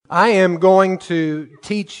I am going to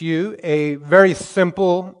teach you a very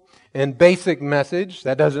simple and basic message.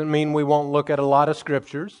 That doesn't mean we won't look at a lot of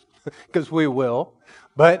scriptures, because we will.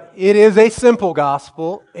 But it is a simple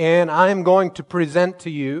gospel, and I am going to present to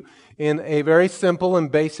you in a very simple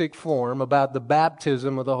and basic form about the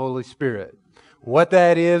baptism of the Holy Spirit. What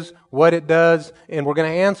that is, what it does, and we're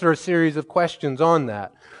going to answer a series of questions on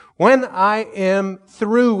that. When I am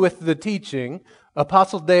through with the teaching,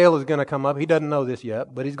 Apostle Dale is going to come up. He doesn't know this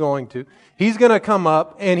yet, but he's going to. He's going to come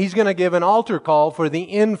up and he's going to give an altar call for the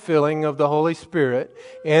infilling of the Holy Spirit.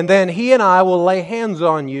 And then he and I will lay hands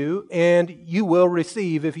on you and you will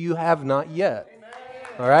receive if you have not yet.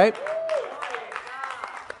 All right?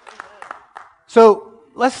 So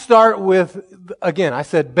let's start with, again, I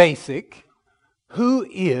said basic. Who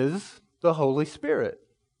is the Holy Spirit?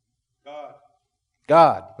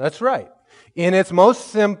 God. That's right. In its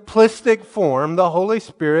most simplistic form, the Holy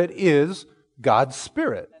Spirit is God's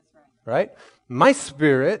Spirit, right? My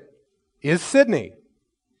spirit is Sydney,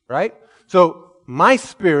 right? So my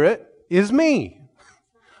spirit is me.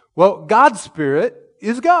 Well, God's Spirit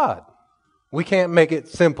is God. We can't make it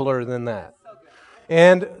simpler than that.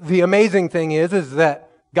 And the amazing thing is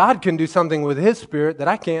that God can do something with His Spirit that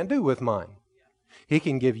I can't do with mine. He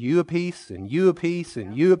can give you a piece, and you a piece,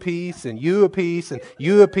 and you a piece, and you a piece, and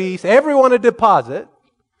you a piece. Everyone a deposit.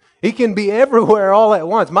 He can be everywhere all at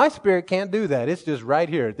once. My spirit can't do that. It's just right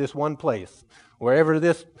here at this one place. Wherever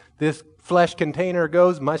this flesh container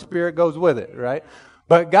goes, my spirit goes with it, right?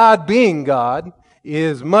 But God being God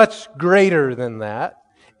is much greater than that.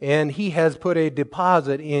 And He has put a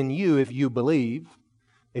deposit in you if you believe,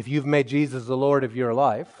 if you've made Jesus the Lord of your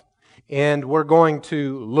life. And we're going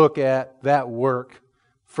to look at that work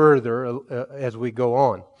further as we go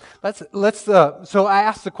on. So I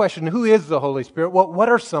asked the question, who is the Holy Spirit? What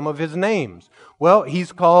are some of His names? Well,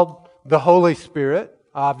 He's called the Holy Spirit,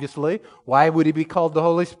 obviously. Why would He be called the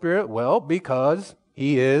Holy Spirit? Well, because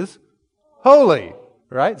He is holy,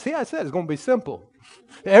 right? See, I said it's going to be simple.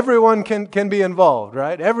 Everyone can be involved,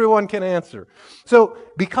 right? Everyone can answer. So,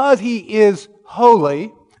 because He is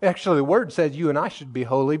holy, actually, the Word says you and I should be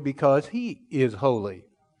holy because He is holy,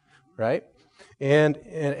 right? And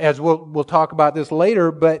as we'll talk about this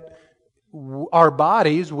later, but our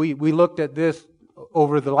bodies, we looked at this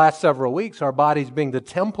over the last several weeks, our bodies being the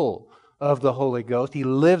temple of the Holy Ghost. He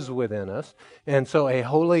lives within us. And so a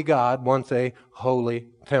holy God wants a holy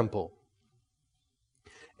temple.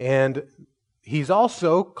 And He's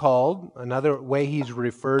also called, another way He's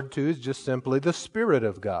referred to is just simply the Spirit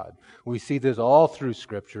of God. We see this all through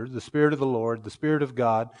Scripture, the Spirit of the Lord, the Spirit of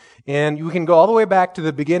God. And you can go all the way back to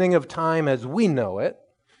the beginning of time as we know it.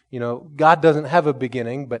 You know, God doesn't have a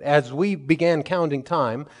beginning, but as we began counting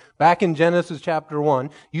time, back in Genesis chapter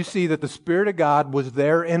 1, you see that the Spirit of God was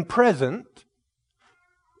there and present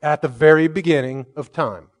at the very beginning of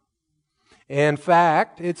time. In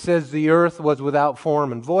fact, it says the earth was without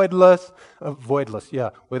form and voidless.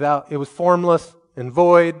 It was formless and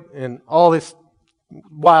void and all this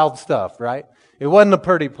wild stuff, right? It wasn't a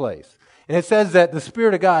pretty place. And it says that the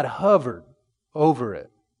Spirit of God hovered over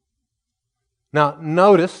it. Now,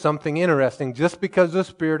 notice something interesting. Just because the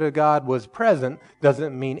Spirit of God was present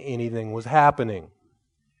doesn't mean anything was happening.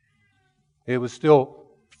 It was still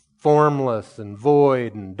formless and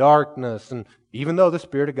void and darkness, and even though the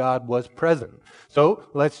Spirit of God was present. So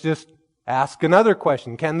let's just ask another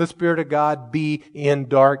question. Can the Spirit of God be in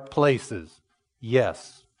dark places?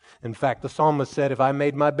 Yes. In fact, the psalmist said, if I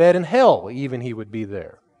made my bed in hell, even He would be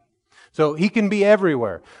there. So He can be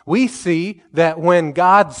everywhere. We see that when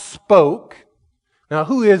God spoke, now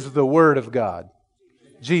who is the Word of God?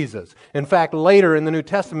 Jesus. In fact, later in the New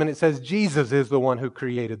Testament it says Jesus is the one who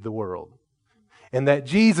created the world. And that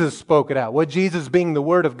Jesus spoke it out. What Jesus being the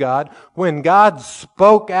Word of God, when God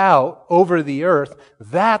spoke out over the earth,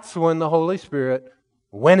 that's when the Holy Spirit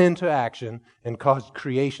went into action and caused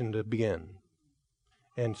creation to begin.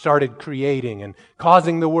 And started creating and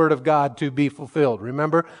causing the Word of God to be fulfilled.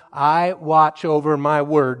 Remember, I watch over my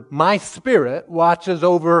Word. My Spirit watches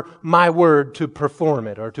over my Word to perform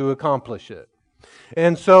it or to accomplish it.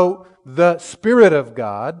 And so the Spirit of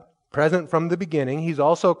God, present from the beginning, He's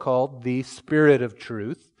also called the Spirit of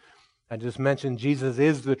truth. I just mentioned Jesus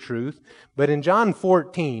is the truth. But in John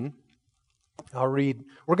 14, I'll read,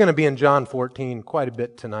 we're going to be in John 14 quite a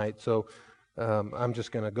bit tonight, so I'm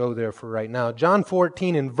just going to go there for right now. John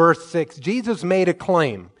 14 in verse 6, Jesus made a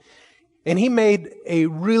claim. And He made a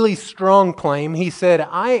really strong claim. He said,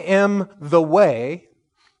 I am the way,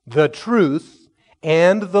 the truth,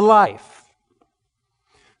 and the life.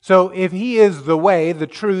 So if He is the way, the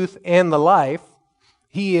truth, and the life,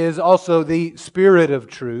 He is also the Spirit of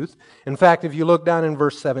truth. In fact, if you look down in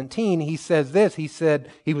verse 17, he says this. He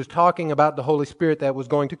said, he was talking about the Holy Spirit that was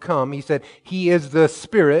going to come. He said, He is the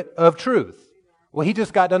Spirit of truth. Well, he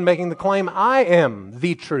just got done making the claim, I am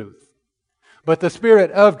the truth. But the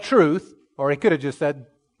Spirit of truth, or he could have just said,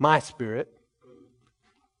 my Spirit,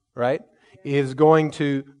 right, is going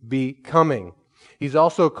to be coming. He's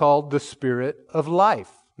also called the Spirit of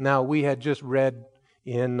life. Now, we had just read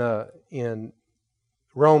in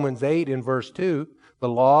Romans 8 in verse 2, the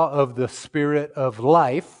law of the Spirit of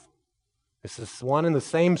life. This is one and the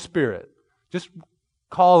same Spirit, just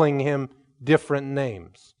calling Him different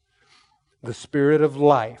names. The Spirit of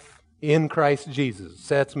life in Christ Jesus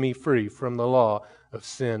sets me free from the law of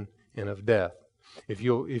sin and of death. If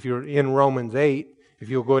you're in Romans 8, if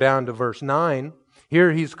you'll go down to verse 9,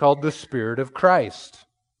 here He's called the Spirit of Christ.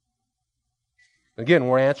 Again,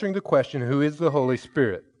 we're answering the question, who is the Holy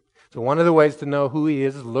Spirit? So one of the ways to know who He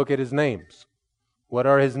is look at His names. What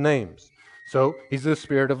are His names? So He's the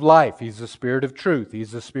Spirit of life. He's the Spirit of truth.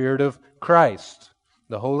 He's the Spirit of Christ.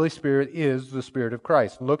 The Holy Spirit is the Spirit of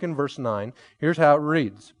Christ. Look in verse 9. Here's how it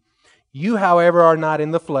reads. You, however, are not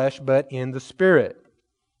in the flesh, but in the Spirit.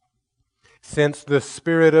 Since the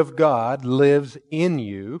Spirit of God lives in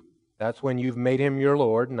you, that's when you've made Him your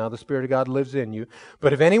Lord. Now the Spirit of God lives in you.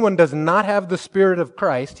 But if anyone does not have the Spirit of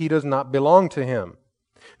Christ, he does not belong to Him.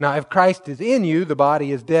 Now, if Christ is in you, the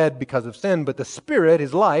body is dead because of sin, but the Spirit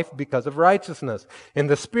is life because of righteousness. And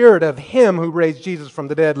the Spirit of Him who raised Jesus from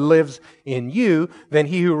the dead lives in you, then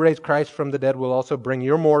He who raised Christ from the dead will also bring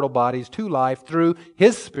your mortal bodies to life through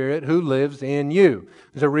His Spirit who lives in you.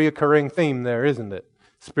 There's a reoccurring theme there, isn't it?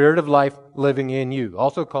 Spirit of life living in you,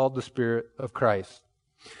 also called the Spirit of Christ.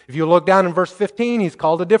 If you look down in verse 15, He's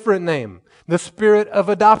called a different name, the Spirit of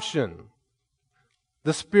adoption.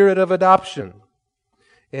 The Spirit of adoption.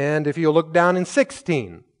 And if you look down in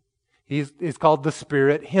 16, He's called the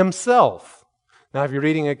Spirit Himself. Now, if you're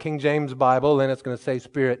reading a King James Bible, then it's going to say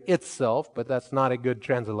Spirit itself, but that's not a good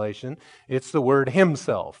translation. It's the word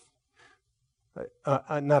Himself.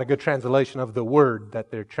 Not a good translation of the word that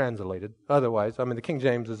they're translated. Otherwise, I mean, the King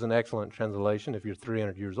James is an excellent translation if you're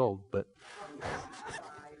 300 years old, but...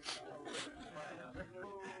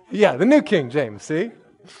 yeah, the New King James, see?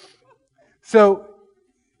 So,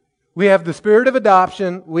 we have the Spirit of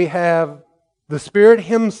adoption, we have the Spirit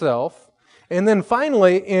Himself, and then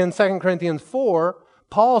finally in 2 Corinthians 4,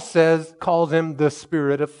 Paul calls Him the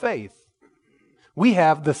Spirit of faith. We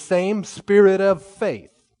have the same Spirit of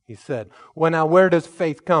faith, he said. Well, now where does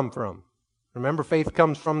faith come from? Remember, faith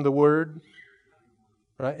comes from the Word,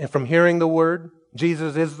 right? And from hearing the Word.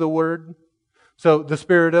 Jesus is the Word. So the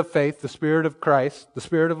Spirit of faith, the Spirit of Christ, the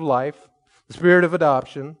Spirit of life, the Spirit of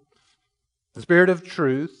adoption, the Spirit of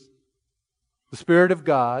truth, the Spirit of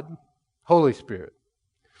God, Holy Spirit.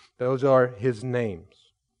 Those are His names.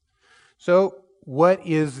 So, what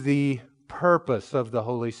is the purpose of the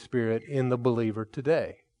Holy Spirit in the believer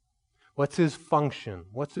today? What's His function?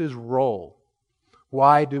 What's His role?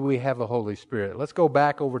 Why do we have a Holy Spirit? Let's go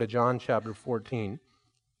back over to John chapter 14.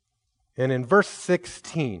 And in verse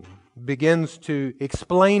 16, begins to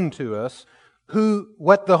explain to us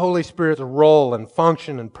what the Holy Spirit's role and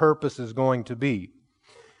function and purpose is going to be.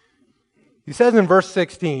 He says in verse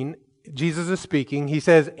 16, Jesus is speaking, He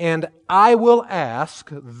says, and I will ask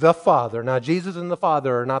the Father. Now, Jesus and the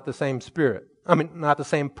Father are not the same Spirit. Not the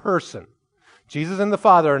same person. Jesus and the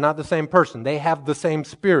Father are not the same person. They have the same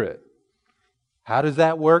Spirit. How does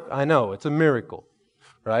that work? I know, it's a miracle,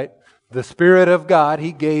 right? The Spirit of God,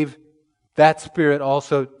 He gave that Spirit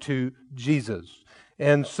also to Jesus.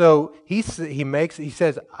 And so He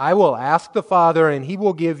says, I will ask the Father, and He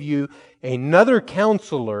will give you another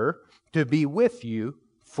counselor to be with you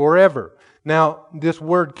forever. Now, this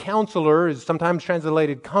word counselor is sometimes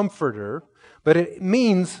translated comforter, but it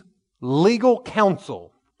means legal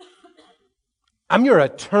counsel. I'm your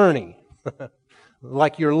attorney,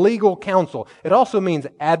 like your legal counsel. It also means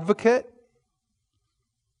advocate,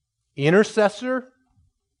 intercessor,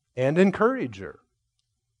 and encourager.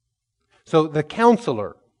 So the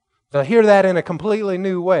counselor. So hear that in a completely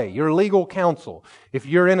new way. Your legal counsel. If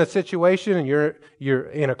you're in a situation and you're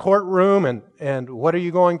in a courtroom and what are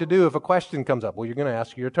you going to do if a question comes up? Well, you're going to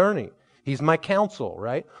ask your attorney. He's my counsel,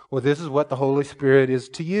 right? Well, this is what the Holy Spirit is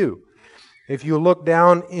to you. If you look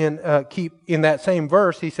down in that same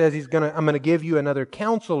verse, He says I'm going to give you another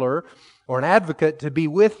counselor or an advocate to be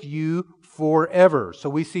with you forever. So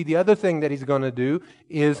we see the other thing that He's going to do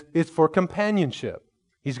is for companionship.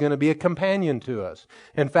 He's going to be a companion to us.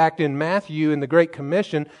 In fact, in Matthew, in the Great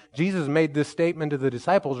Commission, Jesus made this statement to the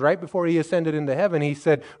disciples right before He ascended into heaven. He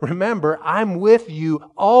said, remember, I'm with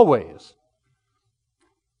you always.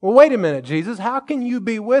 Well, wait a minute, Jesus. How can you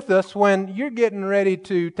be with us when you're getting ready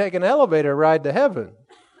to take an elevator ride to heaven?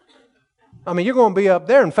 I mean, you're going to be up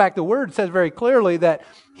there. In fact, the Word says very clearly that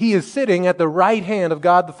He is sitting at the right hand of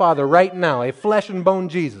God the Father right now. A flesh and bone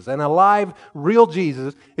Jesus, an alive, real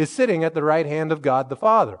Jesus, is sitting at the right hand of God the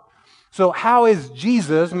Father. So how is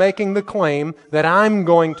Jesus making the claim that I'm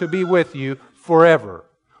going to be with you forever?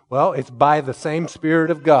 Well, it's by the same Spirit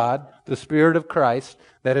of God, the Spirit of Christ,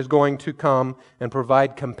 that is going to come and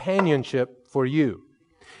provide companionship for you.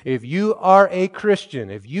 If you are a Christian,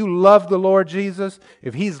 if you love the Lord Jesus,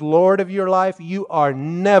 if He's Lord of your life, you are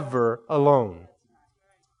never alone.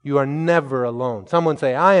 You are never alone. Someone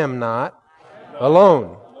say, I am not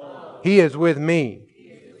alone. He is with me.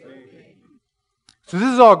 So this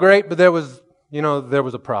is all great, but there was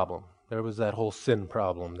a problem. There was that whole sin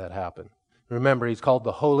problem that happened. Remember, He's called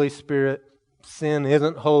the Holy Spirit. Sin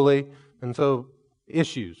isn't holy, and so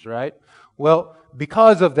issues, right? Well,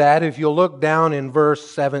 because of that, if you'll look down in verse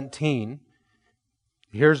 17,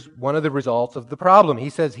 here's one of the results of the problem. He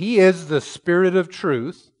says, He is the Spirit of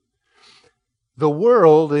truth. The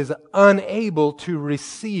world is unable to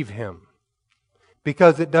receive Him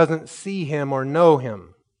because it doesn't see Him or know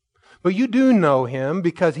Him. But you do know Him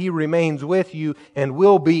because He remains with you and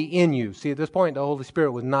will be in you. See, at this point, the Holy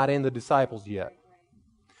Spirit was not in the disciples yet.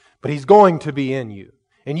 But He's going to be in you.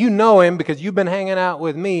 And you know Him because you've been hanging out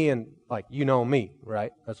with me and like you know me,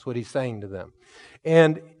 right? That's what He's saying to them.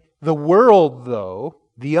 And the world, though,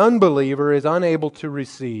 the unbeliever is unable to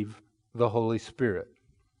receive the Holy Spirit.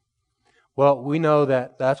 Well, we know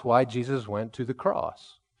that that's why Jesus went to the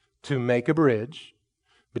cross, to make a bridge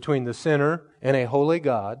between the sinner and a holy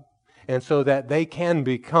God, and so that they can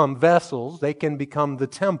become vessels, they can become the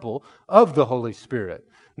temple of the Holy Spirit.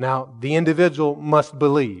 Now, the individual must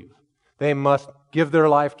believe. They must give their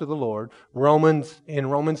life to the Lord. In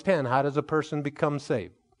Romans 10, how does a person become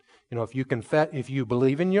saved? If you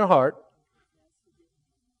believe in your heart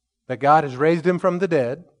that God has raised Him from the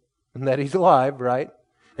dead and that He's alive, right?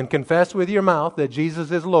 And confess with your mouth that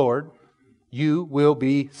Jesus is Lord, you will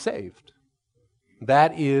be saved.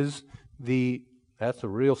 That's a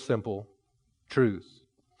real simple truth.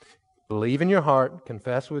 Believe in your heart,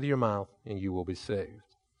 confess with your mouth, and you will be saved.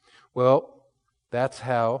 Well, that's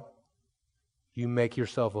how you make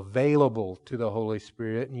yourself available to the Holy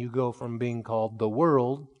Spirit, and you go from being called the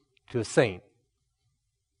world to a saint.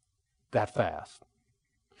 That fast.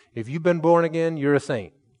 If you've been born again, you're a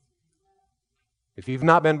saint. If you've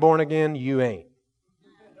not been born again, you ain't.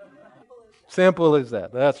 Simple as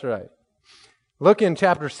that. That's right. Look in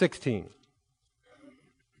chapter 16.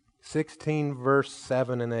 16 verse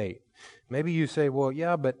 7 and 8. Maybe you say, well,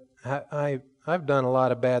 yeah, but I've done a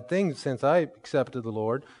lot of bad things since I accepted the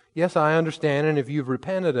Lord. Yes, I understand, and if you've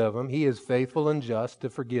repented of Him, He is faithful and just to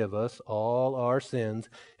forgive us all our sins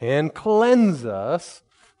and cleanse us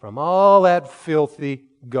from all that filthy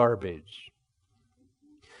garbage.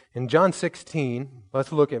 In John 16,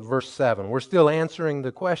 let's look at verse 7. We're still answering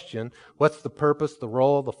the question, what's the purpose, the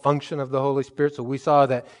role, the function of the Holy Spirit? So we saw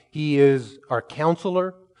that He is our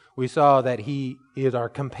counselor. We saw that He is our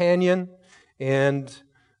companion. And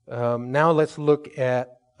now let's look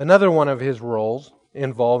at another one of His roles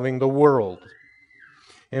involving the world.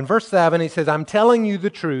 In verse 7, He says, I'm telling you the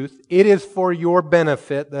truth. It is for your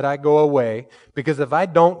benefit that I go away, because if I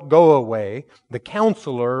don't go away, the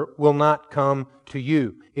counselor will not come to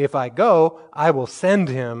you. If I go, I will send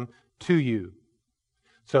Him to you.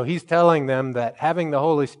 So He's telling them that having the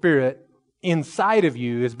Holy Spirit inside of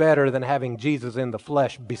you is better than having Jesus in the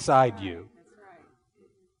flesh beside you.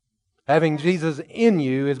 Having Jesus in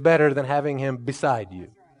you is better than having Him beside you.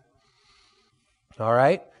 All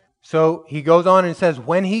right? So He goes on and says,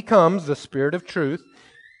 when He comes, the Spirit of truth,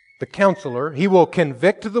 the counselor, He will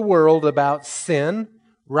convict the world about sin,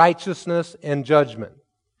 righteousness, and judgment.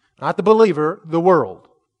 Not the believer, the world.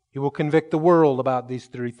 He will convict the world about these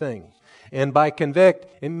three things. And by convict,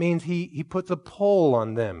 it means He puts a pull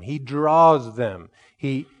on them. He draws them.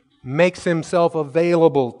 He makes Himself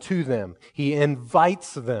available to them. He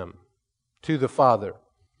invites them to the Father.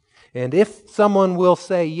 And if someone will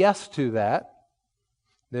say yes to that,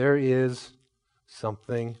 there is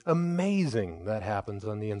something amazing that happens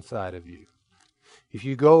on the inside of you. If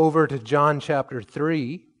you go over to John chapter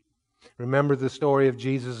 3, remember the story of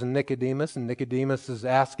Jesus and Nicodemus is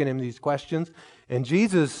asking Him these questions. And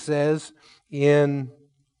Jesus says in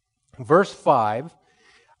verse 5,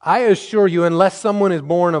 I assure you, unless someone is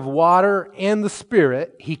born of water and the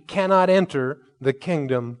Spirit, he cannot enter the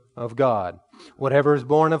kingdom of God. Whatever is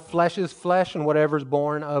born of flesh is flesh, and whatever is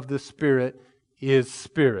born of the Spirit is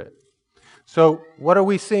spirit. So what are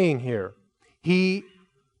we seeing here? He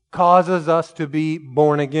causes us to be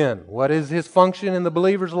born again. What is His function in the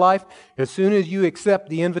believer's life? As soon as you accept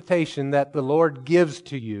the invitation that the Lord gives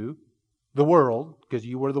to you, the world, because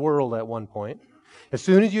you were the world at one point, as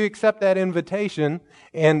soon as you accept that invitation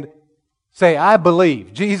and say, I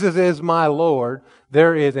believe Jesus is my Lord,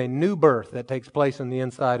 there is a new birth that takes place on the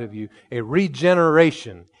inside of you, a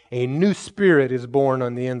regeneration, a new spirit is born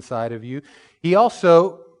on the inside of you. He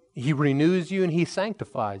renews you and He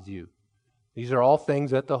sanctifies you. These are all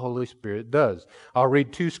things that the Holy Spirit does. I'll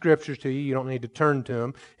read two scriptures to you. You don't need to turn to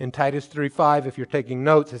them. In Titus 3:5, if you're taking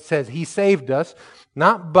notes, it says, He saved us,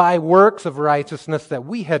 not by works of righteousness that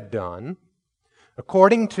we had done,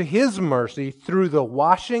 according to His mercy, through the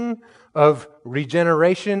washing of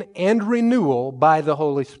regeneration and renewal by the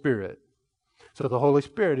Holy Spirit. So the Holy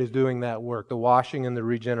Spirit is doing that work, the washing and the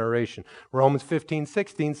regeneration. Romans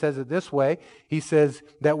 15:16 says it this way. He says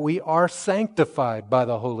that we are sanctified by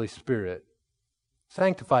the Holy Spirit.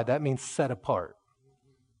 Sanctified, that means set apart.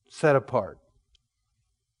 Set apart.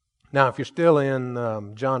 Now, if you're still in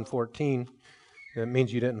John 14, that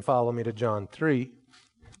means you didn't follow me to John 3.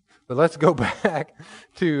 But let's go back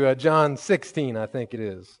to John 16, I think it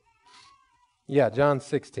is. Yeah, John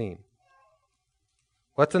 16.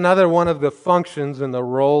 What's another one of the functions and the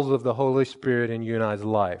roles of the Holy Spirit in you and I's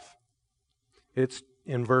life? It's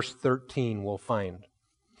in verse 13 we'll find.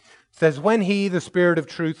 It says, when He, the Spirit of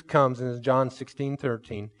truth, comes, in John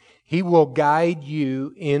 16:13, He will guide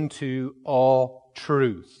you into all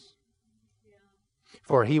truth.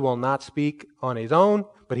 For He will not speak on His own,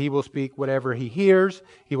 but He will speak whatever He hears.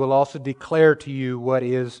 He will also declare to you what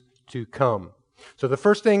is to come. So the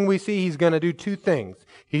first thing we see, He's going to do two things.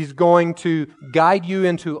 He's going to guide you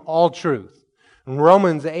into all truth. In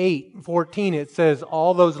Romans 8:14, it says,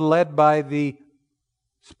 all those led by the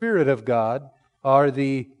Spirit of God are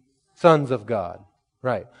the sons of God.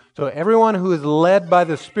 Right. So everyone who is led by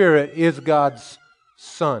the Spirit is God's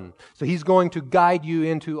son. So He's going to guide you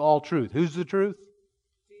into all truth. Who's the truth?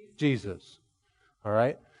 Jesus. All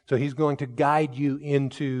right. So He's going to guide you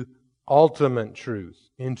into ultimate truth,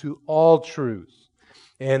 into all truth.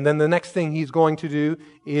 And then the next thing He's going to do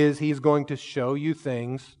is He's going to show you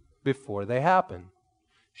things before they happen.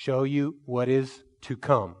 Show you what is to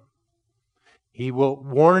come. He will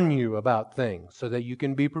warn you about things so that you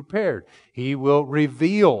can be prepared. He will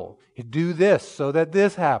reveal, do this so that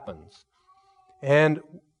this happens. And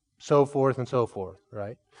so forth and so forth,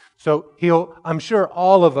 right? So I'm sure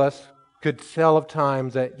all of us could tell of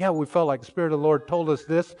times that, we felt like the Spirit of the Lord told us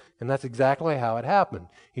this, and that's exactly how it happened.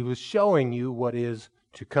 He was showing you what is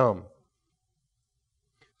to come.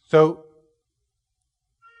 So,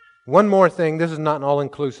 one more thing. This is not an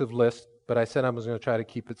all-inclusive list, but I said I was going to try to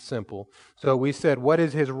keep it simple. So we said, what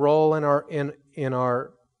is His role in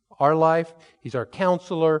our life? He's our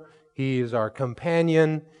counselor. He is our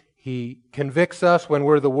companion. He convicts us when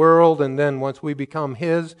we're the world, and then once we become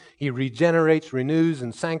His, He regenerates, renews,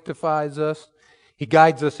 and sanctifies us. He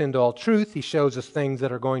guides us into all truth. He shows us things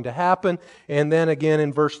that are going to happen. And then again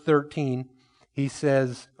in verse 13, He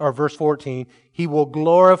says, or verse 14, He will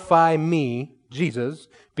glorify me, Jesus,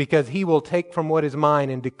 because He will take from what is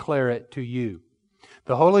mine and declare it to you.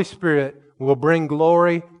 The Holy Spirit will bring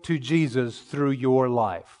glory to Jesus through your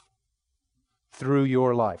life. Through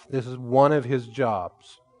your life. This is one of His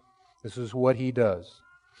jobs. This is what He does.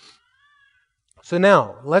 So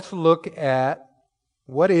now, let's look at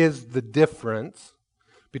what is the difference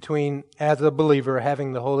between, as a believer,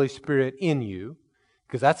 having the Holy Spirit in you,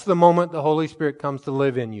 because that's the moment the Holy Spirit comes to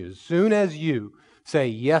live in you. As soon as you say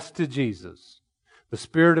yes to Jesus, the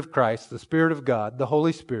Spirit of Christ, the Spirit of God, the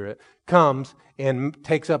Holy Spirit, comes and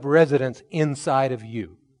takes up residence inside of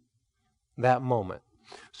you. That moment.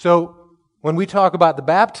 So, when we talk about the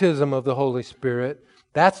baptism of the Holy Spirit,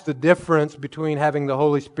 that's the difference between having the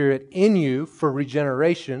Holy Spirit in you for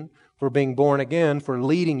regeneration, for being born again, for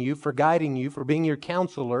leading you, for guiding you, for being your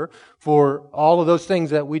counselor, for all of those things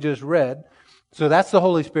that we just read. So that's the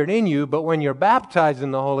Holy Spirit in you, but when you're baptized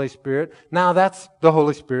in the Holy Spirit, now that's the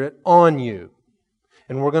Holy Spirit on you.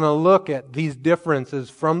 And we're going to look at these differences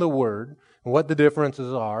from the Word, and what the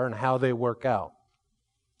differences are, and how they work out.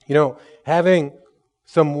 Having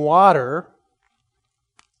some water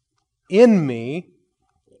in me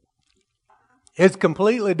is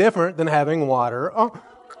completely different than having water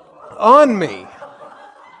on me.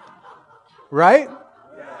 Right?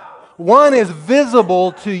 One is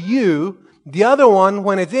visible to you. The other one,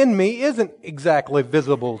 when it's in me, isn't exactly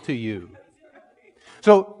visible to you.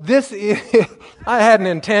 So this is, I hadn't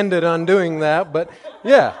intended on doing that, but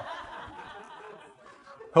yeah.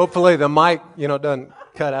 Hopefully the mic, doesn't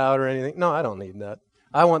cut out or anything. No, I don't need that.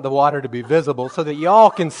 I want the water to be visible so that y'all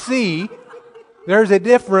can see There's a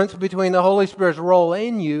difference between the Holy Spirit's role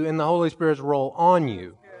in you and the Holy Spirit's role on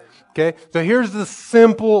you. Okay? So here's the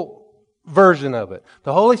simple version of it.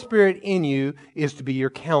 The Holy Spirit in you is to be your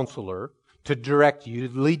counselor, to direct you,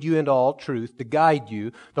 to lead you into all truth, to guide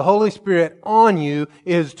you. The Holy Spirit on you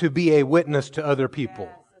is to be a witness to other people,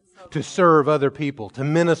 to serve other people, to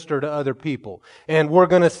minister to other people. And we're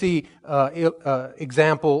going to see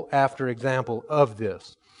example after example of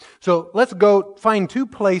this. So let's go find two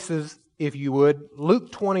places, if you would,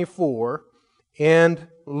 Luke 24 and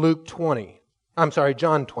Luke 20. I'm sorry,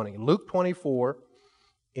 John 20. Luke 24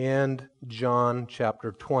 and John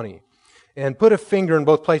chapter 20. And put a finger in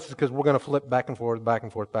both places because we're going to flip back and forth, back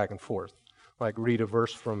and forth, back and forth. Like read a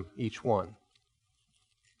verse from each one.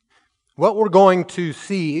 What we're going to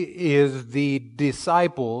see is the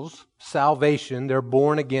disciples' salvation, their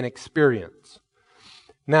born-again experience.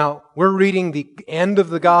 Now, we're reading the end of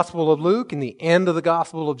the Gospel of Luke and the end of the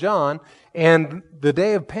Gospel of John, and the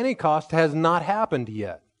day of Pentecost has not happened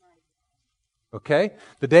yet. Okay?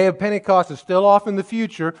 The day of Pentecost is still off in the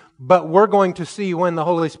future, but we're going to see when the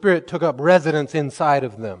Holy Spirit took up residence inside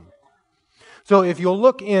of them. So if you'll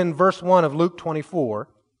look in verse 1 of Luke 24,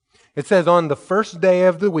 it says, on the first day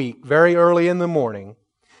of the week, very early in the morning,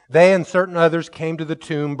 they and certain others came to the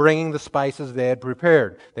tomb, bringing the spices they had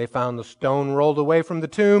prepared. They found the stone rolled away from the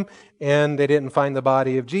tomb, and they didn't find the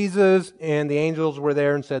body of Jesus, and the angels were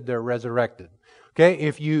there and said they're resurrected. Okay,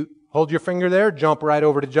 if you hold your finger there, jump right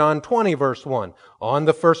over to John 20, verse 1. On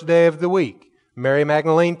the first day of the week, Mary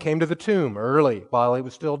Magdalene came to the tomb early while it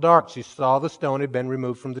was still dark. She saw the stone had been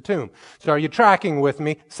removed from the tomb. So are you tracking with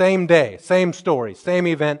me? Same day, same story, same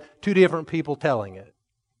event, two different people telling it.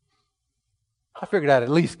 I figured I'd at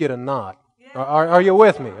least get a nod. Yeah. Are you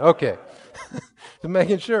with me? Okay. Just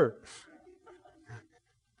making sure.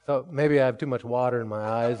 So maybe I have too much water in my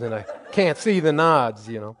eyes and I can't see the nods,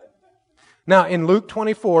 you know. Now in Luke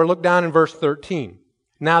 24, look down in verse 13.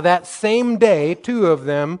 Now that same day, two of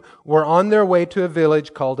them were on their way to a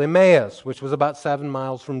village called Emmaus, which was about 7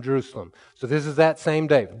 miles from Jerusalem. So this is that same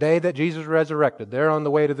day, the day that Jesus resurrected. They're on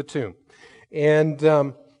the way to the tomb.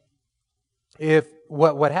 And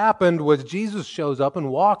what happened was Jesus shows up and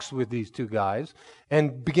walks with these two guys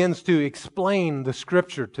and begins to explain the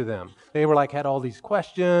Scripture to them. They were had all these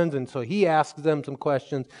questions, and so he asks them some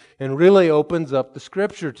questions and really opens up the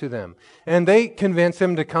Scripture to them. And they convince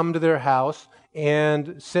him to come to their house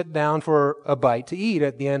and sit down for a bite to eat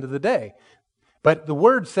at the end of the day. But the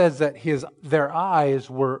Word says that their eyes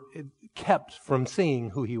were kept from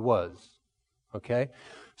seeing who he was. Okay?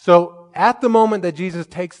 So at the moment that Jesus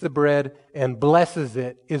takes the bread and blesses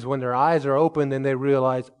it is when their eyes are opened and they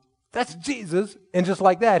realize, that's Jesus. And just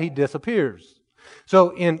like that, he disappears.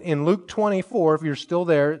 So in Luke 24, if you're still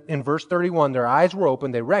there, in verse 31, their eyes were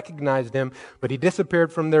open, they recognized him, but he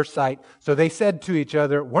disappeared from their sight. So they said to each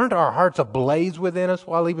other, weren't our hearts ablaze within us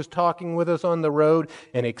while he was talking with us on the road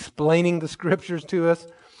and explaining the Scriptures to us?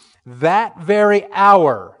 That very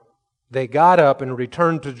hour, they got up and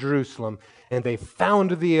returned to Jerusalem, and they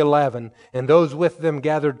found the 11, and those with them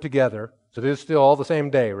gathered together. So this is still all the same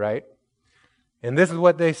day, right? And this is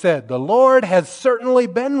what they said, the Lord has certainly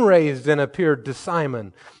been raised and appeared to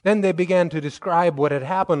Simon. Then they began to describe what had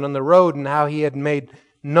happened on the road and how he had made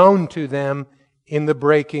known to them in the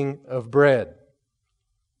breaking of bread.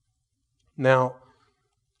 Now,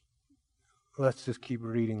 let's just keep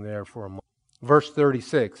reading there for a moment. Verse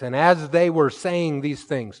 36, and as they were saying these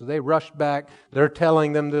things, so they rushed back, they're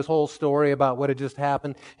telling them this whole story about what had just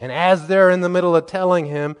happened, and as they're in the middle of telling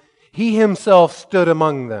him, he himself stood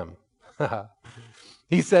among them.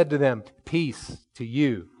 He said to them, peace to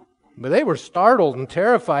you. But they were startled and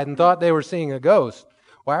terrified and thought they were seeing a ghost.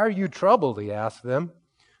 Why are you troubled, he asked them.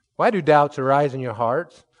 Why do doubts arise in your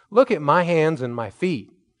hearts? Look at my hands and my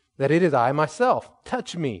feet, that it is I myself.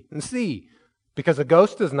 Touch me and see, because a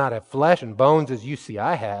ghost does not have flesh and bones as you see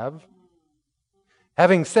I have.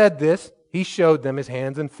 Having said this, he showed them his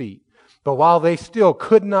hands and feet. But while they still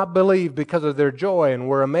could not believe because of their joy and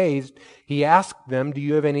were amazed, he asked them, do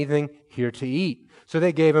you have anything here to eat? So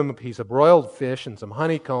they gave him a piece of broiled fish and some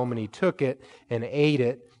honeycomb, and he took it and ate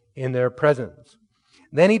it in their presence.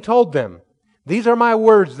 Then he told them, these are my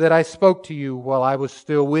words that I spoke to you while I was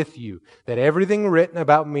still with you, that everything written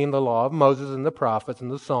about me in the law of Moses and the prophets and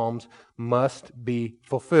the Psalms must be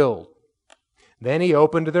fulfilled. Then he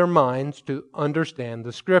opened their minds to understand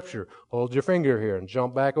the Scripture. Hold your finger here and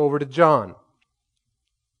jump back over to John.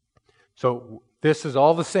 So this is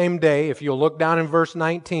all the same day. If you'll look down in verse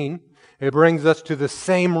 19, it brings us to the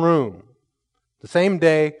same room. The same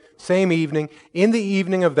day, same evening. In the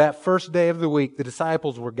evening of that first day of the week, the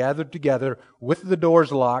disciples were gathered together with the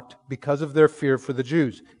doors locked because of their fear for the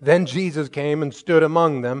Jews. Then Jesus came and stood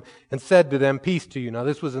among them and said to them, "Peace to you." Now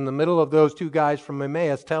this was in the middle of those two guys from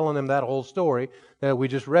Emmaus telling them that whole story that we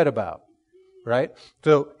just read about. Right?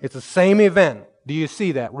 So it's the same event. Do you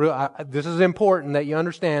see that? This is important that you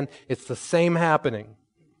understand it's the same happening.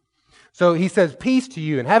 So he says, "Peace to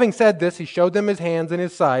you." And having said this, he showed them his hands and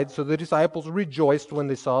his side. So the disciples rejoiced when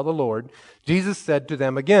they saw the Lord. Jesus said to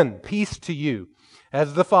them again, "Peace to you.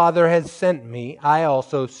 As the Father has sent me, I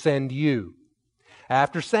also send you."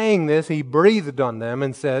 After saying this, he breathed on them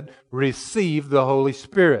and said, "Receive the Holy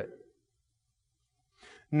Spirit."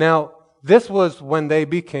 Now, this was when they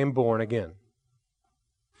became born again.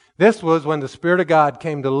 This was when the Spirit of God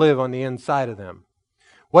came to live on the inside of them.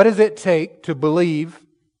 What does it take to believe,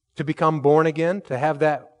 to become born again, to have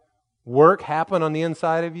that work happen on the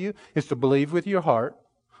inside of you? Is to believe with your heart.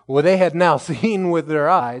 Well, they had now seen with their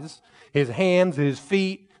eyes his hands, his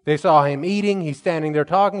feet. They saw him eating. He's standing there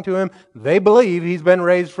talking to him. They believe he's been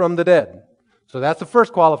raised from the dead. So that's the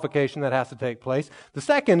first qualification that has to take place. The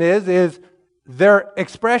second is their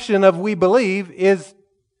expression of "we believe" is,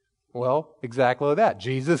 well, exactly that.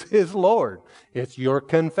 Jesus is Lord. It's your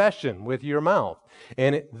confession with your mouth.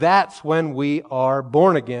 And that's when we are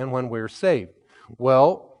born again, when we're saved.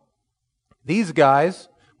 Well, these guys,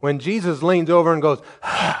 when Jesus leans over and goes,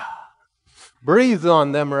 breathes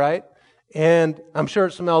on them, right? And I'm sure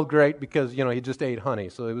it smelled great because, he just ate honey,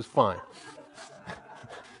 so it was fine.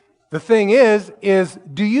 The thing is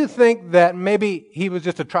do you think that maybe he was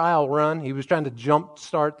just a trial run? He was trying to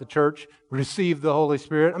jumpstart the church, receive the Holy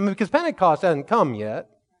Spirit? Because Pentecost hasn't come yet.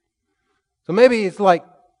 So maybe it's like,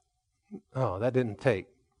 oh, that didn't take.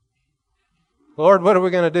 Lord, what are we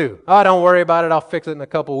going to do? Oh, don't worry about it. I'll fix it in a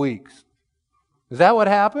couple weeks. Is that what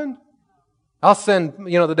happened? I'll send,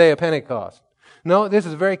 the day of Pentecost. No, this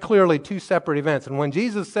is very clearly two separate events. And when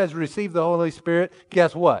Jesus says receive the Holy Spirit,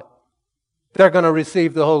 guess what? They're going to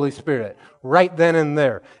receive the Holy Spirit right then and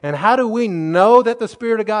there. And how do we know that the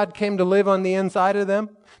Spirit of God came to live on the inside of them?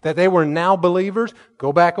 That they were now believers?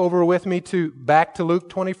 Go back over with me back to Luke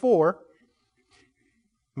 24.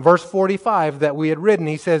 Verse 45 that we had written,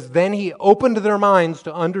 he says, "Then he opened their minds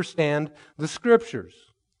to understand the Scriptures."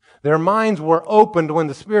 Their minds were opened when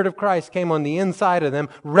the Spirit of Christ came on the inside of them.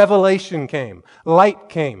 Revelation came. Light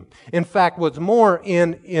came. In fact, what's more,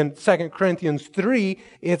 in 2 Corinthians 3,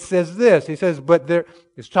 it says this. He says,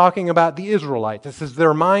 it's talking about the Israelites. It says,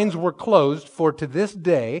 "Their minds were closed, for to this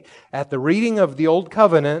day, at the reading of the Old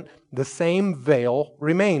Covenant, the same veil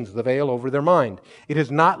remains," the veil over their mind. "It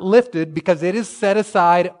is not lifted because it is set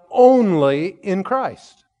aside only in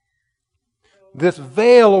Christ." This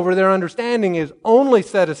veil over their understanding is only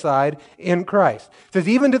set aside in Christ. It says,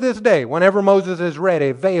 even to this day, whenever Moses is read,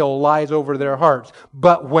 a veil lies over their hearts.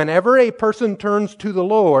 But whenever a person turns to the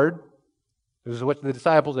Lord, this is what the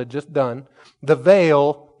disciples had just done, the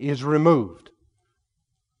veil is removed.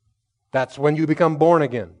 That's when you become born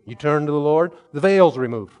again. You turn to the Lord, the veil's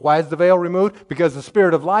removed. Why is the veil removed? Because the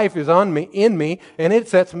Spirit of life is in me, and it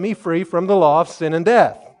sets me free from the law of sin and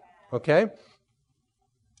death. Okay?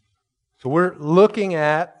 So we're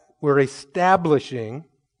establishing,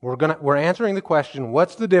 we're answering the question,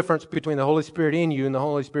 what's the difference between the Holy Spirit in you and the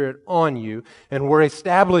Holy Spirit on you? And we're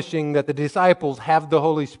establishing that the disciples have the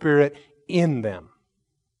Holy Spirit in them.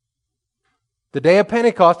 The day of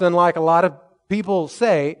Pentecost, unlike a lot of people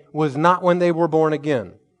say, was not when they were born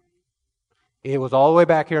again. It was all the way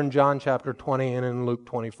back here in John chapter 20 and in Luke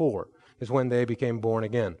 24 is when they became born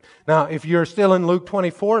again. Now, if you're still in Luke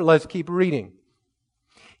 24, let's keep reading.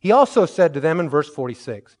 He also said to them in verse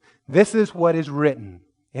 46, "This is what is written,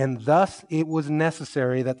 and thus it was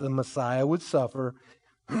necessary that the Messiah would suffer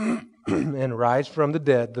and rise from the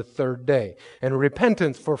dead the third day, and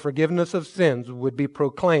repentance for forgiveness of sins would be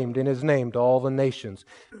proclaimed in his name to all the nations,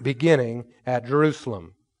 beginning at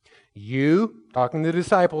Jerusalem. You," talking to the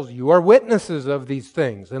disciples, "you are witnesses of these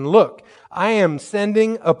things. And look, I am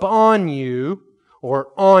sending upon you, or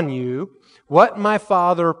on you, what my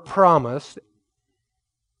Father promised.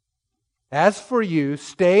 As for you,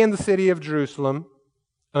 stay in the city of Jerusalem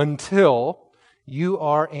until you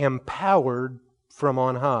are empowered from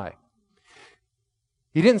on high."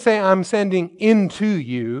 He didn't say, "I'm sending into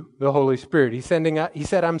you the Holy Spirit." He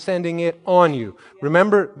said, "I'm sending it on you."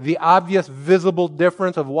 Remember the obvious visible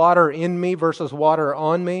difference of water in me versus water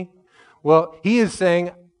on me? Well, he is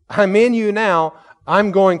saying, I'm in you now.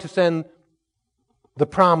 I'm going to send, the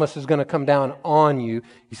promise is going to come down on you.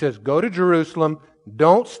 He says, go to Jerusalem.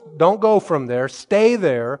 Don't go from there. Stay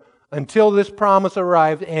there until this promise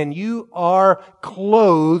arrives and you are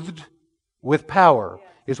clothed with power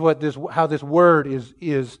is how this word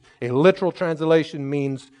is a literal translation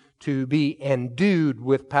means to be endued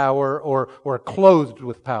with power or clothed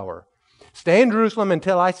with power. Stay in Jerusalem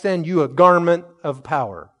until I send you a garment of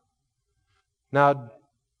power. Now,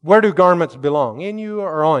 where do garments belong? In you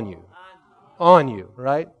or on you? On you,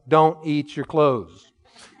 right? Don't eat your clothes.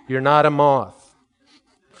 You're not a moth.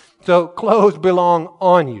 So clothes belong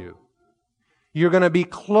on you. You're going to be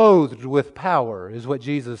clothed with power, is what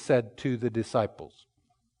Jesus said to the disciples.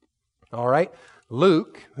 All right?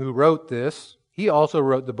 Luke, who wrote this, he also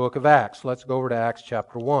wrote the book of Acts. Let's go over to Acts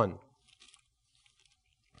chapter 1.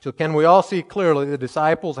 So can we all see clearly the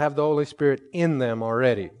disciples have the Holy Spirit in them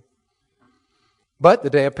already? But the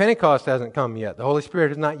day of Pentecost hasn't come yet. The Holy Spirit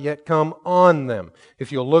has not yet come on them.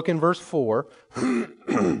 If you'll look in verse 4,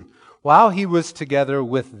 while he was together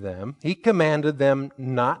with them, he commanded them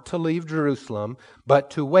not to leave Jerusalem, but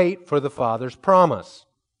to wait for the Father's promise.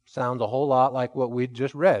 Sounds a whole lot like what we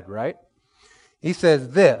just read, right? He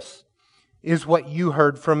says, "This is what you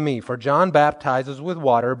heard from me. For John baptizes with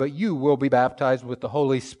water, but you will be baptized with the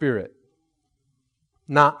Holy Spirit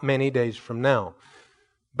not many days from now."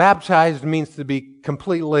 Baptized means to be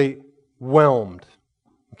completely whelmed.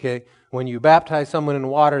 Okay? When you baptize someone in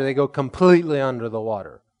water, they go completely under the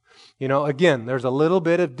water. You know, again, there's a little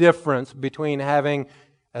bit of difference between having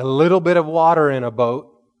a little bit of water in a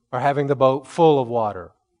boat or having the boat full of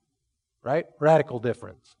water. Right? Radical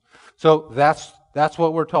difference. So that's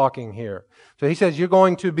what we're talking here. So he says you're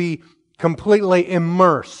going to be completely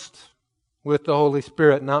immersed with the Holy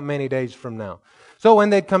Spirit not many days from now. So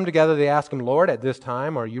when they'd come together, they asked him, "Lord, at this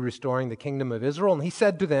time are you restoring the kingdom of Israel?" And he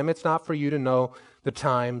said to them, "It's not for you to know the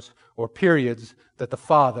times or periods that the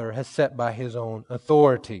Father has set by his own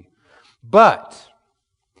authority. But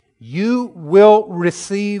you will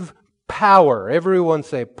receive power." Everyone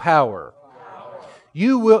say power.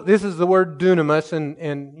 You will, this is the word dunamis,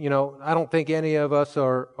 and you know, I don't think any of us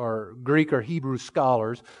are Greek or Hebrew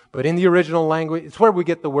scholars, but in the original language, it's where we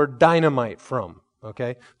get the word dynamite from,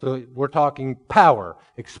 okay? So we're talking power,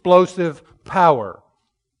 explosive power.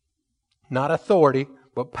 Not authority,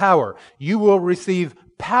 but power. You will receive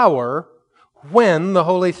power when the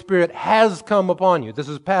Holy Spirit has come upon you. This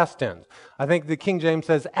is past tense. I think the King James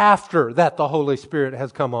says after that the Holy Spirit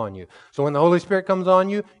has come on you. So when the Holy Spirit comes on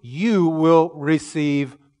you, you will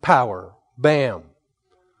receive power. Bam.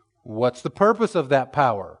 What's the purpose of that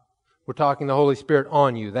power? We're talking the Holy Spirit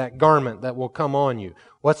on you, that garment that will come on you.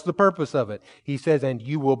 What's the purpose of it? He says, "And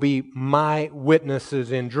you will be my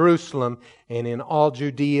witnesses in Jerusalem and in all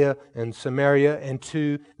Judea and Samaria and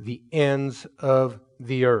to the ends of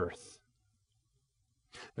the earth."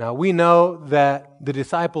 Now, we know that the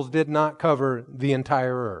disciples did not cover the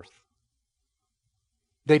entire earth.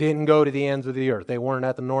 They didn't go to the ends of the earth. They weren't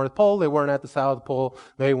at the North Pole. They weren't at the South Pole.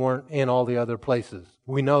 They weren't in all the other places.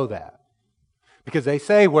 We know that because they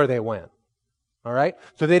say where they went. All right?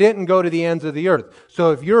 So they didn't go to the ends of the earth.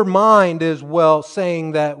 So if your mind is,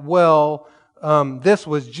 saying that, this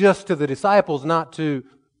was just to the disciples, not to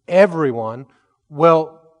everyone,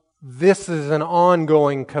 this is an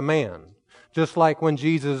ongoing command. Just like when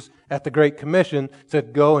Jesus at the Great Commission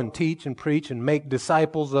said, "Go and teach and preach and make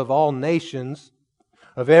disciples of all nations,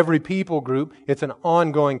 of every people group," it's an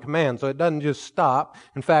ongoing command. So it doesn't just stop.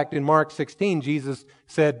 In fact, in Mark 16, Jesus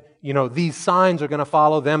said, "These signs are going to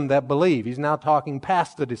follow them that believe." He's now talking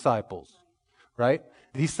past the disciples, right?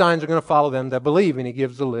 These signs are going to follow them that believe, and he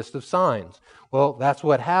gives a list of signs. Well, that's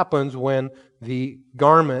what happens when the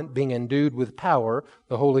garment, being endued with power,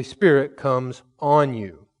 the Holy Spirit comes on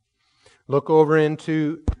you. Look over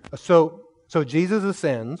into, so Jesus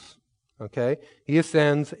ascends, okay? He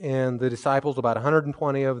ascends, and the disciples, about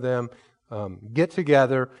 120 of them, get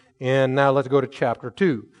together, and now let's go to chapter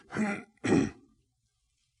 2.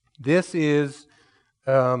 This is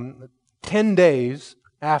 10 days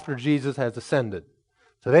after Jesus has ascended.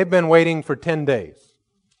 So they've been waiting for 10 days.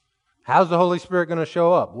 How's the Holy Spirit going to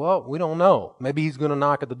show up? Well, we don't know. Maybe he's going to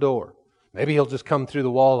knock at the door. Maybe he'll just come through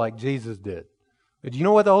the wall like Jesus did. Do you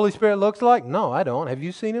know what the Holy Spirit looks like? No, I don't. Have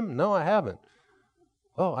you seen him? No, I haven't.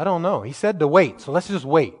 Oh, I don't know. He said to wait, so let's just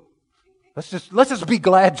wait. Let's just be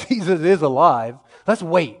glad Jesus is alive. Let's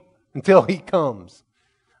wait until he comes.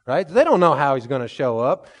 Right? They don't know how he's going to show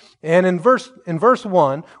up. And in verse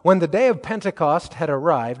 1, when the day of Pentecost had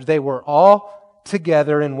arrived, they were all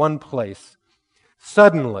together in one place.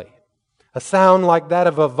 Suddenly, a sound like that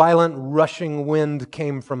of a violent rushing wind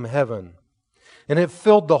came from heaven, and it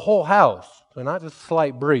filled the whole house. So not just a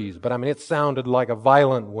slight breeze, but it sounded like a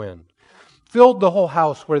violent wind. Filled the whole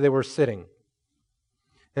house where they were sitting.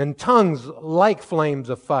 And tongues like flames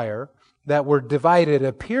of fire that were divided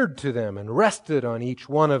appeared to them and rested on each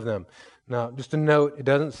one of them. Now, just a note, it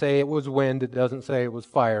doesn't say it was wind. It doesn't say it was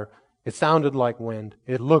fire. It sounded like wind.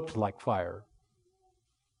 It looked like fire.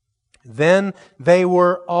 Then they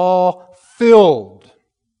were all filled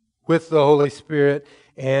with the Holy Spirit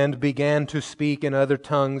and began to speak in other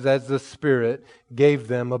tongues as the Spirit gave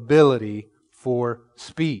them ability for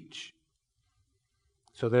speech.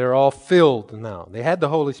 So they're all filled now. They had the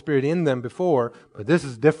Holy Spirit in them before, but this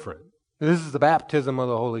is different. This is the baptism of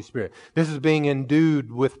the Holy Spirit. This is being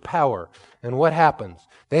endued with power. And what happens?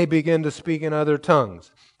 They begin to speak in other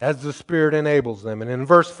tongues as the Spirit enables them. And in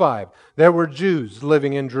verse 5, there were Jews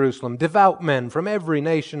living in Jerusalem, devout men from every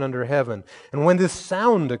nation under heaven. And when this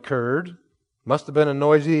sound occurred, must have been a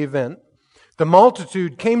noisy event, the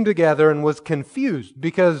multitude came together and was confused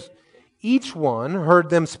because each one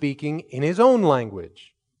heard them speaking in his own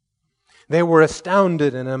language. They were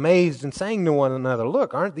astounded and amazed and saying to one another,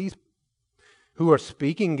 "Look, aren't these who are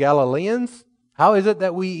speaking Galileans? How is it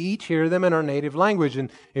that we each hear them in our native language?" And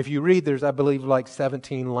if you read, there's, I believe, like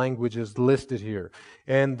 17 languages listed here.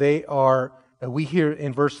 And they are, we hear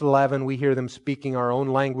in verse 11, we hear them speaking our own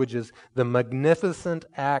languages, the magnificent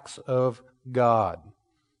acts of God.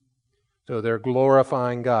 So they're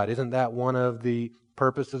glorifying God. Isn't that one of the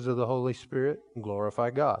purposes of the Holy Spirit? Glorify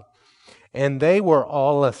God. And they were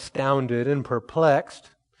all astounded and perplexed,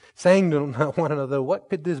 saying to one another, "What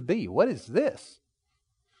could this be? What is this?"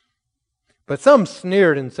 But some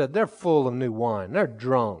sneered and said, "They're full of new wine. They're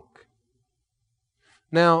drunk."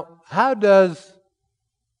 Now, how do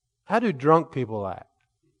drunk people act?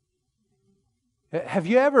 Have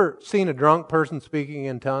you ever seen a drunk person speaking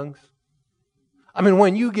in tongues? I mean,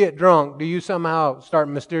 when you get drunk, do you somehow start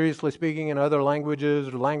mysteriously speaking in other languages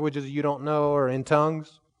or languages you don't know or in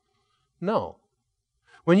tongues? No.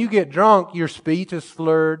 When you get drunk, your speech is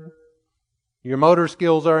slurred, your motor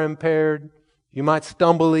skills are impaired, you might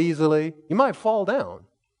stumble easily, you might fall down,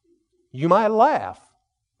 you might laugh,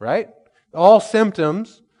 right? All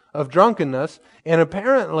symptoms of drunkenness, and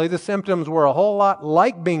apparently the symptoms were a whole lot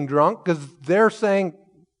like being drunk because they're saying,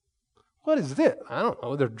 "What is this? I don't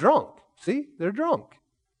know, they're drunk. See, they're drunk."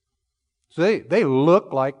 So they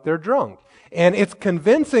look like they're drunk. And it's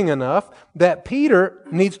convincing enough that Peter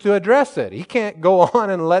needs to address it. He can't go on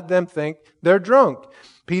and let them think they're drunk.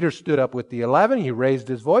 Peter stood up with the 11. He raised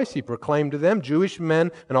his voice. He proclaimed to them, "Jewish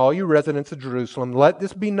men and all you residents of Jerusalem, let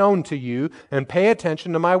this be known to you and pay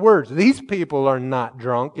attention to my words. These people are not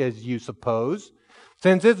drunk as you suppose,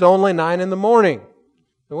 since it's only 9 in the morning.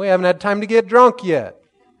 And we haven't had time to get drunk yet.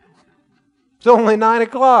 It's only 9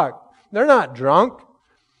 o'clock. They're not drunk.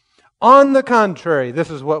 On the contrary, this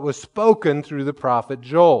is what was spoken through the prophet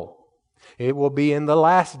Joel. It will be in the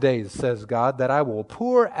last days, says God, that I will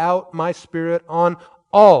pour out my Spirit on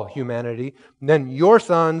all humanity. Then your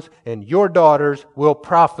sons and your daughters will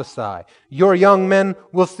prophesy. Your young men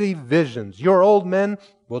will see visions. Your old men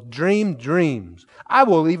will dream dreams. I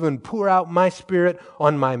will even pour out my Spirit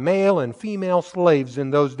on my male and female slaves in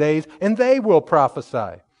those days, and they will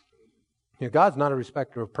prophesy." You know, God's not a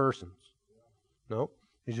respecter of persons. No.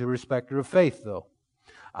 He's a respecter of faith, though.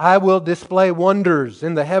 "I will display wonders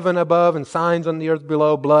in the heaven above and signs on the earth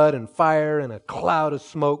below, blood and fire and a cloud of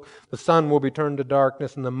smoke. The sun will be turned to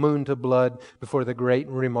darkness and the moon to blood before the great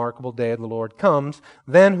and remarkable day of the Lord comes.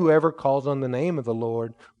 Then whoever calls on the name of the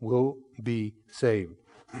Lord will be saved."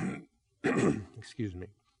 Excuse me.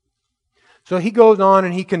 So he goes on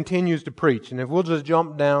and he continues to preach. And if we'll just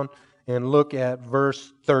jump down and look at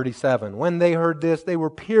verse 37. "When they heard this, they were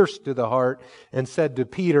pierced to the heart and said to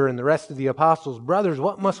Peter and the rest of the apostles, 'Brothers,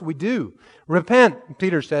 what must we do?' 'Repent,'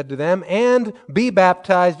 Peter said to them, 'and be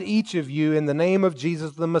baptized, each of you, in the name of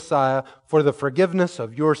Jesus the Messiah, for the forgiveness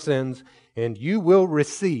of your sins, and you will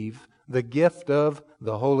receive the gift of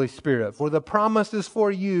the Holy Spirit. For the promise is for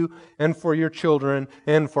you and for your children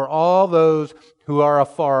and for all those who are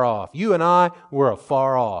afar off.'" You and I were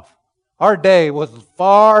afar off. Our day was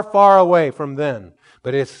far, far away from then,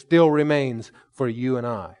 but it still remains for you and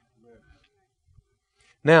I.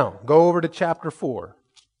 Now, go over to chapter 4.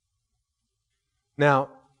 Now,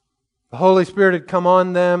 the Holy Spirit had come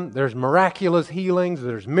on them. There's miraculous healings.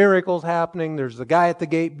 There's miracles happening. There's the guy at the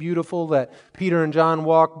gate, beautiful, that Peter and John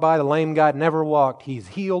walked by. The lame guy never walked. He's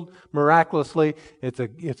healed miraculously. It's a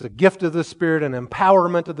gift of the Spirit, an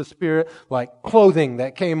empowerment of the Spirit, like clothing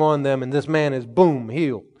that came on them, and this man is, boom,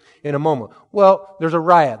 healed in a moment. Well, there's a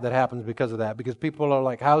riot that happens because of that, because people are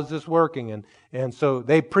like, "How's this working?" And so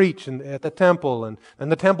they preach at the temple, and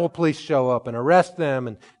the temple police show up and arrest them,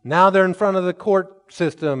 and now they're in front of the court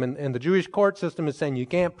system, and the Jewish court system is saying, "You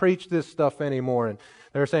can't preach this stuff anymore." And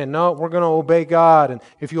they're saying, "No, we're going to obey God." And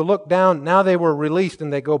if you look down, now they were released,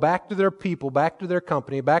 and they go back to their people, back to their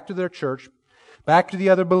company, back to their church. back to the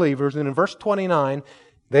other believers, and in verse 29,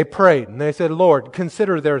 they prayed, and they said, Lord,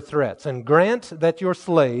 consider their threats, and grant that your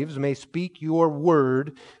slaves may speak your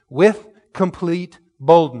word with complete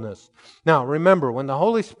boldness. Now, remember, when the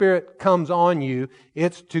Holy Spirit comes on you,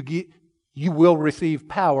 it's to get, you will receive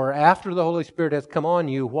power after the Holy Spirit has come on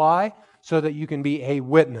you. Why? So that you can be a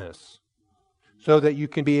witness. So that you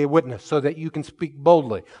can be a witness. So that you can speak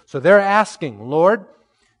boldly. So they're asking, Lord,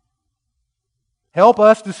 help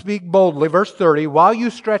us to speak boldly. Verse 30, while you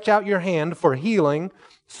stretch out your hand for healing,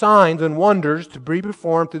 signs and wonders to be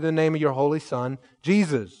performed through the name of your Holy Son,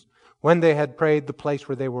 Jesus. When they had prayed, the place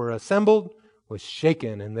where they were assembled was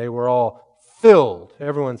shaken, and they were all filled.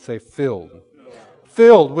 Everyone say filled.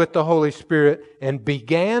 Filled with the Holy Spirit, and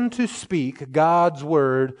began to speak God's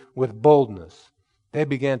word with boldness. They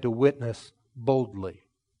began to witness boldly.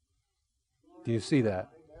 Do you see that?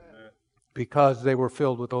 Because they were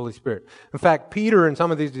filled with the Holy Spirit. In fact, Peter and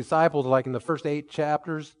some of these disciples, like in the first 8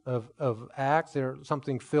 chapters of Acts, they're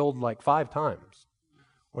something filled like 5 times,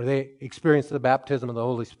 where they experienced the baptism of the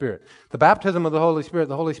Holy Spirit. The baptism of the Holy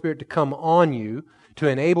Spirit to come on you, to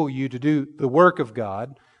enable you to do the work of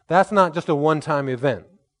God, that's not just a one-time event.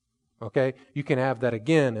 Okay? You can have that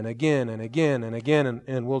again and again and again and again,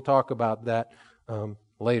 and we'll talk about that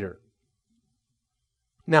later.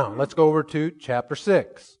 Now, let's go over to chapter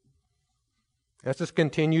 6. Let's just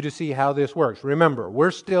continue to see how this works. Remember,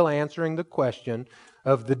 we're still answering the question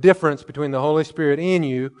of the difference between the Holy Spirit in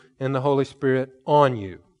you and the Holy Spirit on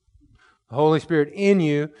you. The Holy Spirit in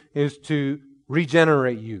you is to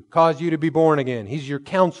regenerate you, cause you to be born again. He's your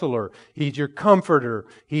counselor. He's your comforter.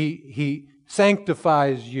 He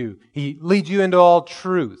sanctifies you. He leads you into all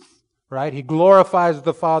truth, right? He glorifies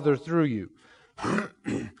the Father through you.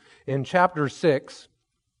 In chapter 6,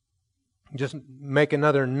 just make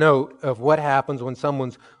another note of what happens when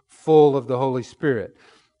someone's full of the Holy Spirit.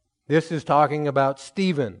 This is talking about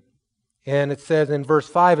Stephen. And it says in verse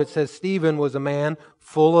 5, it says Stephen was a man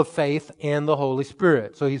full of faith and the Holy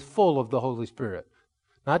Spirit. So he's full of the Holy Spirit.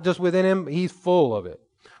 Not just within him, he's full of it.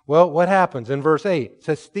 Well, what happens? In verse 8, it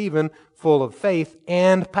says Stephen full of faith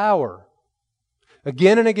and power.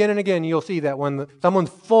 Again and again and again, you'll see that when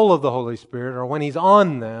someone's full of the Holy Spirit, or when he's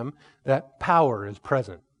on them, that power is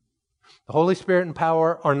present. The Holy Spirit and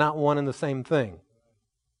power are not one and the same thing.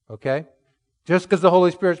 Okay? Just because the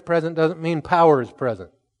Holy Spirit's present doesn't mean power is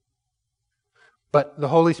present. But the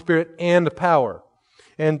Holy Spirit and power.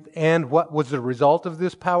 And what was the result of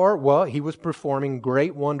this power? Well, he was performing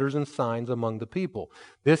great wonders and signs among the people.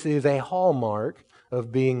 This is a hallmark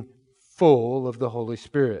of being full of the Holy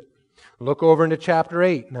Spirit. Look over into chapter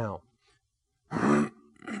 8 now.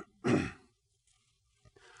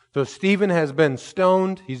 So Stephen has been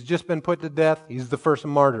stoned. He's just been put to death. He's the first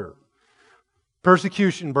martyr.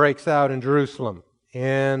 Persecution breaks out in Jerusalem.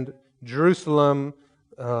 And Jerusalem,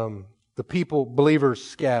 the people, believers,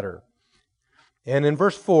 scatter. And in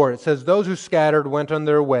verse 4, it says, those who scattered went on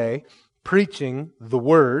their way, preaching the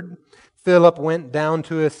word. Philip went down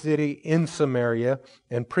to a city in Samaria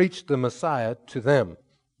and preached the Messiah to them.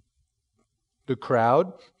 The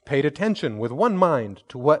crowd paid attention with one mind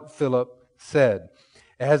to what Philip said,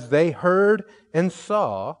 as they heard and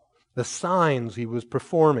saw the signs he was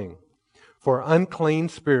performing. For unclean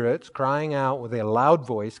spirits, crying out with a loud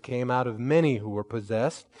voice, came out of many who were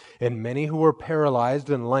possessed, and many who were paralyzed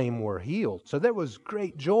and lame were healed. So there was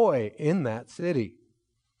great joy in that city.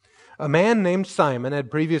 A man named Simon had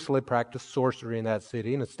previously practiced sorcery in that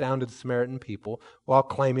city and astounded the Samaritan people while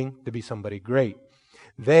claiming to be somebody great.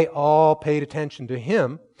 They all paid attention to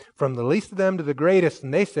him, from the least of them to the greatest,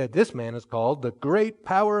 and they said, this man is called the great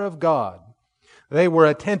power of God. They were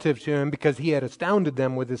attentive to him because he had astounded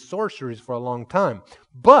them with his sorceries for a long time.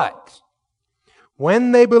 But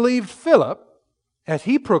when they believed Philip, as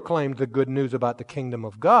he proclaimed the good news about the kingdom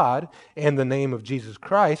of God and the name of Jesus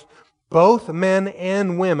Christ, both men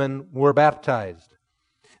and women were baptized.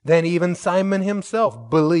 Then even Simon himself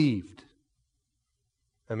believed.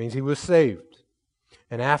 That means he was saved.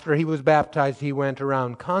 And after he was baptized, he went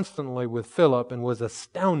around constantly with Philip and was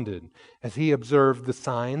astounded as he observed the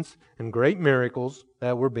signs and great miracles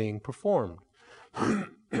that were being performed.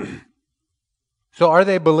 So are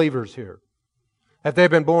they believers here? Have they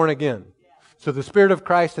been born again? So the Spirit of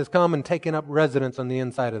Christ has come and taken up residence on the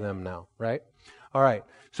inside of them now, right? All right.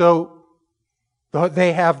 So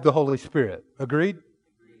they have the Holy Spirit. Agreed?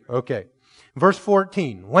 Okay. Verse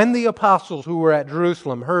 14, when the apostles who were at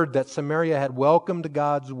Jerusalem heard that Samaria had welcomed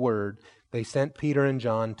God's word, they sent Peter and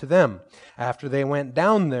John to them. After they went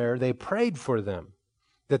down there, they prayed for them,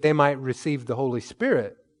 that they might receive the Holy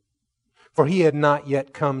Spirit. For he had not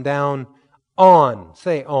yet come down on,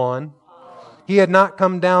 say on, He had not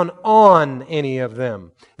come down on any of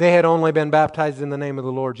them. They had only been baptized in the name of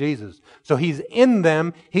the Lord Jesus. So He's in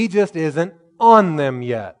them. He just isn't on them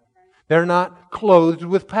yet. They're not clothed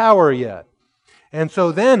with power yet. And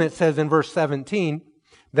so then it says in verse 17,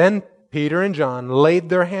 then Peter and John laid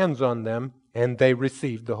their hands on them, and they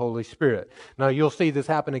received the Holy Spirit. Now you'll see this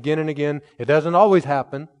happen again and again. It doesn't always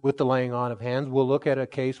happen with the laying on of hands. We'll look at a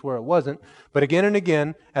case where it wasn't. But again and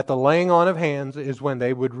again, at the laying on of hands is when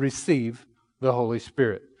they would receive the Holy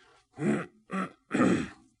Spirit.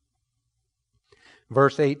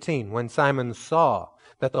 Verse 18, when Simon saw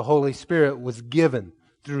that the Holy Spirit was given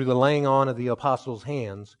through the laying on of the apostles'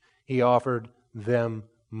 hands, he offered them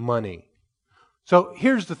money. So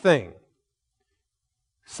here's the thing.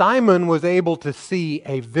 Simon was able to see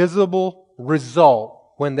a visible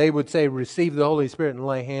result when they would say, receive the Holy Spirit and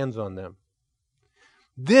lay hands on them.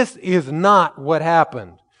 This is not what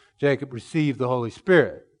happened. Jacob received the Holy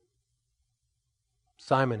Spirit.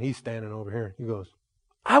 Simon, he's standing over here. He goes,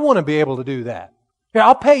 I want to be able to do that. Here,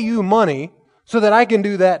 I'll pay you money so that I can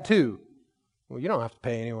do that too. Well, you don't have to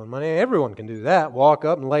pay anyone money. Everyone can do that. Walk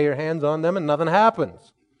up and lay your hands on them and nothing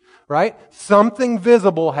happens. Right? Something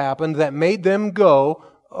visible happened that made them go,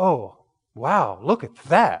 oh, wow, look at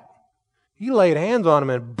that. He laid hands on them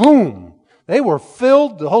and boom, they were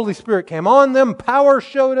filled. The Holy Spirit came on them. Power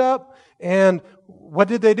showed up. And what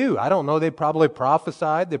did they do? I don't know. They probably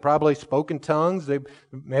prophesied. They probably spoke in tongues.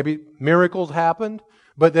 Maybe miracles happened.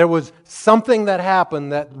 But there was something that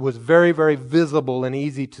happened that was very, very visible and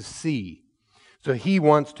easy to see. So he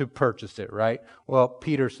wants to purchase it, right? Well,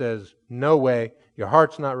 Peter says, no way. Your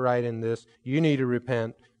heart's not right in this. You need to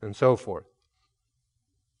repent, and so forth.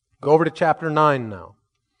 Go over to chapter 9 now.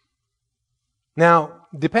 Now,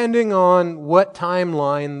 depending on what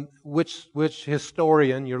timeline, which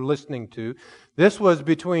historian you're listening to, this was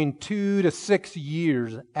between 2 to 6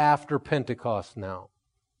 years after Pentecost now.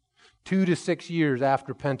 2 to 6 years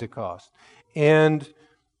after Pentecost. And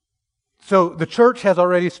so the church has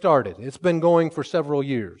already started. It's been going for several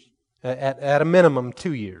years, at a minimum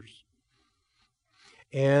 2 years.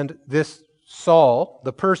 And this Saul,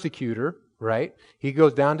 the persecutor, right, he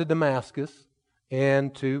goes down to Damascus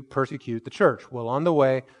and to persecute the church. Well, on the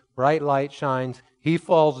way, bright light shines. He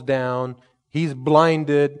falls down. He's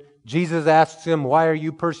blinded. Jesus asks him, why are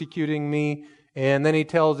you persecuting me? And then he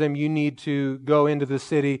tells him, you need to go into the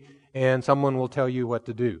city and someone will tell you what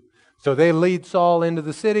to do. So they lead Saul into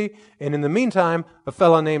the city, and in the meantime, a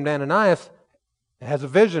fellow named Ananias has a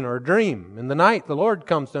vision or a dream. In the night, the Lord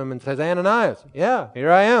comes to him and says, Ananias, yeah,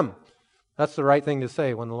 here I am. That's the right thing to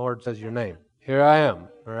say when the Lord says your name. Here I am,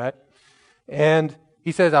 all right? And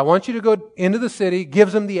he says, I want you to go into the city,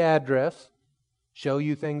 gives him the address, show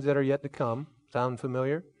you things that are yet to come. Sound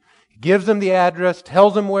familiar? He gives him the address,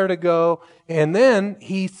 tells him where to go, and then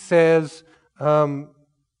he says,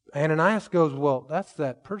 Ananias goes, well, that's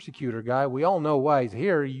that persecutor guy. We all know why he's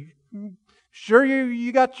here. You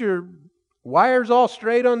got your wires all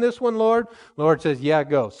straight on this one, Lord? The Lord says, yeah,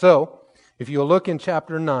 go. So, if you'll look in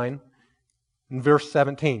chapter 9, in verse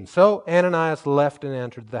 17. So Ananias left and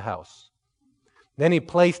entered the house. Then he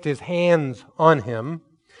placed his hands on him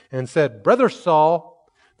and said, Brother Saul.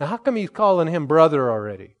 Now, how come he's calling him brother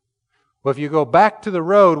already? Well, if you go back to the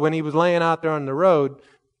road, when he was laying out there on the road,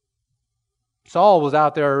 Saul was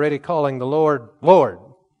out there already calling the Lord, Lord.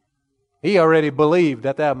 He already believed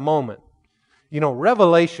at that moment. You know,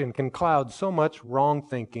 revelation can cloud so much wrong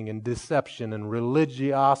thinking and deception and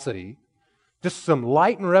religiosity. Just some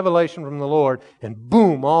light and revelation from the Lord, and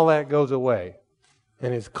boom, all that goes away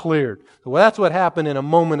and is cleared. So that's what happened in a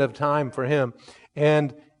moment of time for him.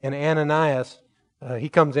 And Ananias, he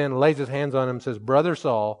comes in, lays his hands on him, and says, Brother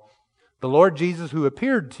Saul, the Lord Jesus who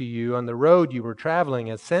appeared to you on the road you were traveling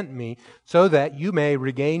has sent me so that you may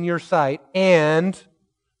regain your sight. And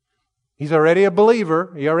he's already a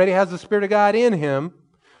believer. He already has the Spirit of God in him.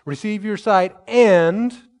 Receive your sight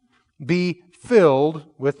and be filled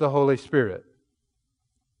with the Holy Spirit.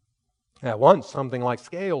 At once, something like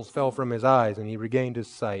scales fell from his eyes and he regained his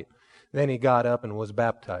sight. Then he got up and was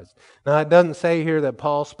baptized. Now, it doesn't say here that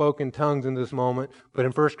Paul spoke in tongues in this moment, but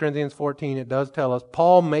in 1 Corinthians 14, it does tell us,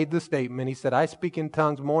 Paul made the statement, he said, I speak in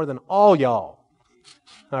tongues more than all y'all.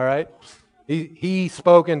 All right? He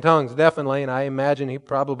spoke in tongues, definitely, and I imagine he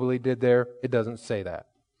probably did there. It doesn't say that.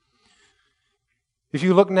 If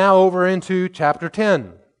you look now over into chapter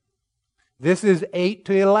 10, this is 8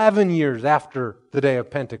 to 11 years after the day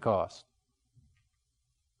of Pentecost.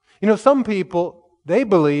 You know, some people, they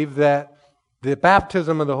believe that the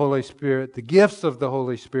baptism of the Holy Spirit, the gifts of the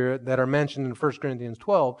Holy Spirit that are mentioned in 1 Corinthians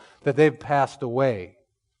 12, that they've passed away,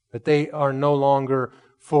 that they are no longer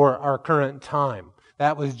for our current time.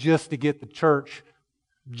 that was just to get the church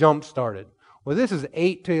jump-started. Well, this is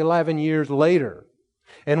 8 to 11 years later.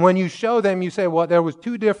 And when you show them, you say, well, there was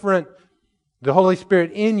two different, the Holy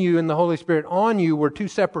Spirit in you and the Holy Spirit on you were two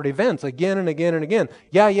separate events again and again and again.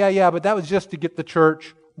 Yeah, but that was just to get the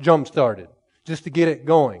church jump-started, just to get it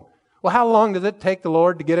going. Well, how long does it take the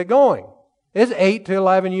Lord to get it going? It's 8 to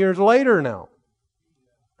 11 years later now,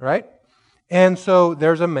 right? And so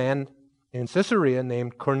there's a man in Caesarea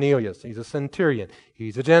named Cornelius. He's a centurion.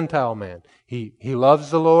 He's a Gentile man. He loves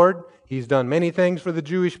the Lord. He's done many things for the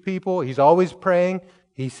Jewish people. He's always praying.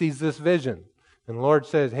 He sees this vision. And the Lord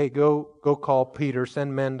says, hey, go call Peter.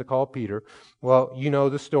 Send men to call Peter. Well, you know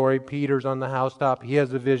the story. Peter's on the housetop. He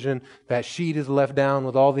has a vision. That sheet is left down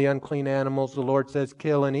with all the unclean animals. The Lord says,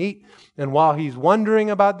 kill and eat. And while he's wondering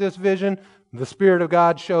about this vision, the Spirit of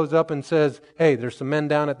God shows up and says, hey, there's some men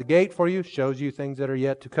down at the gate for you. Shows you things that are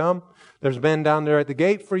yet to come. There's men down there at the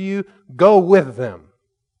gate for you. Go with them.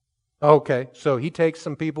 Okay, so he takes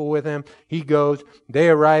some people with him. He goes. They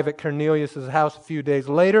arrive at Cornelius' house a few days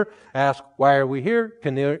later. Ask, why are we here?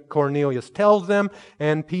 Cornelius tells them.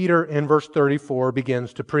 And Peter, in verse 34,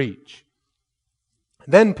 begins to preach.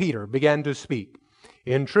 Then Peter began to speak.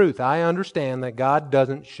 In truth, I understand that God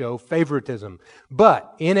doesn't show favoritism.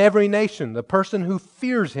 But in every nation, the person who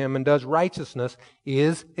fears Him and does righteousness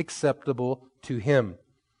is acceptable to Him.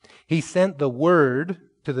 He sent the word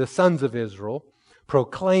to the sons of Israel,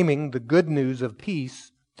 proclaiming the good news of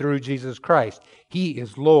peace through Jesus Christ. He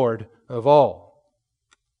is Lord of all.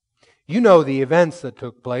 You know the events that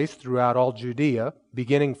took place throughout all Judea,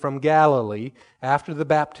 beginning from Galilee, after the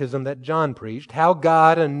baptism that John preached, how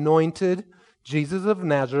God anointed Jesus of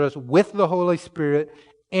Nazareth with the Holy Spirit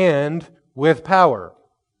and with power.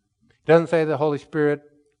 It doesn't say the Holy Spirit,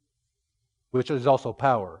 which is also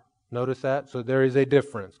power. Notice that? So there is a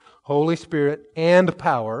difference. Holy Spirit and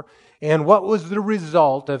power. And what was the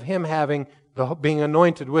result of him being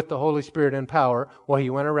anointed with the Holy Spirit and power? Well, he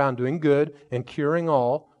went around doing good and curing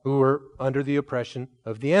all who were under the oppression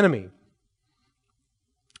of the enemy.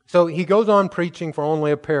 So he goes on preaching for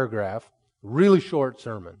only a paragraph, really short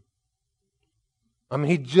sermon. I mean,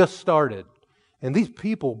 he just started. And these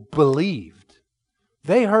people believed.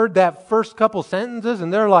 They heard that first couple sentences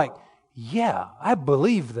and they're like, yeah, I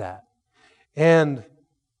believe that. And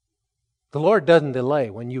the Lord doesn't delay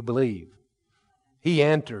when you believe. He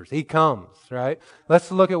enters. He comes, right? Let's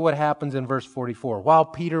look at what happens in verse 44. While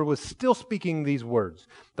Peter was still speaking these words,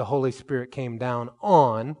 the Holy Spirit came down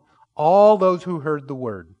on all those who heard the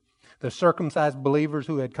word. The circumcised believers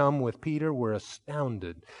who had come with Peter were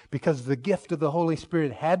astounded because the gift of the Holy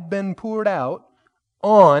Spirit had been poured out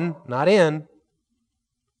on, not in,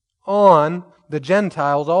 on the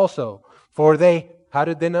Gentiles also. For they, how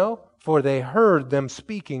did they know? For they heard them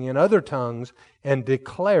speaking in other tongues and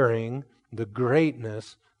declaring the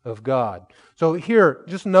greatness of God. So here,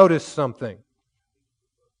 just notice something.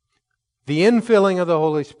 The infilling of the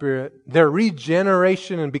Holy Spirit, their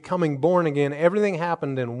regeneration and becoming born again, everything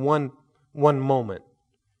happened in one moment.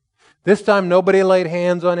 This time nobody laid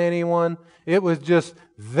hands on anyone. It was just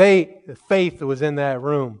faith was in that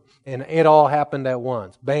room and it all happened at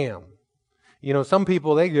once. Bam. You know, some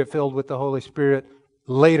people, they get filled with the Holy Spirit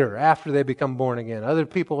later, after they become born again. Other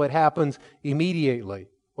people, it happens immediately.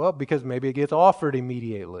 Well, because maybe it gets offered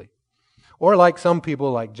immediately. Or like some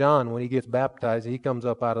people, like John, when he gets baptized, he comes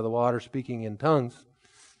up out of the water speaking in tongues,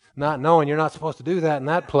 not knowing you're not supposed to do that in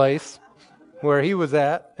that place where he was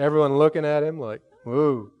at. Everyone looking at him like,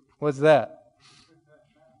 whoa, what's that?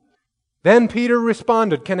 Then Peter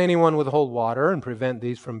responded, can anyone withhold water and prevent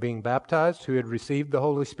these from being baptized who had received the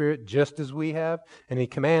Holy Spirit just as we have? And he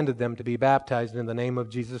commanded them to be baptized in the name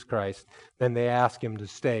of Jesus Christ. Then they asked him to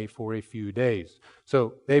stay for a few days.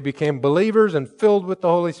 So they became believers and filled with the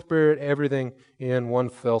Holy Spirit, everything in one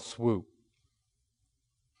fell swoop.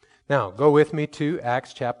 Now, go with me to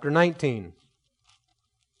Acts chapter 19.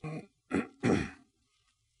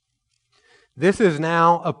 This is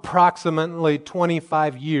now approximately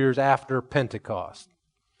 25 years after Pentecost.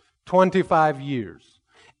 25 years.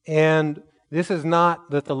 And this is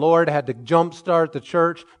not that the Lord had to jumpstart the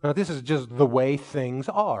church. No, this is just the way things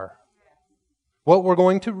are. What we're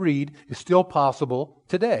going to read is still possible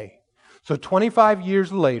today. So 25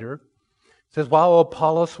 years later, it says, while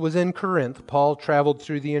Apollos was in Corinth, Paul traveled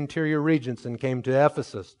through the interior regions and came to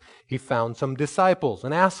Ephesus. He found some disciples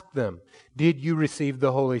and asked them, did you receive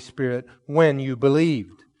the Holy Spirit when you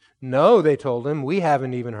believed? No, they told him, we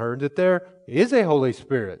haven't even heard that there is a Holy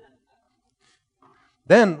Spirit.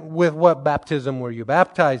 Then, with what baptism were you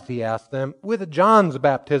baptized, he asked them. With John's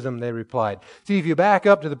baptism, they replied. See, if you back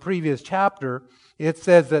up to the previous chapter, it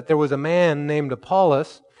says that there was a man named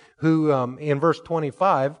Apollos who in verse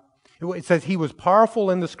 25, it says he was powerful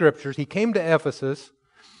in the Scriptures. He came to Ephesus,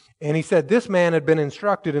 and he said this man had been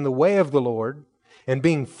instructed in the way of the Lord, and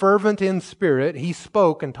being fervent in spirit, he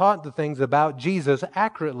spoke and taught the things about Jesus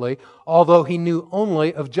accurately, although he knew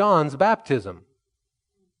only of John's baptism.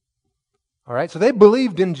 All right, so they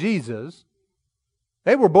believed in Jesus.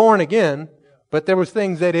 They were born again, but there was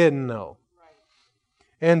things they didn't know.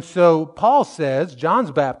 And so Paul says,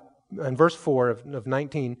 in verse 4 of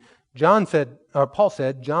 19, Paul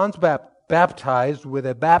said, John's baptized with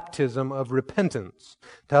a baptism of repentance,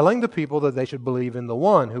 telling the people that they should believe in the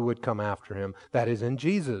one who would come after him, that is, in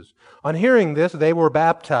Jesus. On hearing this, they were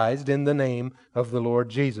baptized in the name of the Lord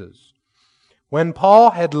Jesus. When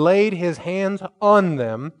Paul had laid his hands on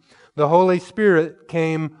them, the Holy Spirit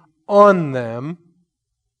came on them.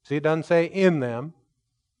 See, it doesn't say in them.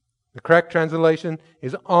 The correct translation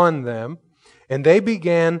is on them. And they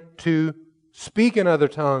began to speak in other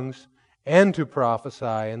tongues and to prophesy,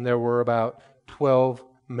 and there were about 12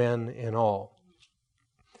 men in all.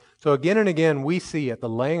 So again and again, we see at the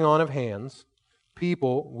laying on of hands,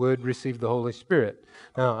 people would receive the Holy Spirit.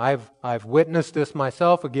 Now, I've witnessed this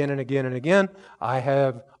myself again and again and again. I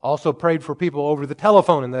have also prayed for people over the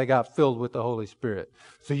telephone, and they got filled with the Holy Spirit.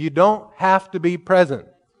 So you don't have to be present.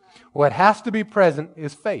 What has to be present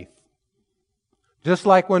is faith. Just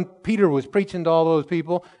like when Peter was preaching to all those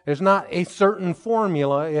people, there's not a certain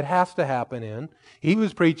formula it has to happen in. He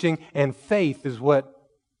was preaching, and faith is what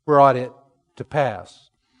brought it to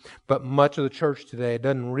pass. But much of the church today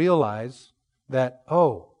doesn't realize that,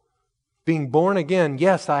 being born again,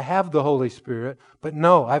 yes, I have the Holy Spirit, but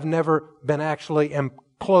no, I've never been actually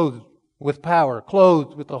clothed with power,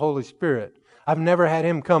 clothed with the Holy Spirit. I've never had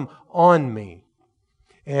Him come on me.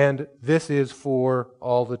 And this is for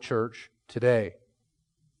all the church today.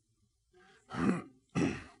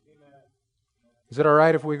 Is it all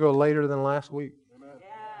right if we go later than last week?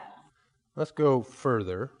 Let's go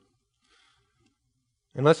further.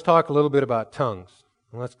 And let's talk a little bit about tongues.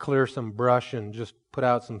 And let's clear some brush and just put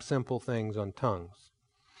out some simple things on tongues.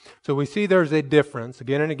 So we see there's a difference.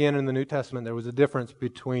 Again and again in the New Testament, there was a difference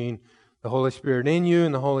between the Holy Spirit in you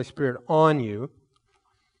and the Holy Spirit on you.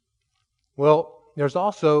 Well, there's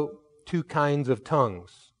also two kinds of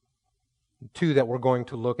tongues. Two that we're going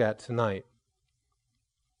to look at tonight.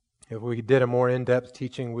 If we did a more in-depth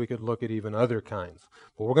teaching, we could look at even other kinds.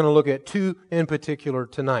 But we're going to look at two in particular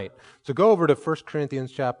tonight. So go over to 1 Corinthians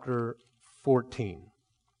chapter 14.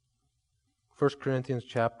 1 Corinthians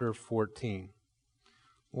chapter 14.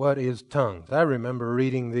 What is tongues? I remember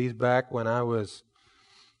reading these back when I was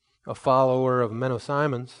a follower of Menno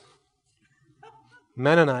Simons,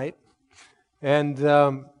 Mennonite,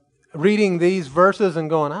 and reading these verses and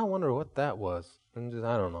going, I wonder what that was. And just,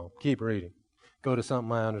 I don't know, keep reading. Go to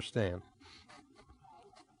something I understand.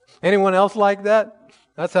 Anyone else like that?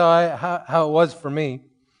 That's how it was for me.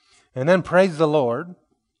 And then praise the Lord,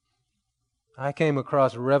 I came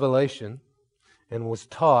across Revelation and was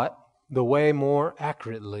taught the way more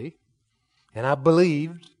accurately. And I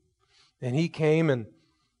believed, and He came and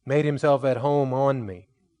made Himself at home on me.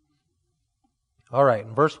 All right,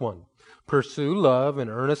 in verse 1. Pursue love and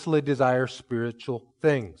earnestly desire spiritual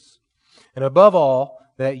things. And above all,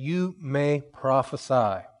 that you may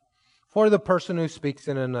prophesy. For the person who speaks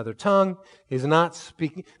in another tongue is not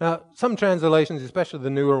speaking. Now, some translations, especially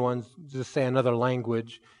the newer ones, just say another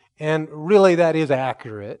language. And really that is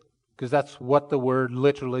accurate, because that's what the word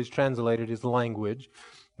literally is translated as language.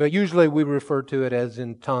 But usually we refer to it as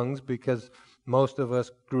in tongues, because most of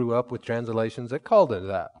us grew up with translations that called it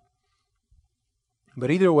that.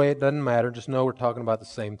 But either way, it doesn't matter. Just know we're talking about the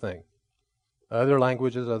same thing. Other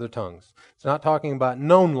languages, other tongues. It's not talking about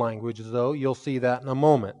known languages, though. You'll see that in a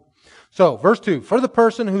moment. So, verse 2. For the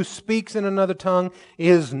person who speaks in another tongue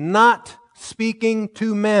is not speaking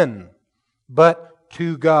to men, but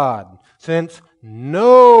to God, since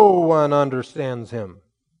no one understands him.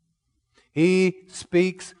 He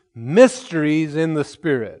speaks mysteries in the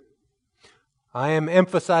Spirit. I am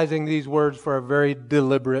emphasizing these words for a very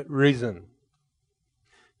deliberate reason.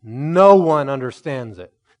 No one understands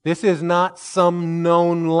it. This is not some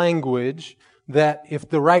known language that if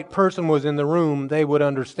the right person was in the room, they would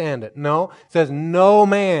understand it. No, it says no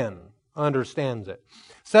man understands it.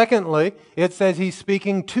 Secondly, it says He's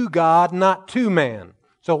speaking to God, not to man.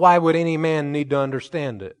 So why would any man need to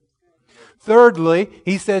understand it? Thirdly,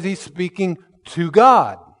 He says He's speaking to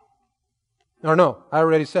God. Or no, I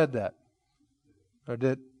already said that. Or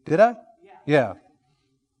did I? Yeah.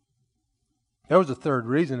 There was a third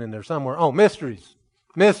reason in there somewhere. Oh, mysteries.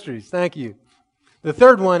 Mysteries, thank you. The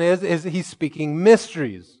third one is He's speaking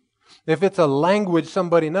mysteries. If it's a language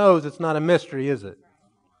somebody knows, it's not a mystery, is it?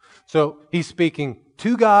 So he's speaking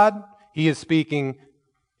to God, he is speaking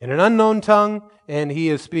in an unknown tongue, and he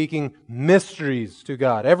is speaking mysteries to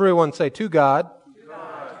God. Everyone say, to God,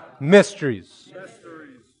 mysteries.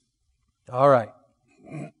 All right.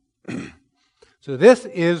 So this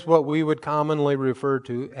is what we would commonly refer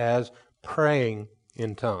to as praying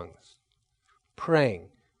in tongues. Praying.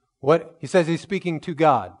 What he says he's speaking to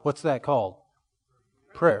God. What's that called?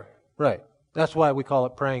 Prayer. Right. That's why we call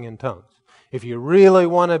it praying in tongues. If you really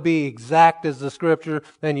want to be exact as the Scripture,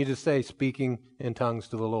 then you just say speaking in tongues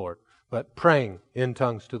to the Lord. But praying in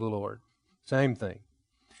tongues to the Lord. Same thing.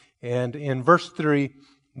 And in verse 3,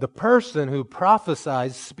 the person who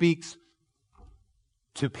prophesies speaks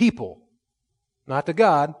to people. Not to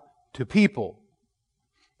God, to people.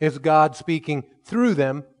 It's God speaking through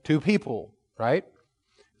them to people, right?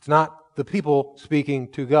 It's not the people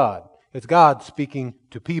speaking to God. It's God speaking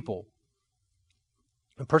to people.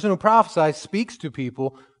 The person who prophesies speaks to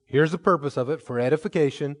people. Here's the purpose of it: for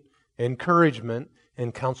edification, encouragement,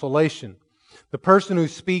 and consolation. The person who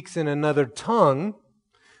speaks in another tongue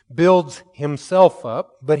builds himself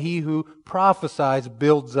up, but he who prophesies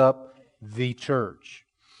builds up the church.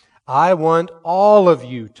 I want all of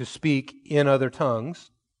you to speak in other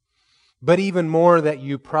tongues, but even more that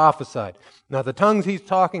you prophesied. Now, the tongues he's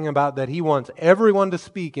talking about that he wants everyone to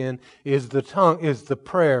speak in is the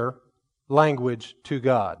prayer language to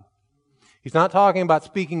God. He's not talking about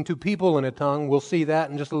speaking to people in a tongue. We'll see that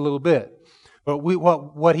in just a little bit. But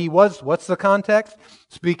what's the context?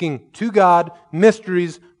 Speaking to God,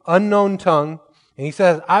 mysteries, unknown tongue. And he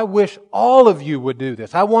says, I wish all of you would do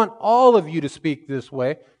this. I want all of you to speak this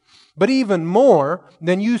way. But even more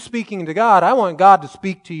than you speaking to God, I want God to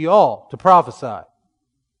speak to you all, to prophesy.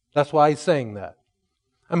 That's why he's saying that.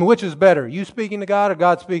 I mean, which is better, you speaking to God or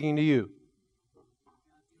God speaking to you?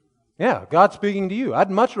 Yeah, God speaking to you. I'd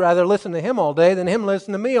much rather listen to Him all day than Him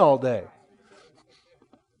listen to me all day.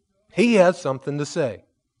 He has something to say.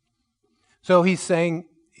 So he's saying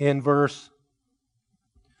in verse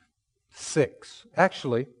 6.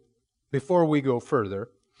 Actually, before we go further,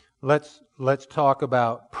 let's talk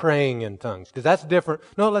about praying in tongues, because that's different.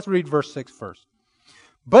 No, let's read verse 6 first.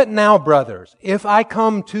 But now, brothers, if I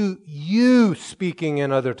come to you speaking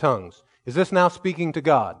in other tongues, is this now speaking to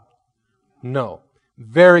God? No.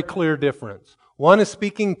 Very clear difference. One is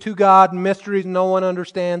speaking to God, mysteries, no one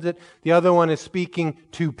understands it. The other one is speaking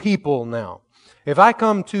to people now. If I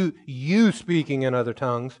come to you speaking in other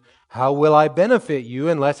tongues, how will I benefit you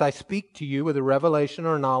unless I speak to you with a revelation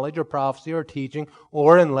or knowledge or prophecy or teaching,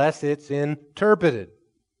 or unless it's interpreted?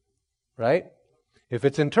 Right? If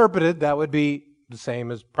it's interpreted, that would be the same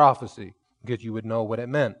as prophecy, because you would know what it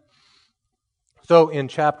meant. So in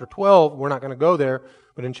chapter 12, we're not going to go there,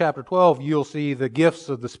 but in chapter 12, you'll see the gifts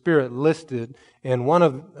of the Spirit listed, and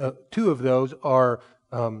two of those are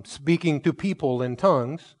speaking to people in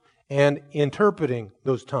tongues and interpreting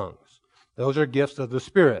those tongues. Those are gifts of the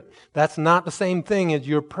Spirit. That's not the same thing as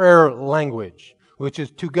your prayer language, which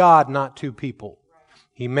is to God, not to people.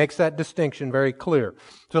 He makes that distinction very clear.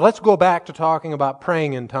 So let's go back to talking about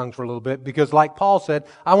praying in tongues for a little bit, because like Paul said,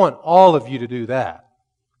 I want all of you to do that.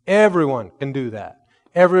 Everyone can do that.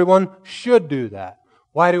 Everyone should do that.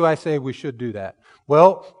 Why do I say we should do that?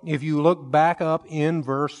 Well, if you look back up in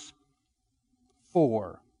verse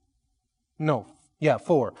 4.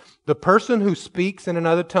 4. The person who speaks in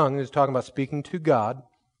another tongue, is talking about speaking to God,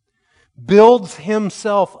 builds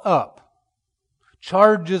himself up,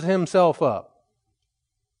 charges himself up,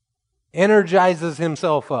 energizes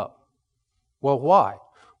himself up. Well, why?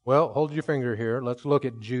 Well, hold your finger here. Let's look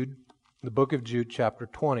at Jude, the book of Jude, chapter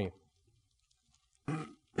 20.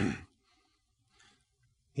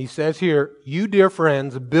 He says here, you dear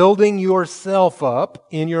friends, building yourself up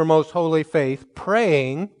in your most holy faith,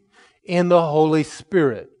 praying in the Holy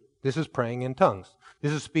Spirit. This is praying in tongues.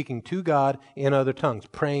 This is speaking to God in other tongues,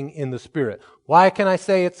 praying in the Spirit. Why can I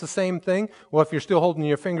say it's the same thing? Well, if you're still holding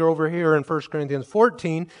your finger over here in 1 Corinthians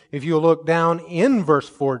 14, if you look down in verse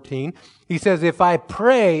 14, he says, if I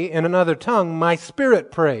pray in another tongue, my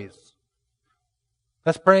spirit prays.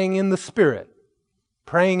 That's praying in the Spirit.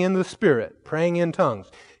 Praying in the Spirit, praying in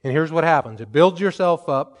tongues. And here's what happens. It builds yourself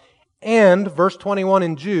up. And verse 21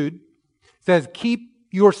 in Jude says, keep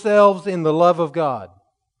yourselves in the love of God.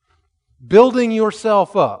 Building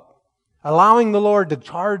yourself up, allowing the Lord to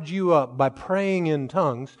charge you up by praying in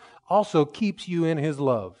tongues, also keeps you in His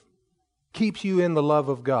love. Keeps you in the love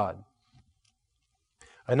of God.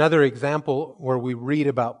 Another example where we read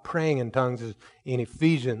about praying in tongues is in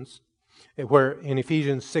Ephesians, where in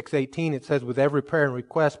Ephesians 6:18 it says, with every prayer and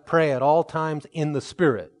request, pray at all times in the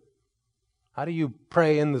Spirit. How do you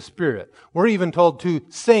pray in the Spirit? We're even told to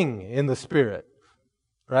sing in the Spirit.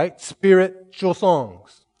 right? Spiritual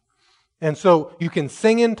songs. And so you can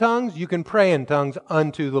sing in tongues, you can pray in tongues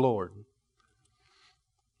unto the Lord.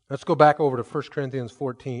 Let's go back over to 1 Corinthians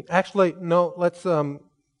 14. Actually, no, let's go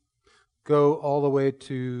all the way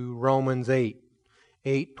to Romans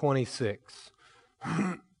 8:26.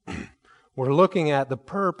 We're looking at the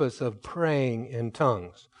purpose of praying in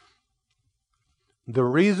tongues. The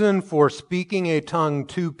reason for speaking a tongue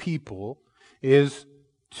to people is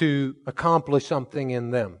to accomplish something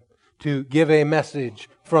in them, to give a message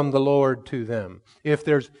from the Lord to them. If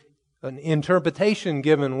there's an interpretation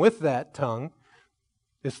given with that tongue,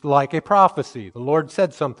 it's like a prophecy. The Lord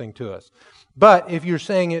said something to us. But if you're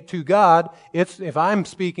saying it to God, if I'm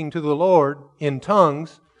speaking to the Lord in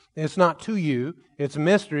tongues, it's not to you, it's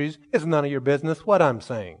mysteries, it's none of your business what I'm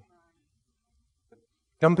saying.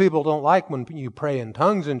 Some people don't like when you pray in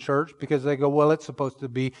tongues in church because they go, well, it's supposed to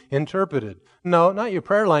be interpreted. No, not your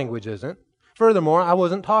prayer language isn't. Furthermore, I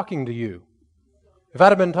wasn't talking to you. If I'd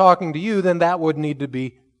have been talking to you, then that would need to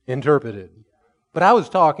be interpreted. But I was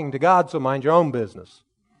talking to God, so mind your own business.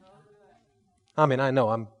 I mean, I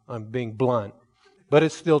know I'm being blunt, but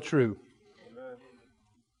it's still true.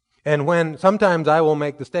 And when sometimes I will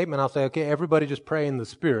make the statement, I'll say, okay, everybody just pray in the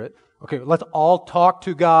Spirit. Okay, let's all talk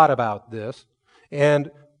to God about this.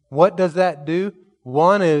 And what does that do?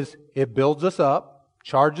 One is it builds us up,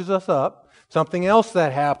 charges us up. Something else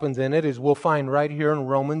that happens in it is we'll find right here in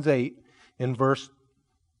Romans 8 in verse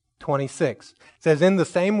 26. It says, in the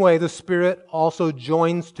same way, the Spirit also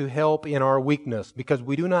joins to help in our weakness, because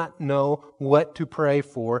we do not know what to pray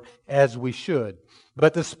for as we should.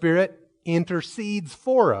 But the Spirit intercedes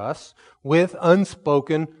for us with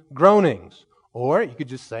unspoken groanings. Or you could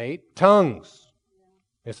just say tongues.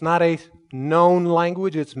 It's not a known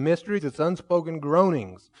language, it's mysteries, it's unspoken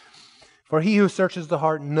groanings. For he who searches the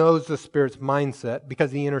heart knows the Spirit's mindset,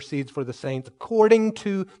 because he intercedes for the saints according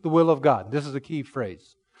to the will of God. This is a key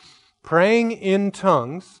phrase. Praying in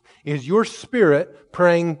tongues is your spirit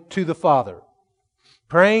praying to the Father.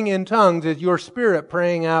 Praying in tongues is your spirit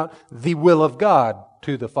praying out the will of God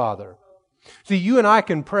to the Father. See, you and I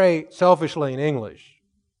can pray selfishly in English.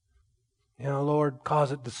 You know, Lord,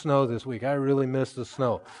 cause it to snow this week. I really miss the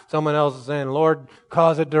snow. Someone else is saying, Lord,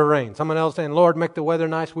 cause it to rain. Someone else saying, Lord, make the weather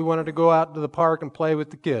nice. We wanted to go out to the park and play with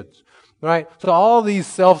the kids. Right? So all these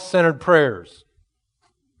self-centered prayers.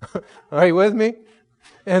 Are you with me?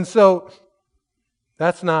 And so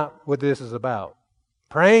that's not what this is about.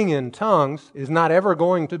 Praying in tongues is not ever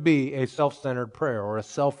going to be a self-centered prayer or a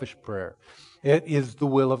selfish prayer. It is the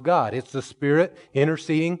will of God. It's the Spirit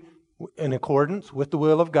interceding in accordance with the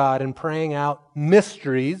will of God and praying out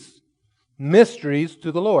mysteries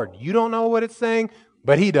to the Lord. You don't know what it's saying,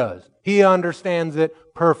 but He does. He understands it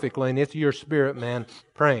perfectly, and it's your spirit man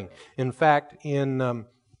praying. In fact, in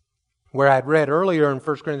where I'd read earlier in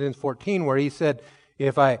 1 Corinthians 14, where he said,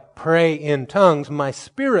 if I pray in tongues, my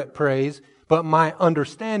spirit prays, but my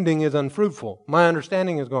understanding is unfruitful. My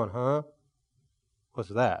understanding is going, huh? What's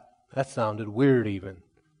that? That sounded weird even.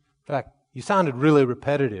 In fact, you sounded really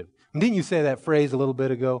repetitive. Didn't you say that phrase a little bit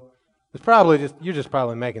ago? It's probably you're just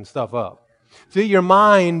probably making stuff up. See, your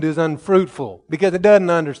mind is unfruitful because it doesn't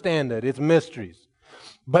understand it. It's mysteries.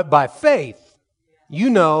 But by faith, you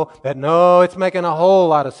know that no, it's making a whole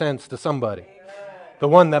lot of sense to somebody. The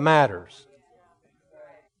one that matters.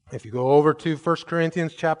 If you go over to 1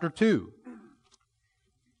 Corinthians chapter 2,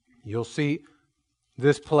 you'll see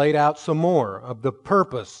this played out some more of the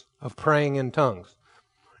purpose of praying in tongues.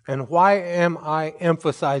 And why am I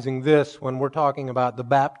emphasizing this when we're talking about the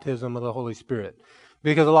baptism of the Holy Spirit?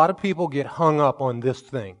 Because a lot of people get hung up on this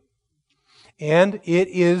thing. And it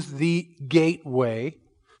is the gateway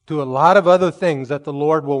to a lot of other things that the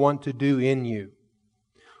Lord will want to do in you.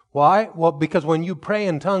 Why? Well, because when you pray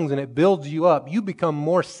in tongues and it builds you up, you become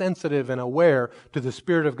more sensitive and aware to the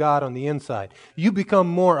Spirit of God on the inside. You become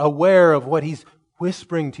more aware of what He's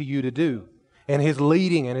whispering to you to do, and His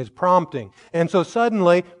leading and His prompting. And so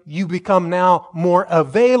suddenly you become now more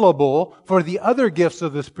available for the other gifts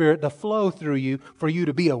of the Spirit to flow through you, for you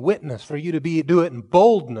to be a witness, for you to do it in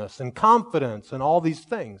boldness and confidence and all these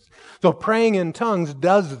things. So praying in tongues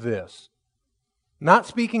does this. Not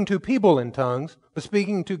speaking to people in tongues, but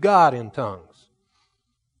speaking to God in tongues.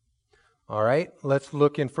 All right, let's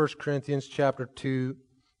look in 1 Corinthians chapter 2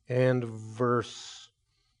 and verse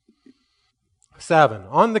 7.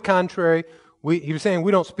 On the contrary, he was saying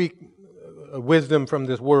we don't speak wisdom from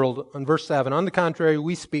this world. In verse 7, on the contrary,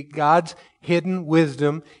 we speak God's hidden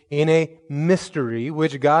wisdom in a mystery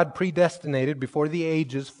which God predestinated before the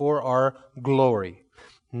ages for our glory.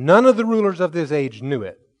 None of the rulers of this age knew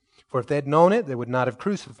it. For if they had known it, they would not have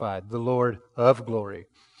crucified the Lord of glory.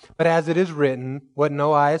 But as it is written, what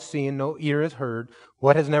no eye has seen, no ear has heard,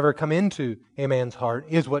 what has never come into a man's heart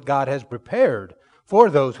is what God has prepared for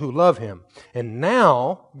those who love Him. And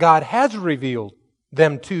now God has revealed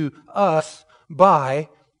them to us by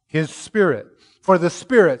His Spirit. For the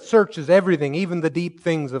Spirit searches everything, even the deep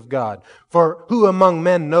things of God. For who among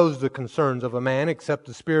men knows the concerns of a man except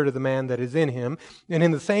the spirit of the man that is in him? And in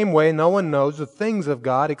the same way, no one knows the things of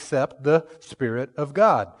God except the Spirit of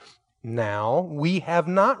God. Now, we have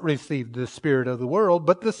not received the spirit of the world,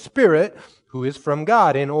 but the Spirit who is from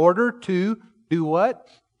God, in order to do what?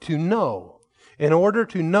 To know. In order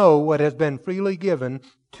to know what has been freely given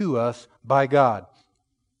to us by God.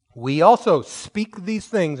 We also speak these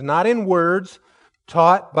things, not in words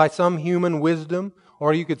taught by some human wisdom,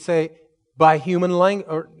 or you could say by human language,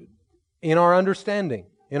 or in our understanding,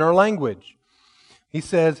 in our language. He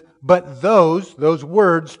says, but those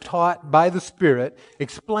words taught by the Spirit,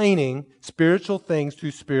 explaining spiritual things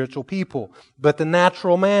to spiritual people. But the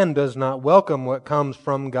natural man does not welcome what comes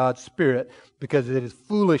from God's Spirit, because it is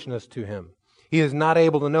foolishness to him. He is not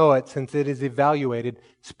able to know it, since it is evaluated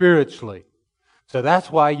spiritually. So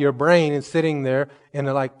that's why your brain is sitting there, and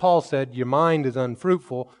like Paul said, your mind is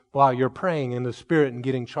unfruitful while you're praying in the Spirit and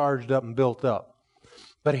getting charged up and built up.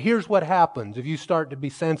 But here's what happens if you start to be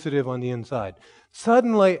sensitive on the inside.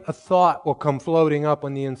 Suddenly a thought will come floating up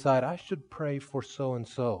on the inside. I should pray for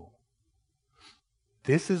so-and-so.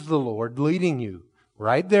 This is the Lord leading you.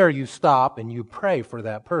 Right there you stop and you pray for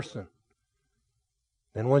that person.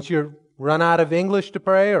 Then once you run out of English to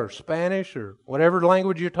pray, or Spanish, or whatever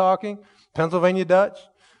language you're talking, Pennsylvania Dutch,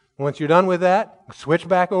 once you're done with that, switch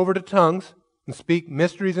back over to tongues and speak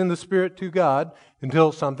mysteries in the Spirit to God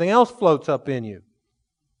until something else floats up in you.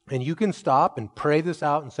 And you can stop and pray this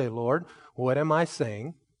out and say, Lord, what am I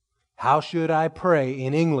saying? How should I pray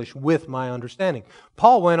in English with my understanding?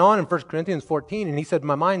 Paul went on in 1 Corinthians 14 and he said,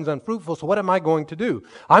 my mind's unfruitful, so what am I going to do?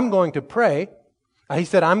 I'm going to pray. He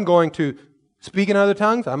said, I'm going to speak in other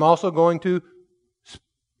tongues. I'm also going to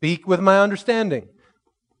speak with my understanding.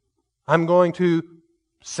 I'm going to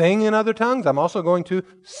sing in other tongues. I'm also going to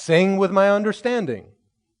sing with my understanding.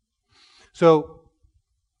 So,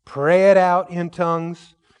 pray it out in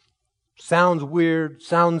tongues. Sounds weird,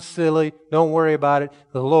 sounds silly. Don't worry about it.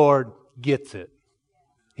 The Lord gets it.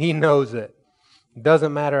 He knows it. It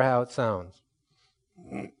doesn't matter how it sounds.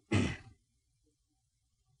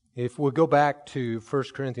 If we go back to 1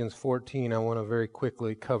 Corinthians 14, I want to very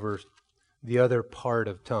quickly cover the other part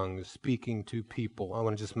of tongues, speaking to people. I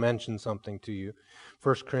want to just mention something to you.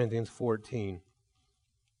 1 Corinthians 14.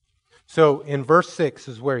 So in verse 6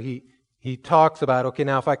 is where he talks about, okay,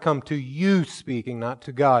 now if I come to you speaking, not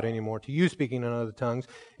to God anymore, to you speaking in other tongues,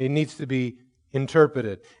 it needs to be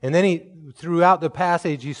interpreted. And then throughout the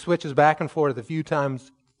passage, he switches back and forth a few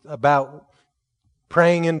times about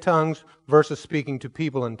praying in tongues versus speaking to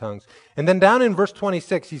people in tongues. And then down in verse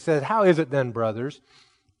 26, he says, how is it then, brothers?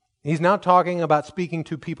 He's now talking about speaking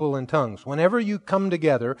to people in tongues. Whenever you come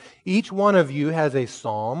together, each one of you has a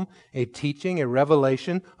psalm, a teaching, a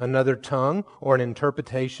revelation, another tongue, or an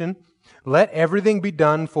interpretation. Let everything be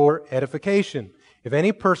done for edification. If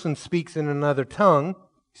any person speaks in another tongue,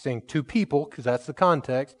 he's saying to people, because that's the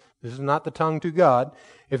context. This is not the tongue to God.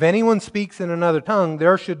 If anyone speaks in another tongue,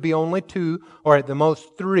 there should be only two, or at the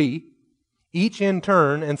most three, each in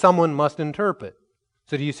turn, and someone must interpret.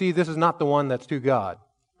 So do you see, this is not the one that's to God.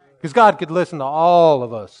 Because God could listen to all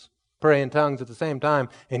of us pray in tongues at the same time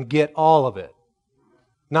and get all of it.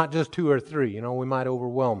 Not just two or three. We might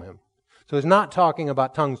overwhelm Him. So he's not talking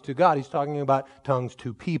about tongues to God. He's talking about tongues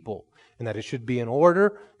to people. And that it should be in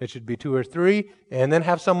order. It should be two or three. And then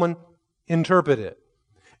have someone interpret it.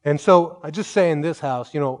 And so I just say in this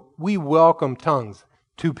house, we welcome tongues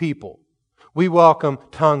to people. We welcome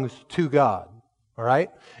tongues to God. All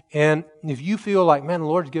right? And if you feel like, man, the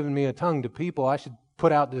Lord's given me a tongue to people, I should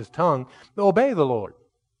put out this tongue, obey the Lord.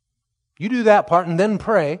 You do that part and then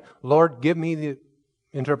pray, Lord, give me the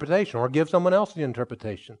interpretation, or give someone else the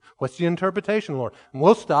interpretation. What's the interpretation, Lord? And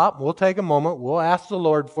we'll stop, we'll take a moment, we'll ask the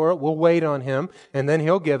Lord for it, we'll wait on Him, and then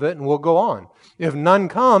He'll give it and we'll go on. If none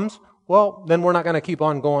comes, well, then we're not going to keep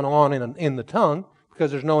on going on in the tongue because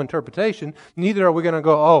there's no interpretation. Neither are we going to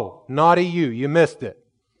go, oh, naughty you missed it.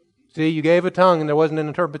 See, you gave a tongue and there wasn't an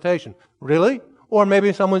interpretation. Really? Or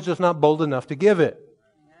maybe someone's just not bold enough to give it.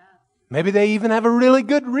 Maybe they even have a really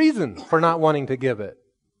good reason for not wanting to give it.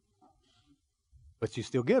 But you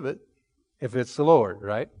still give it if it's the Lord,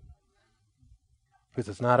 right? Because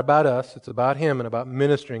it's not about us, it's about Him and about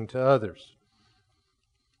ministering to others.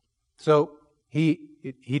 So he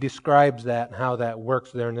describes that and how that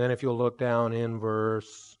works there. And then if you'll look down in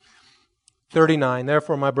verse 39,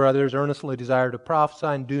 therefore, my brothers, earnestly desire to prophesy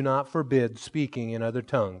and do not forbid speaking in other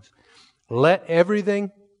tongues. Let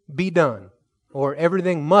everything be done, or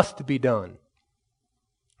everything must be done.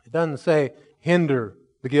 It doesn't say hinder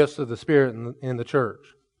the gifts of the Spirit in the church,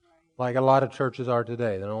 like a lot of churches are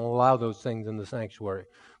today. They don't allow those things in the sanctuary.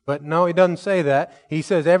 But no, he doesn't say that. He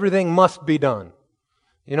says everything must be done.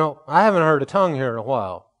 You know, I haven't heard a tongue here in a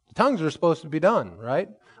while. The tongues are supposed to be done, right?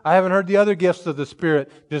 I haven't heard the other gifts of the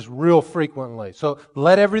Spirit just real frequently. So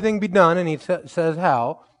let everything be done, and he says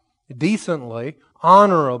how? Decently,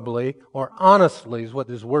 honorably, or honestly is what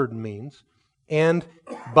this word means, and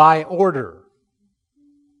by order.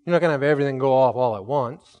 You're not going to have everything go off all at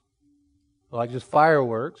once, like just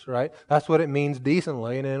fireworks, right? That's what it means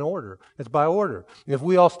decently and in order. It's by order. If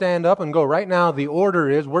we all stand up and go, right now the order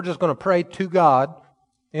is we're just going to pray to God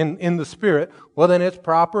in the Spirit, well then it's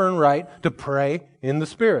proper and right to pray in the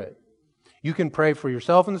Spirit. You can pray for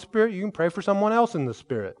yourself in the Spirit, you can pray for someone else in the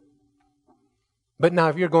Spirit. But now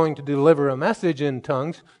if you're going to deliver a message in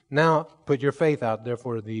tongues, now put your faith out there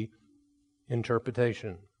for the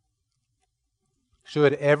interpretation.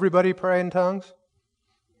 Should everybody pray in tongues?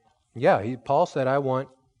 Yeah, Paul said, I want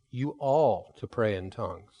you all to pray in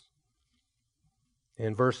tongues.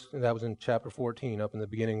 That was in chapter 14, up in the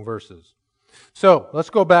beginning verses. So, let's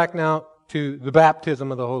go back now to the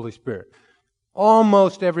baptism of the Holy Spirit.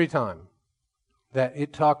 Almost every time that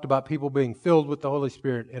it talked about people being filled with the Holy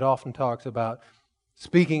Spirit, it often talks about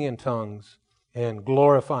speaking in tongues and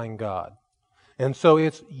glorifying God. And so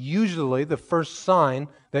it's usually the first sign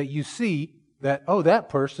that you see that, oh, that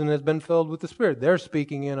person has been filled with the Spirit. They're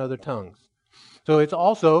speaking in other tongues. So it's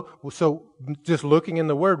also, just looking in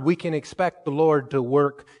the Word, we can expect the Lord to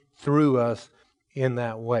work through us in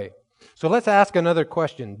that way. So let's ask another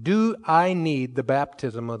question. Do I need the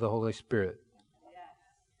baptism of the Holy Spirit?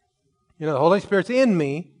 You know, the Holy Spirit's in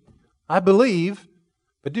me, I believe,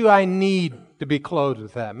 but do I need to be clothed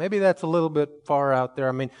with that? Maybe that's a little bit far out there.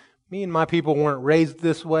 I mean, me and my people weren't raised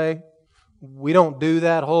this way. We don't do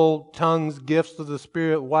that whole tongues, gifts of the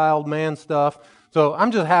Spirit, wild man stuff. So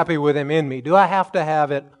I'm just happy with Him in me. Do I have to have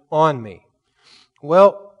it on me?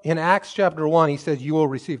 Well, in Acts chapter 1, he says, you will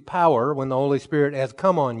receive power when the Holy Spirit has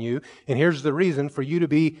come on you. And here's the reason for you to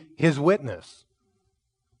be His witness.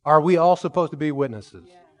 Are we all supposed to be witnesses?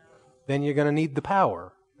 Yeah. Then you're going to need the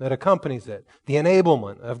power that accompanies it. The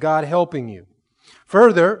enablement of God helping you.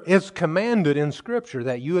 Further, it's commanded in Scripture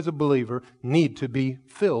that you as a believer need to be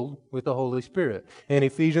filled with the Holy Spirit. In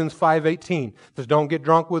Ephesians 5:18, it says, don't get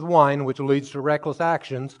drunk with wine, which leads to reckless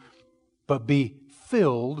actions, but be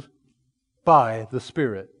filled by the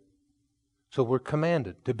Spirit. So we're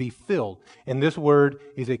commanded to be filled. And this word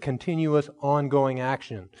is a continuous, ongoing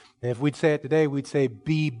action. And if we'd say it today, we'd say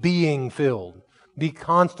be being filled. Be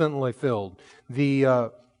constantly filled.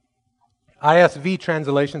 The ISV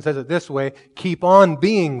translation says it this way, keep on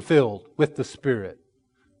being filled with the Spirit.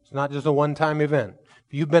 It's not just a one-time event.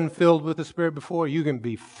 If you've been filled with the Spirit before, you can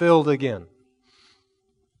be filled again.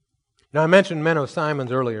 Now I mentioned Menno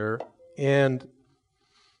Simons earlier, and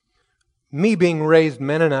me being raised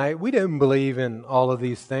Mennonite, we didn't believe in all of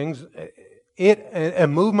these things. A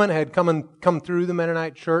movement had come through the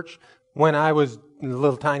Mennonite church when I was a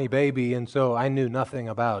little tiny baby, and so I knew nothing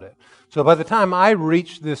about it. So by the time I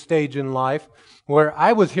reached this stage in life where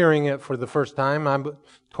I was hearing it for the first time, I'm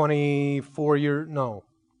 28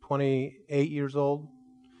 years old.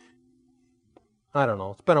 I don't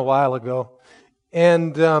know. It's been a while ago.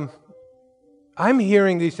 And I'm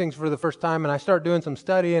hearing these things for the first time, and I start doing some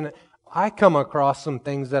study, and I come across some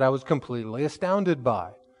things that I was completely astounded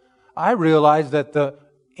by. I realized that the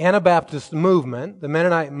Anabaptist movement, the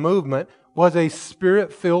Mennonite movement, was a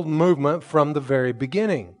Spirit-filled movement from the very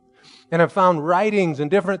beginning. And I found writings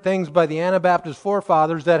and different things by the Anabaptist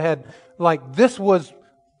forefathers that had, this was,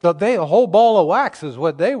 a whole ball of wax is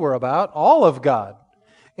what they were about, all of God.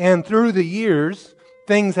 And through the years,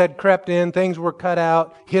 things had crept in, things were cut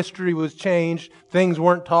out, history was changed, things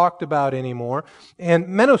weren't talked about anymore. And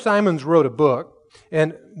Menno Simons wrote a book,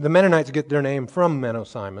 and the Mennonites get their name from Menno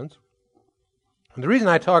Simons. And the reason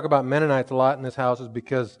I talk about Mennonites a lot in this house is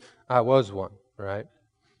because I was one, right?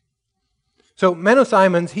 So Menno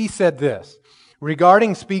Simons, he said this,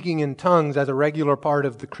 regarding speaking in tongues as a regular part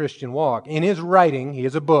of the Christian walk. In his writing, he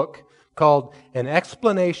has a book called An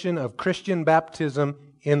Explanation of Christian Baptism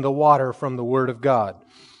in the Water from the Word of God.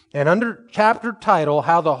 And under chapter title,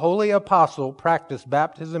 How the Holy Apostle Practiced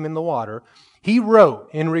Baptism in the Water, he wrote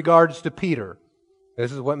in regards to Peter,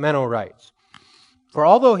 this is what Menno writes, for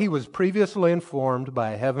although he was previously informed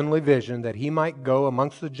by a heavenly vision that he might go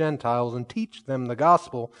amongst the Gentiles and teach them the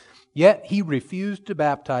gospel, Yet he refused to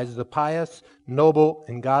baptize the pious, noble,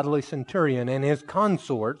 and godly centurion and his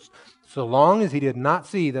consorts so long as he did not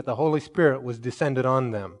see that the Holy Spirit was descended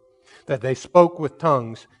on them, that they spoke with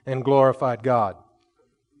tongues and glorified God.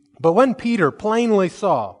 But when Peter plainly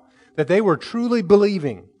saw that they were truly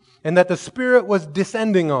believing and that the Spirit was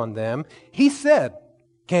descending on them, he said,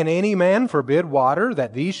 "Can any man forbid water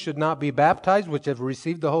that these should not be baptized which have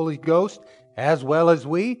received the Holy Ghost as well as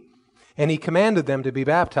we?" And he commanded them to be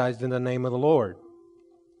baptized in the name of the Lord.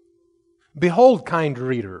 Behold, kind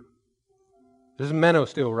reader, this is Menno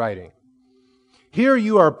still writing. Here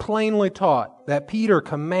you are plainly taught that Peter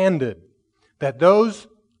commanded that those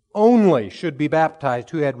only should be baptized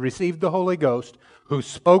who had received the Holy Ghost, who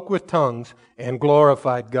spoke with tongues and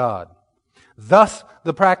glorified God. Thus,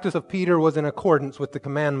 the practice of Peter was in accordance with the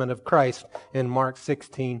commandment of Christ in Mark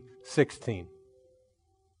 16:16.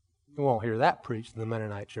 You won't hear that preached in the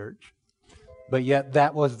Mennonite church. But yet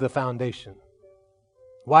that was the foundation.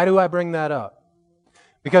 Why do I bring that up?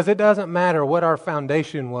 Because it doesn't matter what our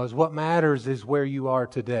foundation was. What matters is where you are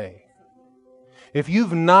today. If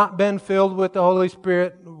you've not been filled with the Holy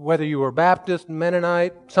Spirit, whether you were Baptist,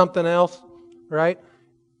 Mennonite, something else, right?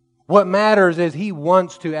 What matters is He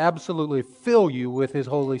wants to absolutely fill you with His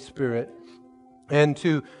Holy Spirit and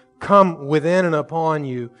to come within and upon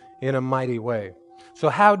you in a mighty way. So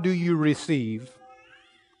how do you receive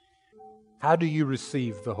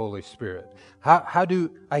the Holy Spirit? How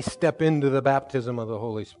do I step into the baptism of the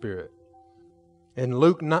Holy Spirit? In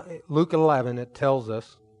Luke 11, it tells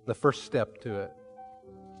us the first step to it.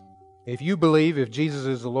 If you believe, if Jesus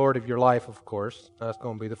is the Lord of your life, of course, that's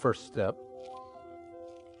going to be the first step.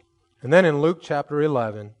 And then in Luke chapter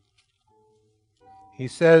 11, he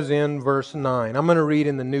says in verse 9, I'm going to read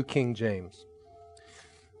in the New King James.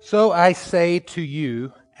 So I say to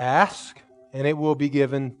you, ask, and it will be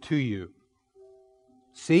given to you.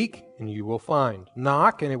 Seek, and you will find.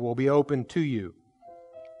 Knock, and it will be opened to you.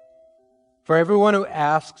 For everyone who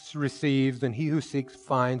asks receives, and he who seeks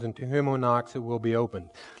finds, and to him who knocks it will be opened.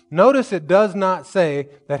 Notice it does not say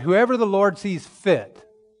that whoever the Lord sees fit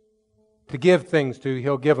to give things to,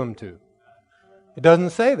 He'll give them to. It doesn't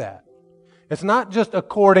say that. It's not just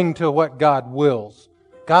according to what God wills.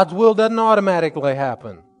 God's will doesn't automatically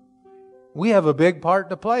happen. We have a big part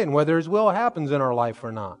to play in whether His will happens in our life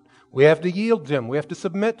or not. We have to yield to Him. We have to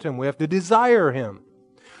submit to Him. We have to desire Him.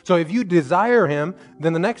 So if you desire Him,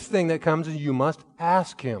 then the next thing that comes is you must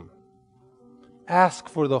ask Him. Ask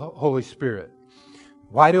for the Holy Spirit.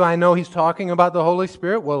 Why do I know he's talking about the Holy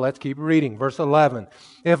Spirit? Well, let's keep reading. Verse 11.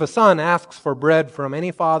 If a son asks for bread from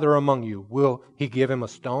any father among you, will he give him a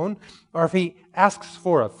stone? Or if he asks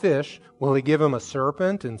for a fish, will he give him a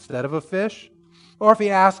serpent instead of a fish? Or if he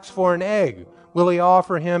asks for an egg, will he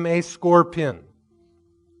offer him a scorpion?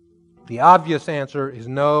 The obvious answer is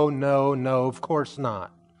no, no, no, of course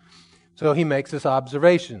not. So he makes this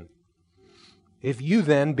observation. If you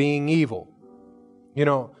then, being evil,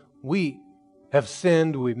 we have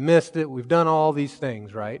sinned, we've missed it, we've done all these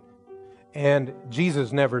things, right? And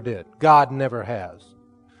Jesus never did. God never has.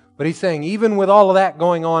 But he's saying, even with all of that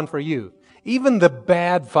going on for you, even the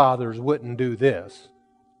bad fathers wouldn't do this.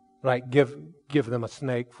 Right? Give them a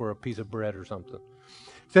snake for a piece of bread or something.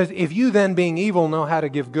 It says, if you then, being evil, know how to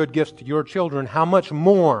give good gifts to your children, how much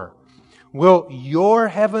more will your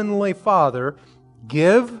heavenly Father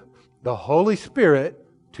give the Holy Spirit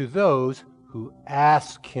to those who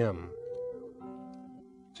ask Him?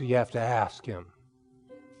 So you have to ask Him.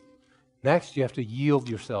 Next, you have to yield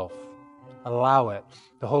yourself. Allow it.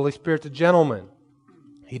 The Holy Spirit's a gentleman.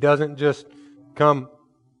 He doesn't just come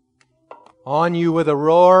on you with a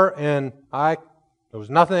roar and there was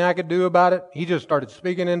nothing I could do about it. He just started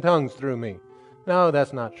speaking in tongues through me. No,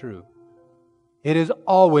 that's not true. It is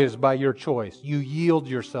always by your choice. You yield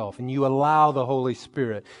yourself and you allow the Holy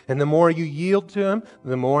Spirit. And the more you yield to Him,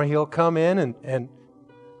 the more He'll come in and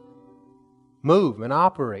move and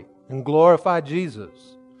operate and glorify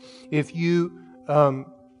Jesus. If you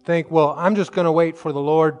think, well, I'm just going to wait for the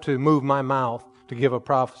Lord to move my mouth to give a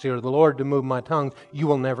prophecy or the Lord to move my tongues, you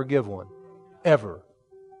will never give one. Ever.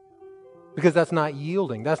 Because that's not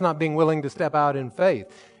yielding. That's not being willing to step out in faith.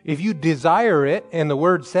 If you desire it, and the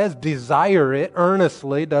Word says desire it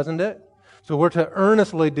earnestly, doesn't it? So we're to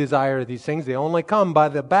earnestly desire these things. They only come by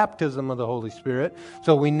the baptism of the Holy Spirit.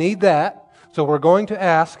 So we need that. So we're going to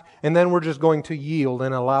ask, and then we're just going to yield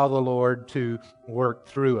and allow the Lord to work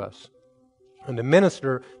through us and to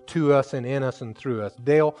minister to us and in us and through us.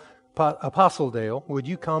 Dale, Apostle Dale, would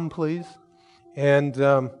you come, please?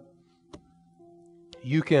 And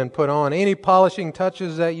you can put on any polishing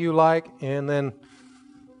touches that you like, and then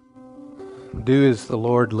do as the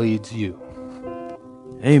Lord leads you.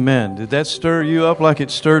 Amen. Did that stir you up like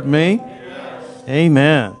it stirred me? Yes.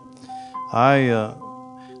 Amen.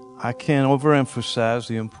 I can't overemphasize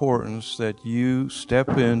the importance that you step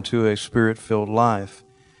into a Spirit-filled life.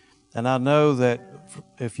 And I know that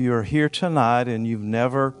if you're here tonight and you've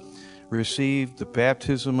never received the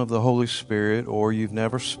baptism of the Holy Spirit, or you've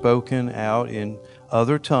never spoken out in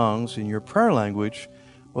other tongues in your prayer language,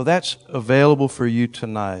 well, that's available for you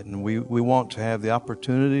tonight. And we want to have the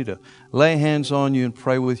opportunity to lay hands on you and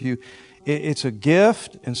pray with you. It's a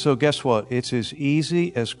gift, and so guess what? It's as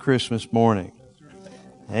easy as Christmas morning.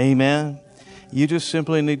 Amen. You just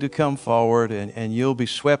simply need to come forward and you'll be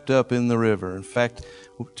swept up in the river. In fact,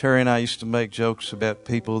 Terry and I used to make jokes about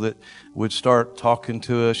people that would start talking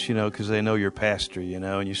to us, because they know you're pastor,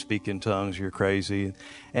 and you speak in tongues, you're crazy.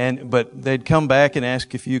 But they'd come back and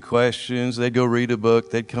ask a few questions. They'd go read a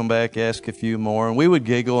book. They'd come back, ask a few more. And we would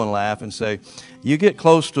giggle and laugh and say, you get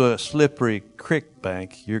close to a slippery creek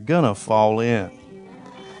bank, you're going to fall in.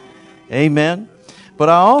 Amen. But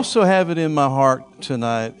I also have it in my heart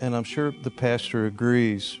tonight, and I'm sure the pastor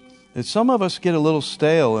agrees, that some of us get a little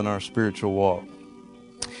stale in our spiritual walk.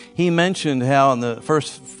 He mentioned how in the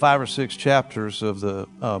first 5 or 6 chapters of the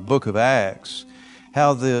book of Acts,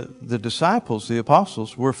 how the disciples, the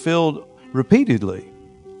apostles, were filled repeatedly.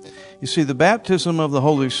 You see, the baptism of the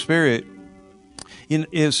Holy Spirit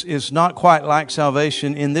is not quite like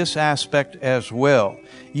salvation in this aspect as well.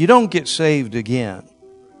 You don't get saved again,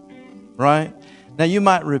 right? Now, you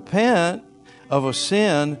might repent of a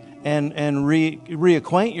sin and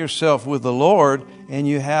reacquaint yourself with the Lord, and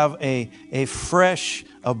you have a fresh,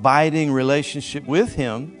 abiding relationship with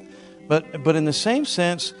Him. But in the same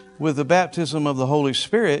sense, with the baptism of the Holy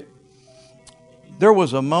Spirit, there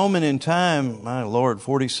was a moment in time, my Lord,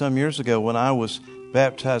 40-some years ago, when I was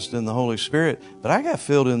baptized in the Holy Spirit, but I got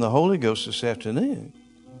filled in the Holy Ghost this afternoon.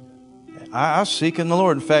 I was seeking the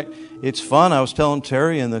Lord. In fact, it's fun. I was telling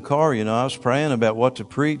Terry in the car, I was praying about what to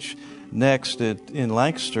preach next in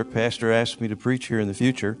Lancaster. Pastor asked me to preach here in the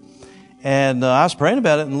future. And I was praying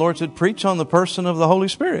about it, and the Lord said, preach on the person of the Holy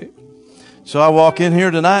Spirit. So I walk in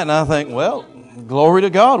here tonight, and I think, well, glory to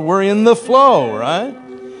God, we're in the flow, right?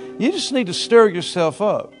 You just need to stir yourself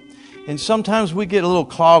up. And sometimes we get a little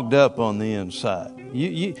clogged up on the inside.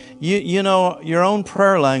 You know, your own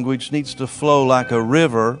prayer language needs to flow like a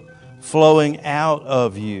river flowing out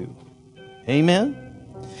of you. Amen?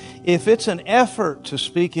 If it's an effort to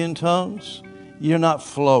speak in tongues, you're not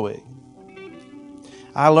flowing.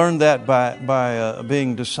 I learned that by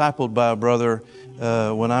being discipled by a brother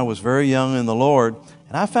when I was very young in the Lord.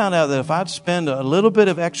 And I found out that if I'd spend a little bit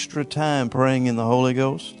of extra time praying in the Holy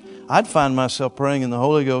Ghost, I'd find myself praying in the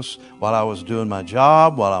Holy Ghost while I was doing my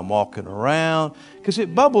job, while I'm walking around, because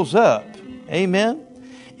it bubbles up. Amen?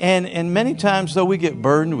 And many times, though, we get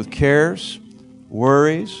burdened with cares,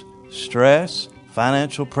 worries, stress,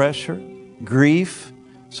 financial pressure, grief.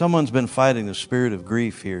 Someone's been fighting the spirit of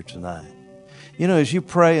grief here tonight. As you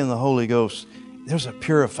pray in the Holy Ghost, there's a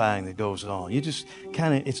purifying that goes on. You just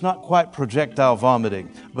it's not quite projectile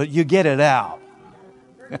vomiting, but you get it out.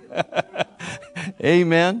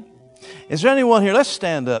 Amen. Is there anyone here? Let's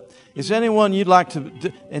stand up. Is there anyone you'd like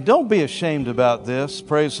to, and don't be ashamed about this,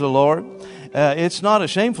 praise the Lord. It's not a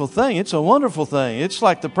shameful thing. It's a wonderful thing. It's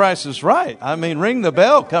like the Price is Right. Ring the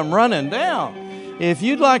bell, come running down. If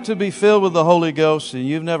you'd like to be filled with the Holy Ghost and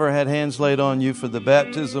you've never had hands laid on you for the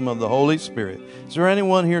baptism of the Holy Spirit, is there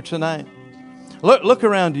anyone here tonight? Look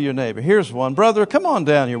around to your neighbor. Here's one. Brother, come on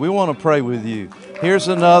down here. We want to pray with you. Here's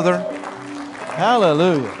another.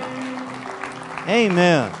 Hallelujah.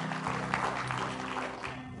 Amen.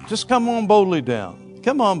 Just come on boldly down.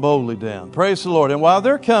 Come on boldly down. Praise the Lord. And while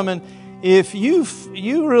they're coming, if you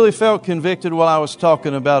really felt convicted while I was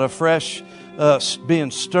talking about a fresh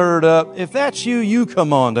being stirred up, if that's you, you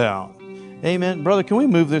come on down. Amen. Brother, can we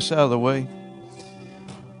move this out of the way?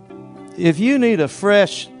 If you need a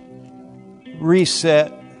fresh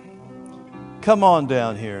reset, come on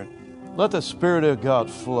down here. Let the Spirit of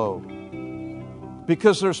God flow.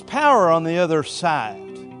 Because there's power on the other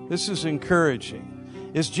side. This is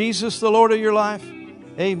encouraging. Is Jesus the Lord of your life?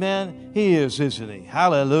 Amen. He is, isn't He?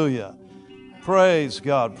 Hallelujah. Praise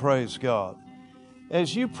God. Praise God.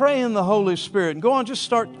 As you pray in the Holy Spirit, and go on, just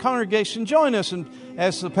start, congregation, join us. And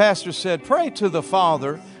as the pastor said, pray to the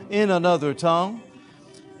Father in another tongue.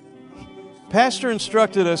 Pastor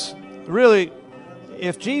instructed us, really,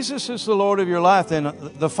 if Jesus is the Lord of your life, then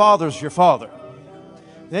the Father's your Father.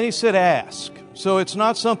 Then He said, ask. So it's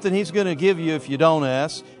not something He's going to give you if you don't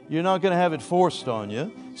ask. You're not going to have it forced on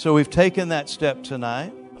you. So we've taken that step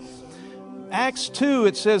tonight. Acts 2,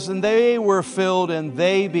 it says, and they were filled and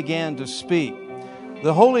they began to speak.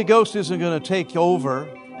 The Holy Ghost isn't going to take over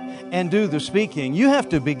and do the speaking. You have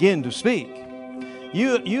to begin to speak.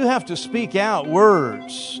 You have to speak out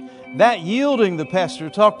words. That yielding the pastor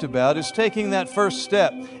talked about is taking that first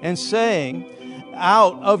step and saying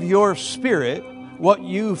out of your spirit what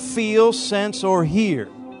you feel, sense, or hear.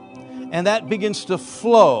 And that begins to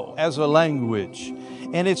flow as a language.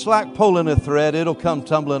 And it's like pulling a thread. It'll come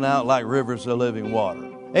tumbling out like rivers of living water.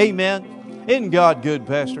 Amen. Isn't God good,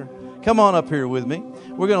 Pastor? Come on up here with me.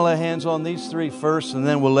 We're going to lay hands on these three first, and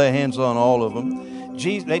then we'll lay hands on all of them.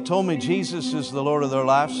 They told me Jesus is the Lord of their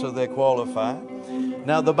life, so they qualify.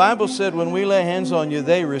 Now, the Bible said when we lay hands on you,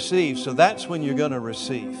 they receive. So that's when you're going to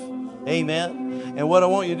receive. Amen. And what I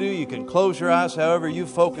want you to do, you can close your eyes however you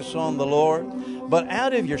focus on the Lord. But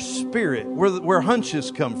out of your spirit, where hunches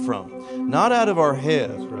come from, not out of our head.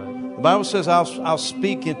 That's right. The Bible says I'll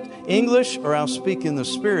speak in English or I'll speak in the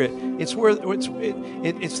Spirit. It's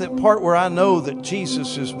that part where I know that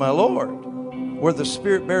Jesus is my Lord, where the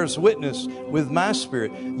Spirit bears witness with my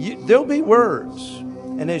spirit. There'll be words,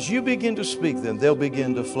 and as you begin to speak them, they'll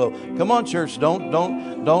begin to flow. Come on, church, don't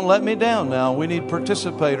let me down now. We need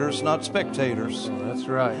participators, not spectators. That's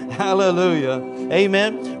right. Hallelujah.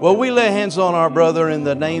 Amen. Well, we lay hands on our brother in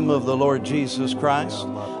the name of the Lord Jesus Christ.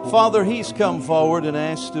 Father, he's come forward and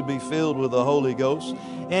asked to be filled with the Holy Ghost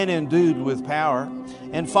and endued with power.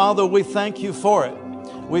 And Father, we thank you for it.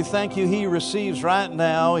 We thank you he receives right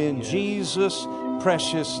now in Jesus'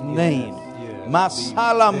 precious name.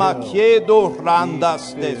 Masala makiedo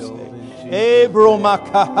randas teste. Ebro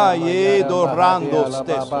makahaye dorandos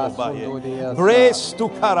tesobaye. Grace to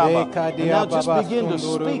karaba. And now just begin to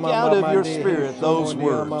speak out of your spirit those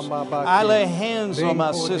words. I lay hands on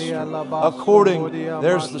my sister according,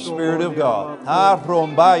 there's the Spirit of God.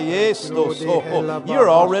 You're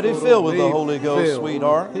already filled with the Holy Ghost,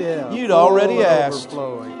 sweetheart. You'd already asked.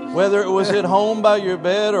 Whether it was at home by your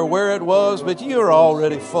bed or where it was, but you're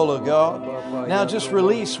already full of God. Now just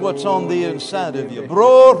release what's on the inside of you.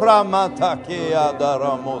 Bro ramatake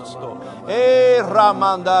adaramosto. E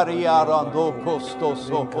ramandari arando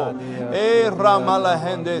costoso. E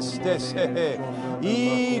ramalahendes tese.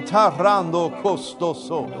 I tarando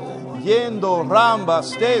costoso. Yendo ramba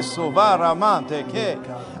stesso varamante che.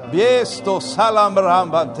 Biesto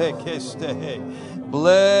salambrambante che ste.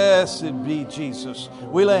 Blessed be Jesus.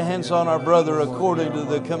 We lay hands on our brother according to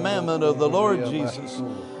the commandment of the Lord Jesus.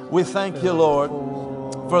 We thank you, Lord,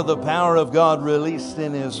 for the power of God released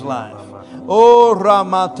in his life. Oh,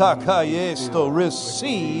 Ramatakayesto,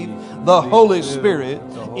 receive the Holy Spirit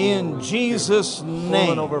in Jesus'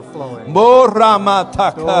 name. Bo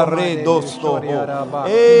Ramatakaredosto.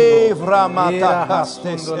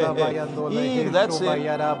 That's it.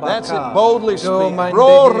 That's it. Boldly speak.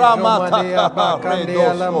 Bro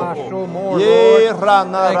Ramatakaredosto. Ye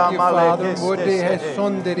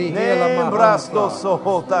Ranaramalekeste. Nembrasto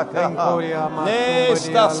sohotaka.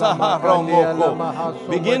 Nesta saharomoko.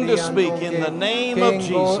 Begin to speak in the name of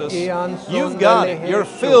Jesus. You've got it. You're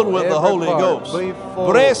filled with the Holy Ghost.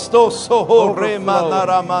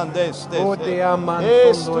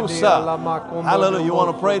 Hallelujah. You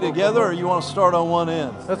want to pray together or you want to start on one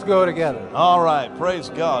end? Let's go together. All right. Praise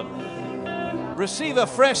God. Receive a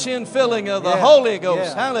fresh infilling of the Holy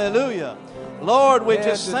Ghost. Hallelujah. Lord, we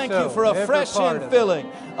just thank you for a fresh infilling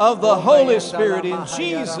of the Holy Spirit in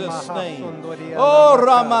Jesus' name. Oh,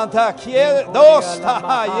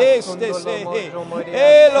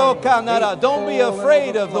 don't be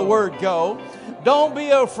afraid of the word go. Don't be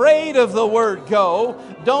afraid of the word go.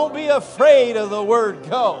 Don't be afraid of the word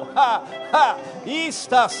go.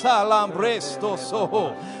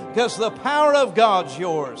 Because the power of God's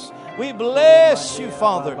yours. We bless you,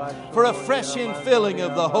 Father, for a fresh infilling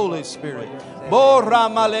of the Holy Spirit. Bolder,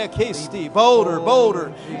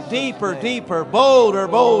 bolder, deeper, deeper, bolder,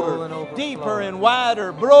 bolder, deeper and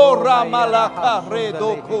wider. For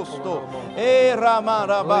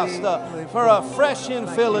a fresh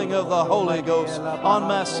infilling of the Holy Ghost on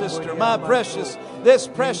my sister, my precious, this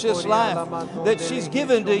precious life that she's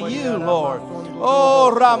given to you, Lord.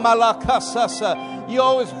 Oh, Ramalakasasa. You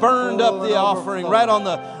always burned up the offering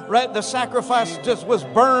the sacrifice just was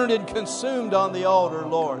burned and consumed on the altar,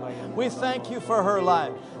 Lord. We thank you for her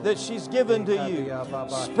life that she's given to you.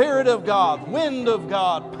 Spirit of God, wind of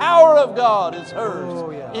God, power of God is hers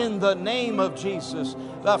in the name of Jesus.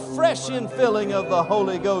 The fresh infilling of the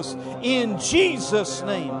Holy Ghost in Jesus'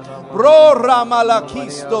 name. Bro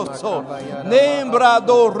ramalakisto so.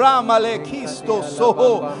 Nembrado ramalekisto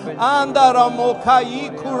so.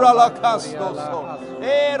 Andaramokai kuralakasto so.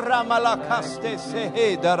 E ramalakaste se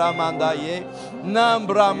he daramandaye.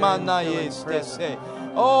 Nambramanaye ste se.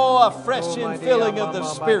 Oh, a fresh infilling of the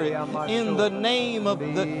Spirit in the name of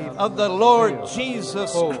the Lord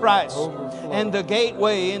Jesus Christ. And the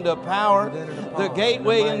gateway into power, the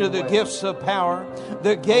gateway into the gifts of power,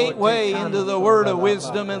 the gateway into the word of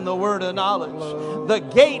wisdom and the word of knowledge, the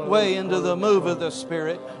gateway into the move of the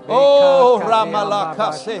Spirit. Oh,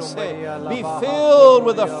 Ramalakasese, be filled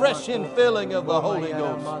with a fresh infilling of the Holy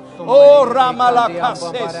Ghost. Oh,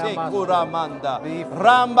 Ramalakasese kuramanda,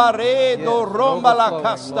 Rambaredo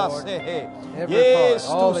Rombalakastasehe. Yes,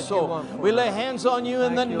 do so. We lay hands on you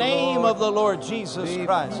in the name of the Lord Jesus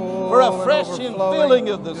Christ for a fresh infilling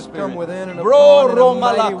of the Spirit. Bro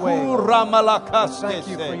Romalaku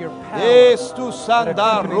Ramalakastese. Yes, tu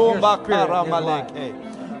Sanda Rombakaramaleke.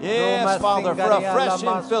 Yes, Father, for a fresh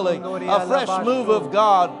infilling, a fresh move of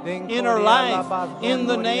God in our life, in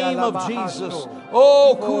the name of Jesus.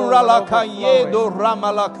 Oh, Kuralakayedo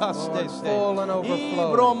Ramalakastese.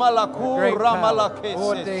 Ibromalaku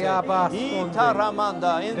Ramalakestese.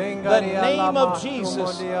 Itaramanda. In the name of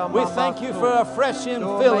Jesus, we thank you for a fresh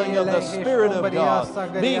infilling of the Spirit of God.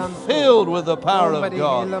 Be filled with the power of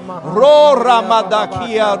God. Ro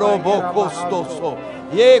Ramadakia Robokostoso.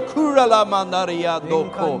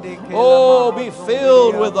 Oh, be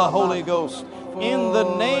filled with the Holy Ghost. In the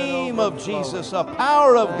name of Jesus, the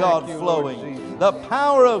power of God flowing, the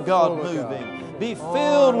power of God moving. Be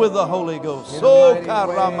filled with the Holy Ghost. So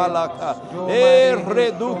karamalaka,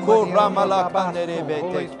 reduko ramalaka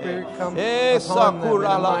nerebete,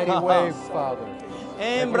 sakuralaka.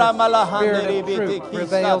 Embra malahande rebete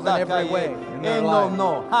kisatakaye. Eno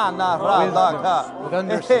no hana radaka. With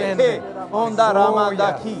understanding.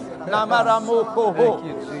 Ondaramandaki. Namaramoko ho.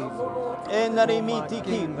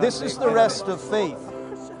 This is the rest of faith.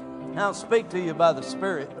 Now I'll speak to you by the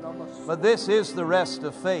Spirit, but this is the rest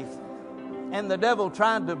of faith. And the devil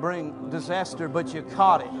tried to bring disaster, but you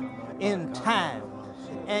caught it in time.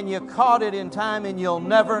 And you caught it in time, and you'll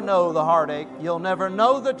never know the heartache. You'll never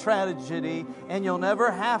know the tragedy, and you'll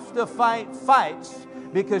never have to fight fights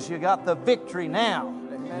because you got the victory now.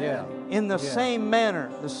 Yeah. In the same manner,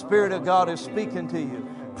 the Spirit of God is speaking to you.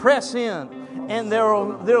 Press in, and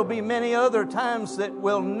there'll be many other times that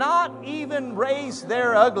will not even raise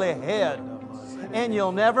their ugly head. And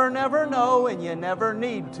you'll never know, and you never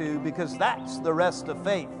need to, because that's the rest of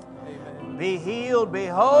faith. Be healed, be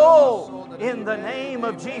whole in the name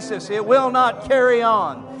of Jesus. It will not carry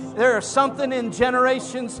on. There is something in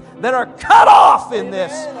generations that are cut off in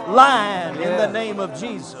this line in the name of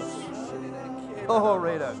Jesus.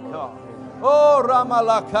 Glory to God. Oh,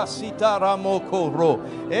 Ramalakasita Ramokoro.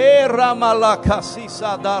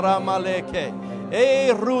 Ramalakasisa Daramaleke.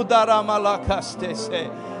 Rudaramalakastese.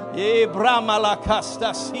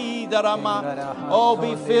 Oh,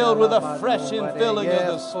 be filled with a fresh infilling of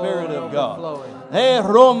the Spirit of God.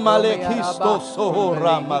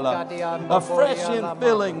 A fresh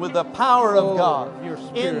infilling with the power of God.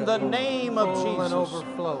 In the name of Jesus.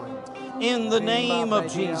 In the name of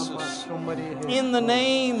Jesus. In the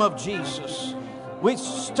name of Jesus. We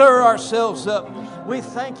stir ourselves up. We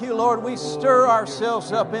thank you, Lord. We stir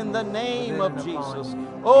ourselves up in the name of Jesus.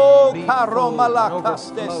 Oh,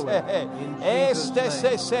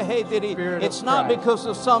 it's not because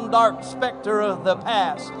of some dark specter of the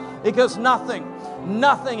past, because nothing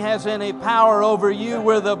has any power over you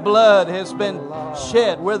where the blood has been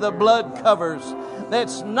shed, where the blood covers.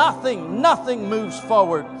 That's nothing moves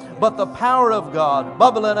forward but the power of God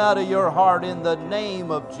bubbling out of your heart in the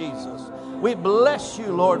name of Jesus. We bless you,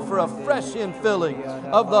 Lord, for a fresh infilling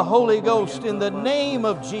of the Holy Ghost in the name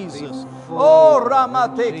of Jesus. Oh,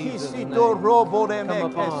 Ramate Kisito Robo de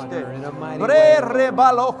Mekeste.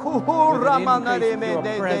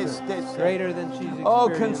 Oh,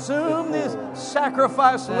 consume this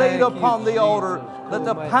sacrifice laid upon the altar. Let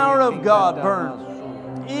the power of God burn.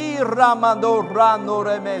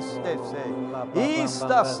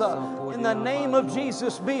 In the name of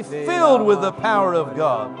Jesus, be filled with the power of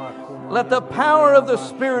God. Let the power of the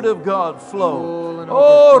Spirit of God flow.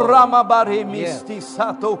 Oh, Ramabare Misti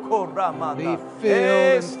Satoko Ramanda.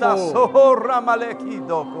 Esta Soho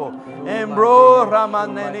Ramalekidoko. Embro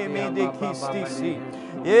Ramanene Medikistisi.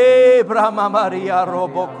 E Brahma Maria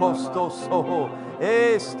Robocosto Soho.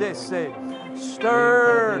 Este se.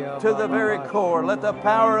 Stir to the very core. Let the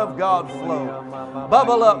power of God flow.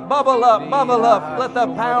 Bubble up, bubble up, bubble up. Let the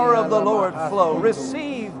power of the Lord flow.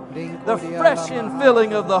 Receive the fresh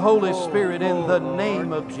infilling of the Holy Spirit in the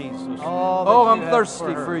name of Jesus. Oh, I'm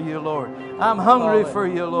thirsty for you, Lord. I'm hungry for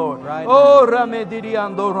you, Lord. Oh,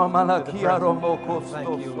 Ramedidiando Romalakia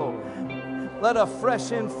Romokostoso. Let a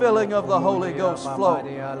fresh infilling of the Holy Ghost flow.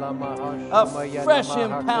 A fresh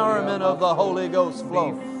empowerment of the Holy Ghost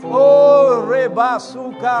flow. Oh,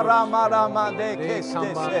 rebasu karamarama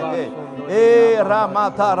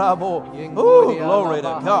ramatarabo. Oh, glory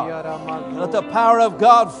to God. Let the power of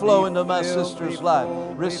God flow into my sister's life.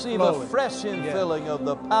 Receive a fresh infilling of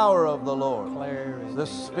the power of the Lord, the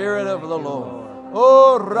Spirit of the Lord.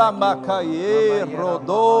 Oh, Ramakaye,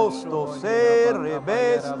 Rodosto, Se,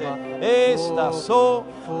 Rebeste, Estaso.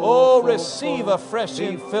 Oh, receive a fresh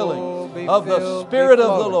infilling of the Spirit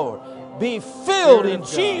of the Lord. Be filled in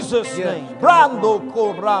Jesus' name. Brando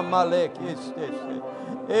Koramalek Estese.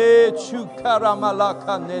 E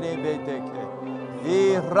Chukaramalaka Nerebeteke.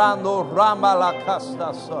 E Rando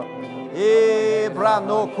Ramalakastasa. E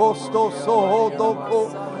Brando Kosto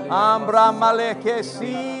Sohodoko. Ambra Maleke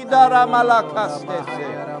Sidara Malakastese.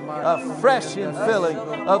 A fresh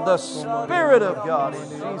infilling of the Spirit of God in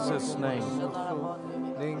Jesus' name.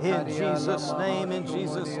 In Jesus' name, in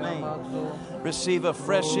Jesus' name. Receive a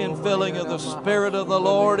fresh infilling of the Spirit of the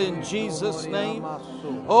Lord in Jesus' name.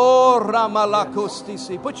 Oh,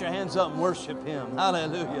 Ramalakostisi. Put your hands up and worship Him.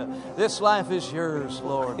 Hallelujah. This life is yours,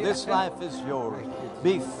 Lord. This life is yours.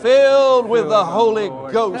 Be filled with the Holy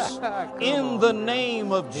Ghost in the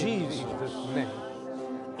name of Jesus.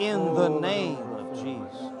 In the name of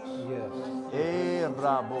Jesus.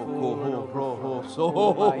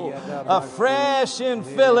 A fresh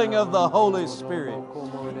infilling of the Holy Spirit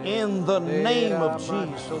in the name of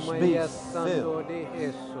Jesus. Be filled.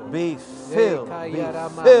 Be filled. Be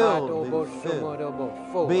filled.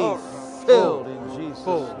 Be filled. Be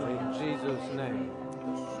filled in Jesus' name.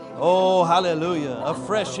 Oh, hallelujah. A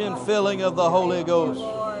fresh infilling of the Holy Ghost.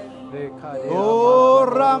 Oh,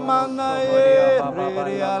 Ramanaye,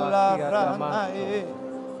 Ramaye.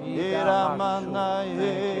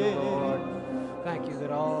 Thank you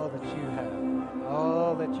that all that you have,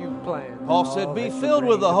 all that you've planned. Paul said, be filled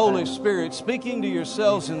with the Holy Spirit, speaking to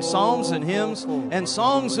yourselves in psalms and hymns and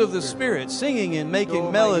songs of the Spirit, singing and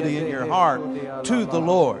making melody in your heart to the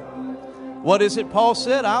Lord. What is it Paul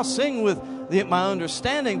said? I'll sing with my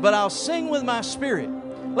understanding, but I'll sing with my spirit.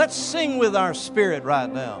 Let's sing with our spirit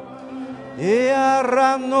right now.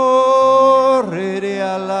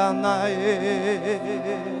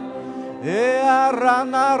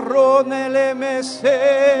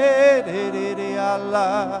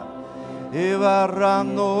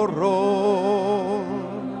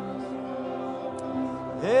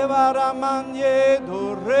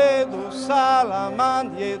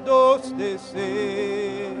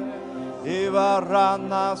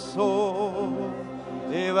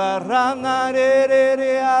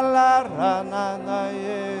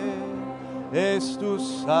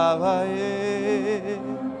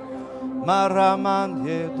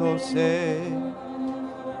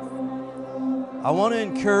 I want to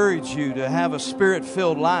encourage you to have a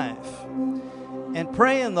Spirit-filled life and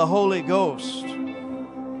pray in the Holy Ghost.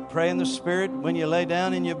 Pray in the Spirit when you lay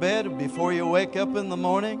down in your bed, before you wake up in the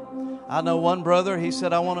morning. I know one brother, he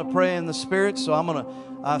said, I want to pray in the Spirit, so I'm going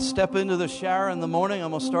to step into the shower in the morning.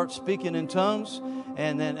 I'm going to start speaking in tongues,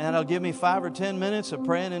 and it'll give me 5 or 10 minutes of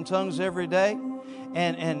praying in tongues every day.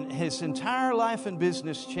 And his entire life and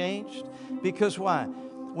business changed. Because why?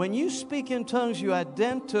 When you speak in tongues, you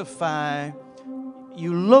identify,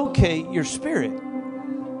 you locate your spirit.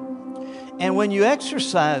 And when you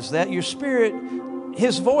exercise that, your spirit,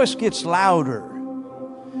 his voice gets louder.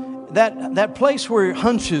 That place where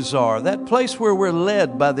hunches are, that place where we're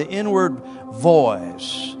led by the inward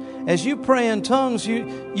voice. As you pray in tongues,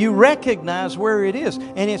 you recognize where it is,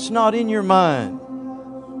 and it's not in your mind.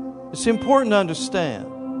 It's important to understand.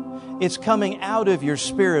 It's coming out of your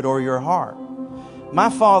spirit or your heart. My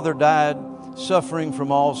father died suffering from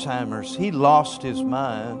Alzheimer's. He lost his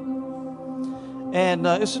mind. And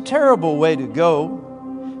it's a terrible way to go.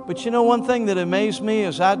 But you know, one thing that amazed me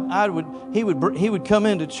is he would come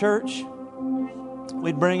into church.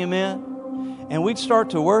 We'd bring him in, and we'd start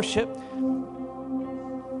to worship.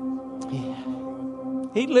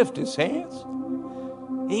 He'd lift his hands.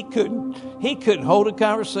 He couldn't hold a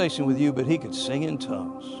conversation with you, but he could sing in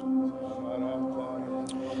tongues.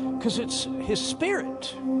 Because it's his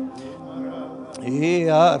spirit. It's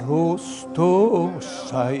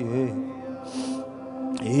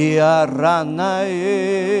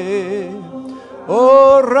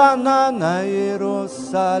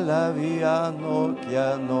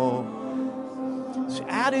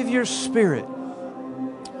out of your spirit.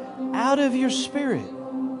 Out of your spirit.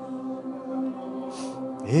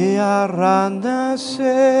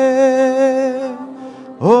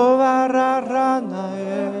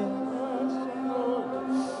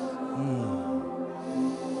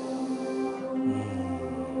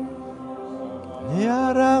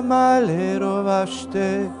 lero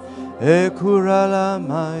vaste, e kurala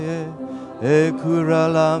maye, e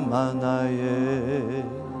kurala manaye.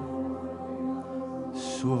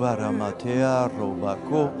 Suvara matea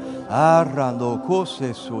robako, arandoko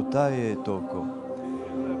se sotaye toko.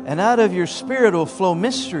 And out of your spirit will flow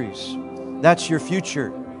mysteries. That's your future.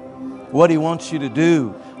 What He wants you to do,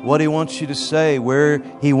 what He wants you to say, where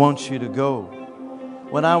He wants you to go.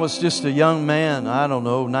 When I was just a young man,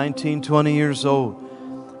 19, 20 years old,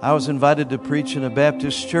 I was invited to preach in a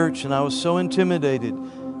Baptist church, and I was so intimidated.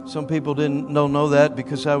 Some people don't know that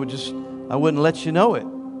because I wouldn't let you know it.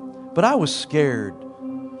 But I was scared.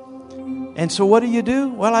 And so what do?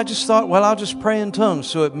 Well, I just thought, I'll just pray in tongues.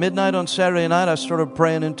 So at midnight on Saturday night, I started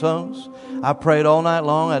praying in tongues. I prayed all night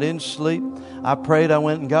long. I didn't sleep. I prayed. I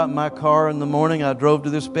went and got in my car in the morning. I drove to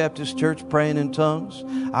this Baptist church praying in tongues.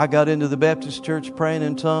 I got into the Baptist church praying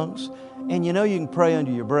in tongues. And you can pray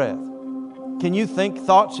under your breath. Can you think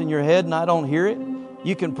thoughts in your head and I don't hear it?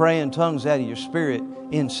 You can pray in tongues out of your spirit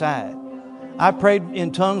inside. I prayed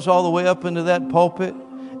in tongues all the way up into that pulpit.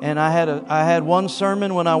 And I had one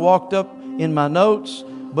sermon when I walked up in my notes,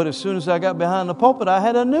 but as soon as I got behind the pulpit, I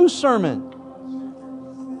had a new sermon.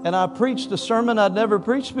 And I preached a sermon I'd never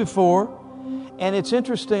preached before. And it's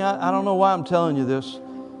interesting, I don't know why I'm telling you this,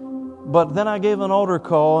 but then I gave an altar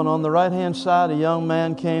call, and on the right-hand side, a young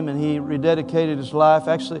man came and he rededicated his life.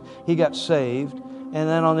 Actually, he got saved. And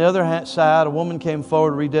then on the other side, a woman came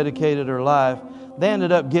forward and rededicated her life. They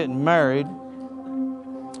ended up getting married.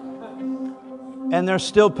 And they're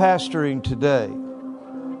still pastoring today.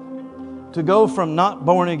 To go from not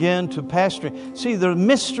born again to pastoring. See, the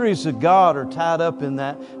mysteries of God are tied up in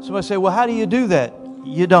that. Somebody say, well, how do you do that?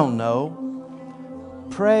 You don't know.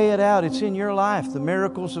 Pray it out. It's in your life. The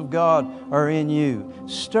miracles of God are in you.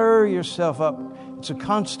 Stir yourself up. It's a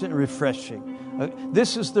constant refreshing.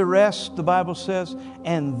 This is the rest, the Bible says,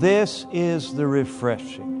 and this is the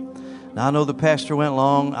refreshing. Now, I know the pastor went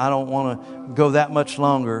long. I don't want to go that much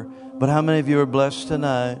longer. But how many of you are blessed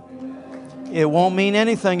tonight? It won't mean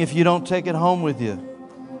anything if you don't take it home with you.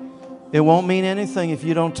 It won't mean anything if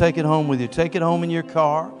you don't take it home with you. Take it home in your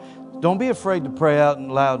car. Don't be afraid to pray out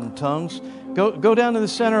loud in tongues. Go down to the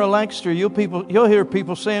center of Lancaster. You'll hear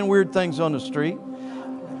people saying weird things on the street.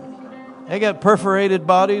 They got perforated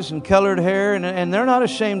bodies and colored hair, and they're not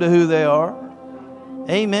ashamed of who they are.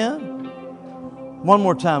 Amen. One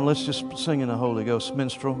more time. Let's just sing in the Holy Ghost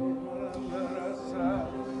minstrel.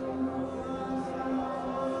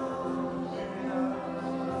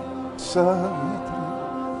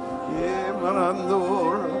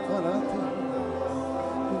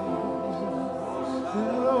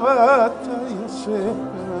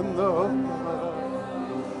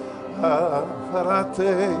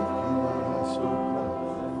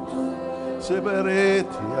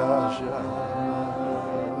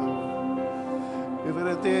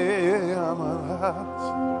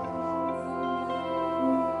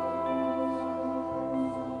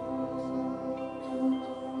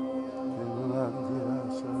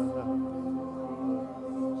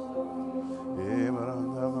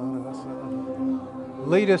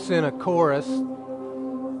 Lead us in a chorus,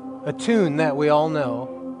 a tune that we all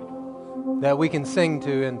know, that we can sing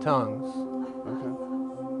to in tongues.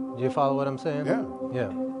 Okay. Do you follow what I'm saying? Yeah.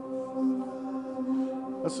 Yeah.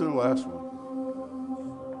 Let's do the last one.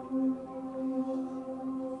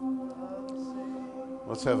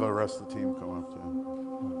 Let's have the rest of the team come up too.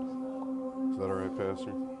 Is that all right,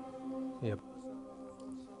 Pastor? Yep.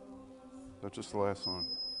 That's just the last song.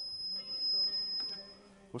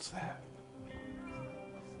 What's that?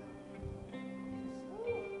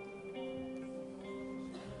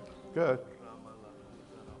 Good.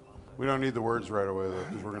 We don't need the words right away, though,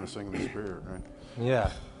 because we're going to sing in the Spirit, right? Yeah.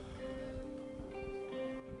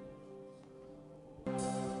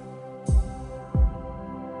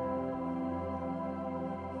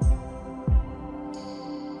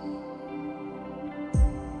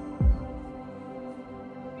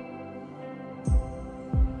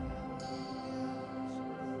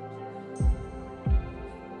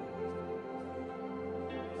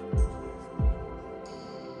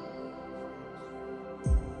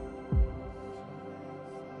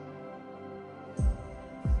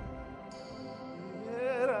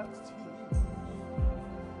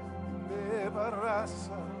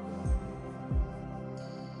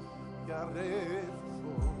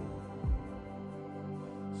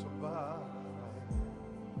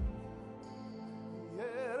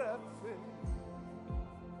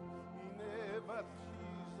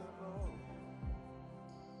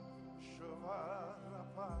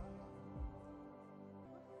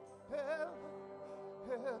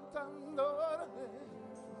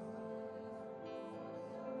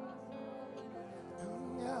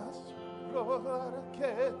 You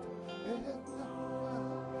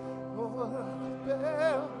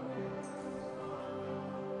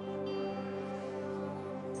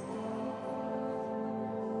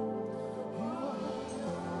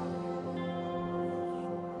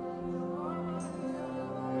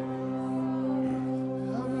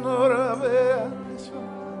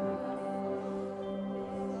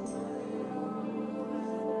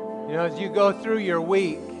know, as you go through your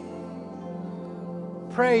week,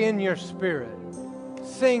 pray in your spirit.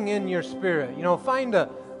 Sing in your spirit. You know, find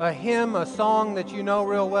a hymn, a song that you know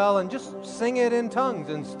real well, and just sing it in tongues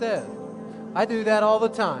instead. I do that all the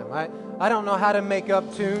time. I don't know how to make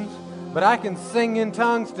up tunes, but I can sing in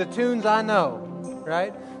tongues to tunes I know,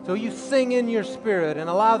 right? So you sing in your spirit and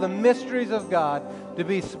allow the mysteries of God to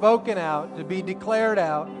be spoken out, to be declared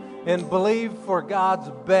out, and believe for God's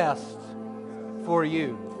best for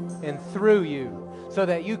you and through you, so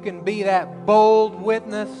that you can be that bold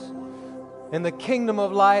witness and the kingdom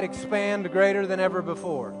of light expand greater than ever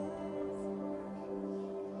before.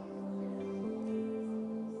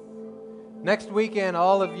 Next weekend,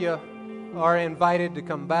 all of you are invited to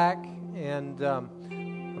come back, and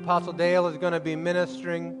Apostle Dale is going to be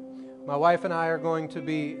ministering. My wife and I are going to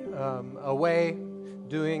be away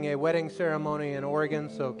doing a wedding ceremony in Oregon,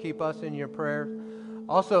 so keep us in your prayer.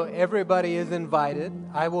 Also, everybody is invited.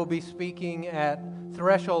 I will be speaking at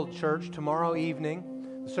Threshold Church tomorrow evening.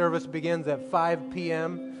 The service begins at 5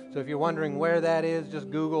 p.m., so if you're wondering where that is,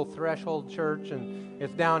 just Google Threshold Church, and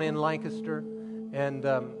it's down in Lancaster, and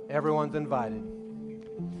everyone's invited.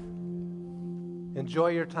 Enjoy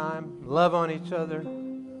your time. Love on each other.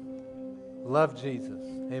 Love Jesus.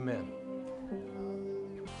 Amen.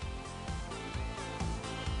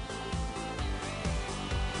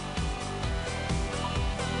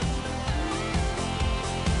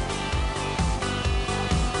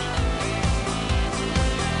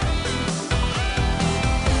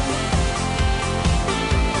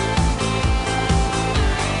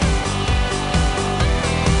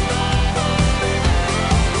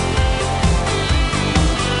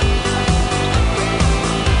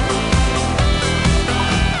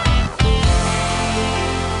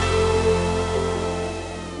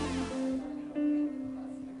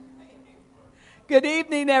 Good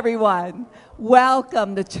evening, everyone.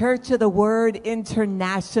 Welcome to Church of the Word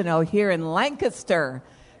International here in Lancaster,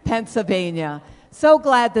 Pennsylvania. So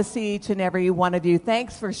glad to see each and every one of you.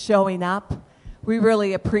 Thanks for showing up. We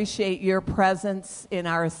really appreciate your presence in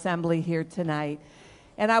our assembly here tonight.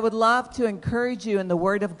 And I would love to encourage you in the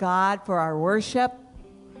Word of God for our worship.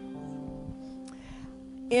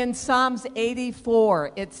 In Psalms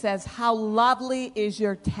 84, it says, "How lovely is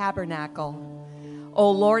your tabernacle,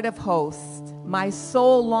 O Lord of hosts. My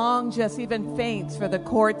soul longs, just even faints, for the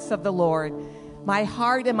courts of the Lord. My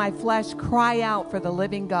heart and my flesh cry out for the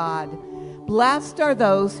living God. Blessed are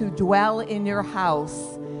those who dwell in your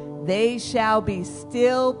house. They shall be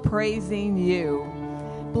still praising you.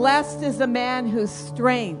 Blessed is the man whose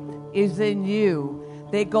strength is in you.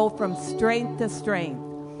 They go from strength to strength.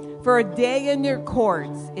 For a day in your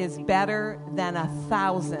courts is better than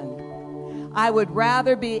 1,000. I would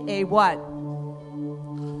rather be a what?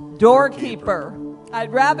 Doorkeeper.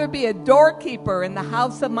 I'd rather be a doorkeeper in the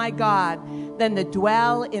house of my God than to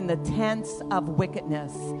dwell in the tents of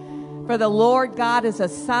wickedness. For the Lord God is a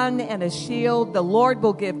sun and a shield. The Lord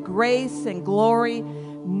will give grace and glory.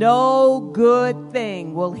 No good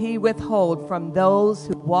thing will he withhold from those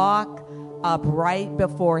who walk upright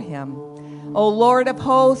before him. O Lord of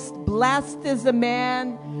hosts, blessed is the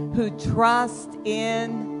man who trusts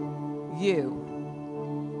in you."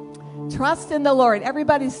 Trust in the Lord.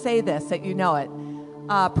 Everybody say this, that you know it.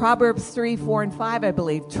 Proverbs 3, 4, and 5, I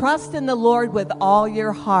believe. Trust in the Lord with all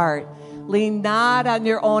your heart. Lean not on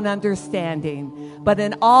your own understanding, but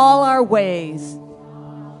in all our ways,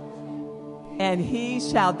 and he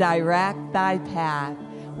shall direct thy path.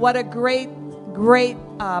 What a great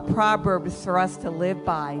Proverbs for us to live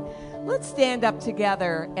by. Let's stand up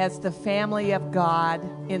together as the family of God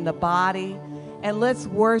in the body, and let's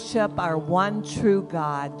worship our one true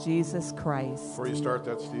God, Jesus Christ. Before you start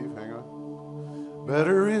that, Steve, hang on.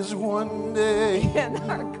 Better is one day In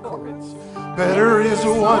our courts. Better is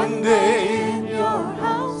one day in your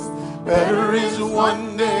house. Better is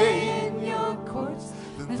one day In your courts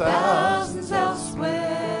than thousands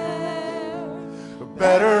elsewhere.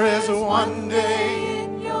 Better is one day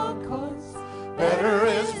in your courts. Better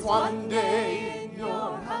is one day in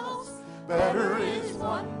your house. Better is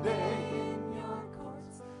one day In your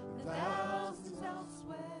courts than thousands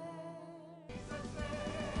elsewhere.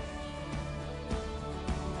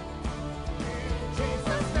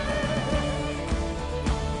 Jesus' name.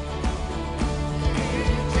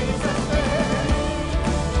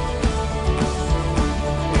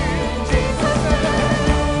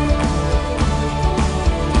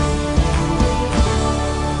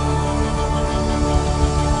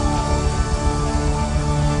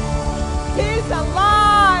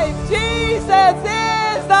 alive. Jesus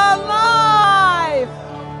is alive.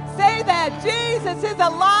 Say that. Jesus is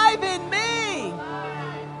alive in me.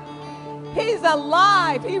 He's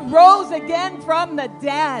alive. He rose again from the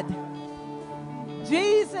dead.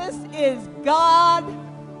 Jesus is God,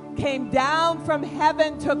 came down from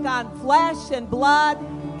heaven, took on flesh and blood,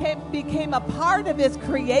 became a part of his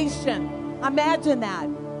creation. Imagine that.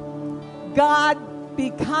 God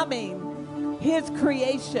becoming his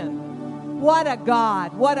creation. What a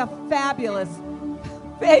God. What a fabulous,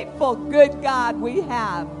 faithful, good God we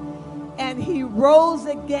have. And he rose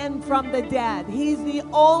again from the dead. He's the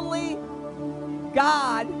only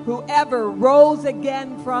God who ever rose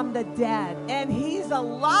again from the dead. And he's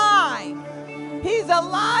alive. He's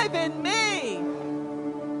alive in me.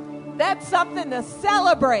 That's something to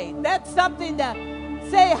celebrate. That's something to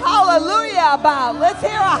say hallelujah about. Let's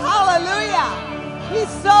hear a hallelujah. He's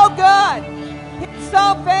so good. He's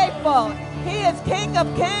so faithful. He is King of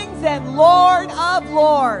kings and Lord of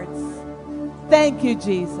lords. Thank you,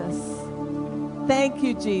 Jesus. Thank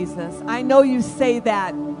you, Jesus. I know you say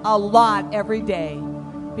that a lot every day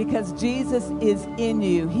because Jesus is in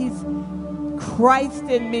you. He's Christ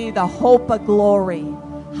in me, the hope of glory.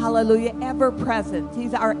 Hallelujah. Ever present.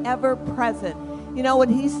 He's our ever present. You know, when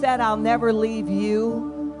he said, I'll never leave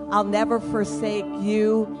you, I'll never forsake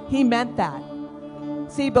you, he meant that.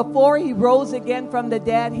 See, before he rose again from the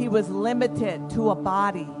dead, he was limited to a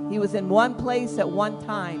body. He was in one place at one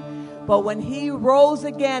time. But when he rose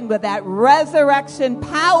again with that resurrection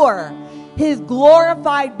power, his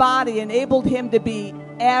glorified body enabled him to be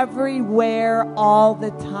everywhere all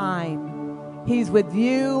the time. He's with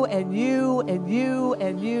you and you and you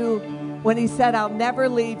and you. When he said, I'll never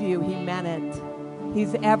leave you, he meant it.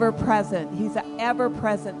 He's ever present. He's an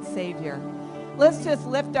ever-present Savior. Let's just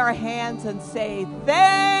lift our hands and say,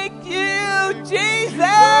 thank you, Jesus!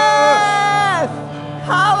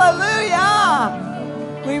 Hallelujah!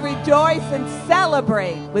 We rejoice and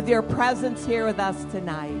celebrate with your presence here with us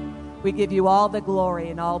tonight. We give you all the glory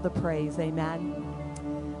and all the praise. Amen.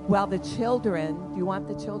 Well, the children, do you want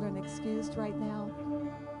the children excused right now?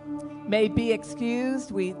 May be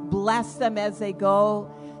excused. We bless them as they go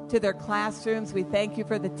to their classrooms. We thank you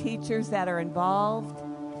for the teachers that are involved.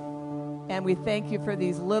 And we thank you for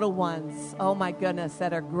these little ones, oh my goodness,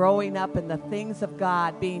 that are growing up in the things of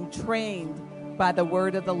God, being trained by the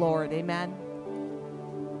word of the Lord. Amen.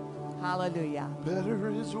 Hallelujah. Better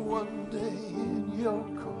is one day in your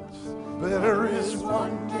courts. Better is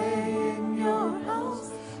one day in your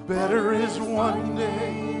house. Better is one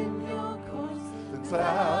day in your courts than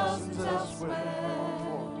thousands elsewhere.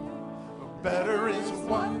 Better is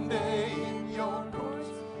one day in your courts.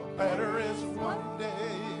 Better is one day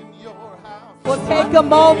in your house. We'll take a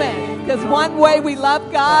moment, because one way we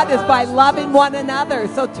love God is by loving one another.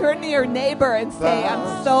 So turn to your neighbor and say,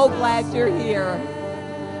 I'm so glad you're here.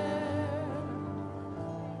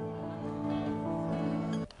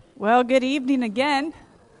 Well, good evening again.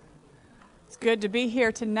 It's good to be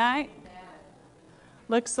here tonight.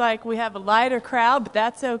 Looks like we have a lighter crowd, but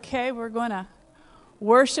that's okay. We're going to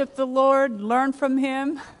worship the Lord, learn from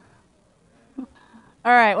Him.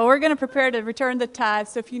 All right, well, we're going to prepare to return the tithe.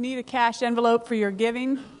 So if you need a cash envelope for your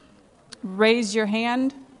giving, raise your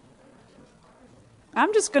hand.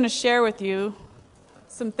 I'm just going to share with you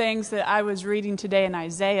some things that I was reading today in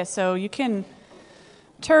Isaiah. So you can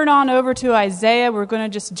turn on over to Isaiah. We're going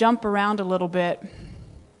to just jump around a little bit.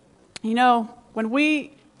 You know, when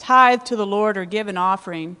we tithe to the Lord or give an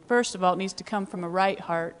offering, first of all, it needs to come from a right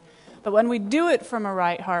heart. But when we do it from a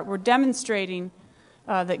right heart, we're demonstrating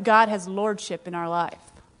that God has lordship in our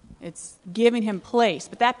life. It's giving Him place.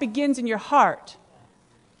 But that begins in your heart.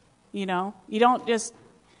 You know, you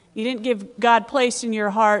didn't give God place in your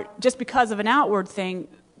heart just because of an outward thing.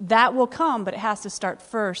 That will come, but it has to start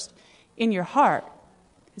first in your heart.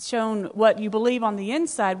 It's shown what you believe on the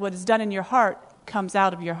inside, what is done in your heart comes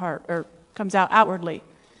out of your heart, or comes out outwardly.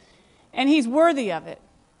 And He's worthy of it.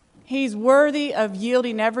 He's worthy of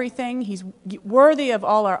yielding everything. He's worthy of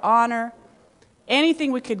all our honor.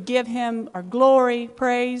 Anything we could give Him, our glory,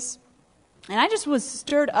 praise. And I just was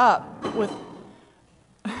stirred up with...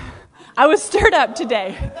 I was stirred up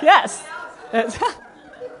today. Yes.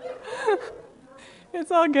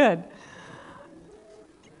 It's all good.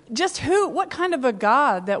 Just what kind of a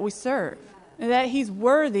God that we serve. That He's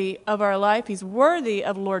worthy of our life. He's worthy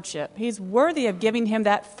of lordship. He's worthy of giving Him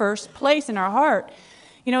that first place in our heart.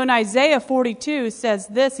 You know, in Isaiah 42 it says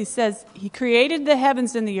this. He says, He created the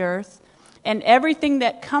heavens and the earth and everything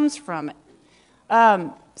that comes from it.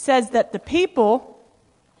 Says that the people,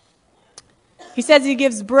 He says He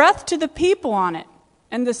gives breath to the people on it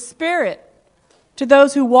and the spirit to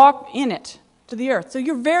those who walk in it. to the earth. So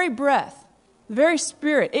your very breath, the very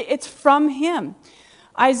spirit, it's from him.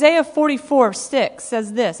 Isaiah 44:6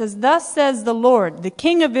 says this, says, "Thus says the Lord, the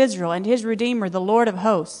King of Israel and his Redeemer, the Lord of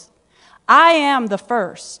hosts. I am the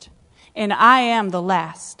first, and I am the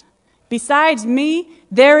last. Besides me,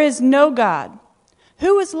 there is no God.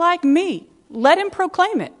 Who is like me? Let him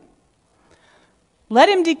proclaim it. Let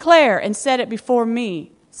him declare and set it before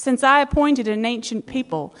me. Since I appointed an ancient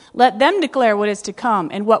people, let them declare what is to come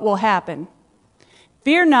and what will happen.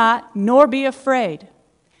 Fear not, nor be afraid.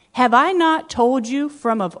 Have I not told you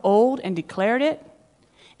from of old and declared it?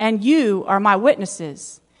 And you are my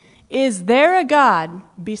witnesses. Is there a God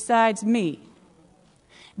besides me?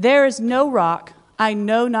 There is no rock, I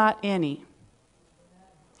know not any."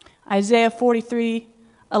 Isaiah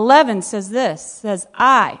 43:11 says this, says,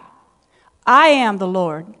 I am the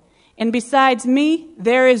Lord, and besides me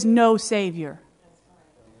there is no Savior.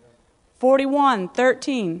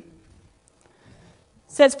 41:13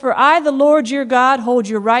 says, "For I, the Lord your God, hold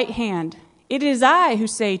your right hand. It is I who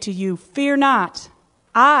say to you, fear not.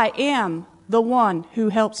 I am the one who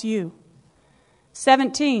helps you."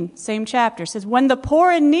 17, same chapter, says, "When the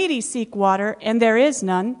poor and needy seek water, and there is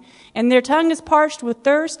none, and their tongue is parched with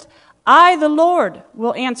thirst, I, the Lord,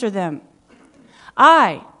 will answer them.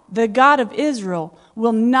 I, the God of Israel,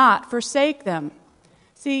 will not forsake them."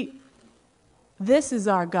 See, this is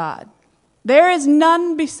our God. There is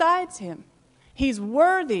none besides him. He's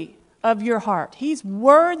worthy of your heart. He's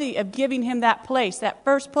worthy of giving him that place, that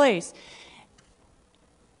first place.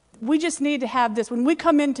 We just need to have this. When we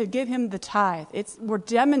come in to give him the tithe, we're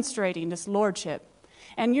demonstrating this lordship.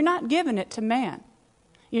 And you're not giving it to man.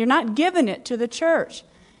 You're not giving it to the church.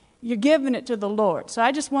 You're giving it to the Lord. So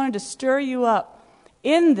I just wanted to stir you up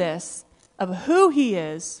in this of who he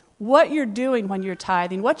is, what you're doing when you're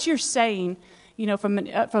tithing, what you're saying,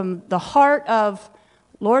 from the heart of,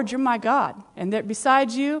 Lord, you're my God. And that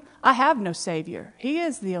besides you, I have no Savior. He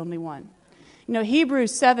is the only one.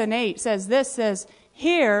 Hebrews 7:8 says this, says,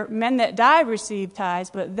 "Here, men that die receive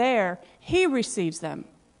tithes, but there, he receives them."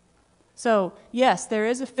 So, yes, there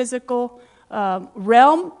is a physical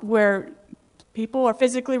realm where people are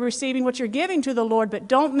physically receiving what you're giving to the Lord, but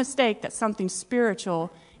don't mistake that something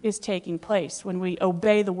spiritual is taking place when we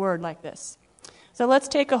obey the word like this. So let's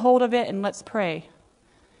take a hold of it and let's pray.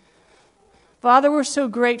 Father, we're so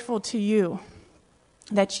grateful to you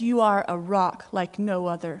that you are a rock like no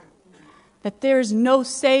other, that there is no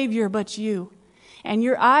Savior but you. And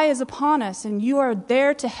your eye is upon us, and you are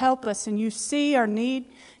there to help us, and you see our need.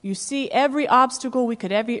 You see every obstacle we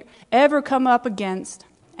could ever come up against,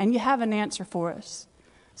 and you have an answer for us.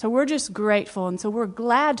 So we're just grateful, and so we're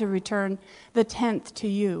glad to return the 10th to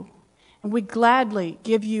you. And we gladly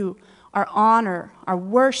give you our honor, our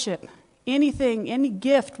worship, anything, any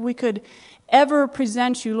gift we could ever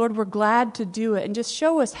present you. Lord, we're glad to do it, and just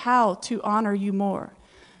show us how to honor you more.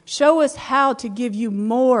 Show us how to give you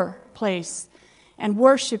more place and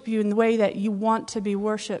worship you in the way that you want to be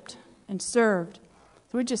worshiped and served.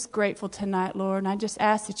 So we're just grateful tonight, Lord, and I just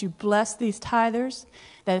ask that you bless these tithers,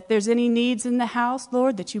 that if there's any needs in the house,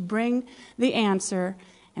 Lord, that you bring the answer,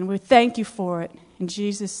 and we thank you for it. In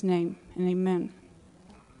Jesus' name, and amen.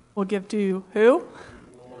 We'll give to who?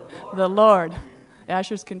 The Lord. The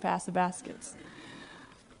ushers can pass the baskets.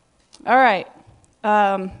 All right.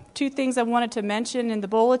 Two things I wanted to mention in the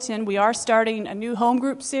bulletin. We are starting a new home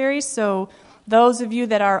group series, so those of you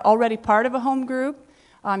that are already part of a home group,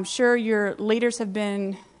 I'm sure your leaders have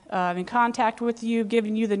been in contact with you,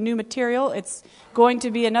 giving you the new material. It's going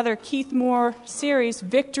to be another Keith Moore series,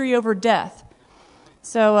 Victory Over Death.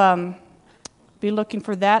 So be looking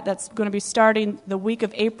for that. That's going to be starting the week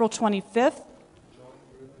of April 25th.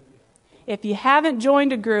 If you haven't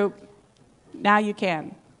joined a group, now you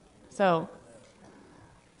can. So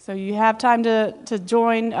you have time to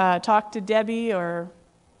join, talk to Debbie or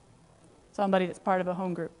somebody that's part of a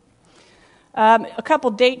home group. A couple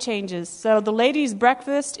date changes. So the ladies'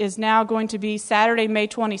 breakfast is now going to be Saturday, May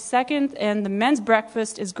 22nd, and the men's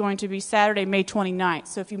breakfast is going to be Saturday, May 29th.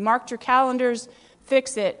 So if you marked your calendars,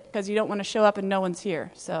 fix it, because you don't want to show up and no one's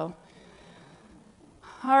here. So,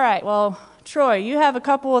 all right, well, Troy, you have a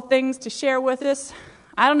couple of things to share with us.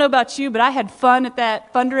 I don't know about you, but I had fun at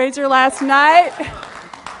that fundraiser last night.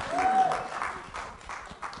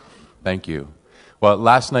 Thank you. Well,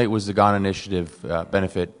 last night was the Ghana Initiative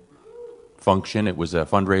benefit function. It was a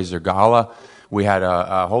fundraiser gala. We had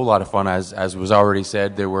a whole lot of fun, as was already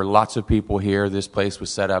said. There were lots of people here. This place was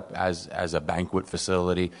set up as a banquet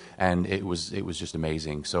facility, and it was just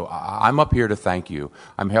amazing. So I'm up here to thank you.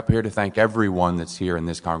 I'm up here to thank everyone that's here in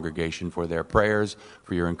this congregation for their prayers,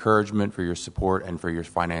 for your encouragement, for your support, and for your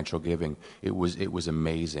financial giving. It was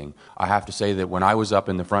amazing. I have to say that when I was up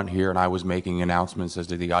in the front here and I was making announcements as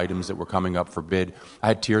to the items that were coming up for bid, I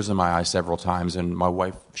had tears in my eyes several times, and my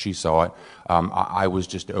wife, she saw it. I was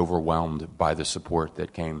just overwhelmed by the support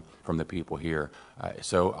that came from the people here.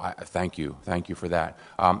 So I thank you for that.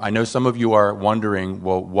 I know some of you are wondering,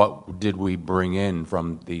 well, what did we bring in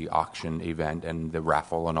from the auction event and the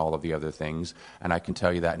raffle and all of the other things? And I can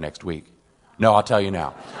tell you that next week. No, I'll tell you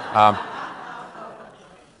now.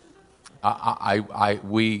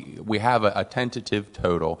 We have a tentative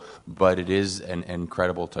total, but it is an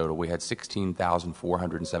incredible total. We had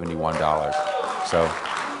 $16,471. So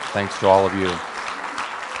thanks to all of you.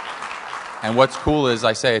 And what's cool is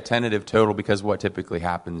I say a tentative total because what typically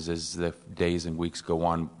happens is the days and weeks go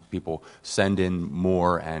on, people send in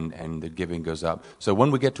more and the giving goes up. So when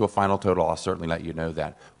we get to a final total, I'll certainly let you know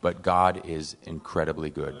that. But God is incredibly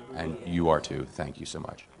good, and you are too. Thank you so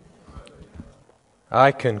much.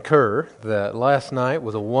 I concur that last night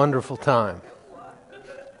was a wonderful time.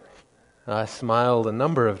 I smiled a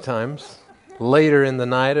number of times later in the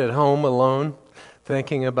night at home alone,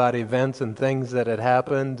 thinking about events and things that had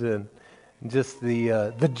happened, and just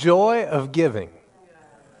the joy of giving.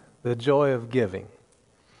 The joy of giving.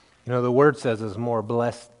 You know, the Word says it's more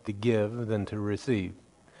blessed to give than to receive.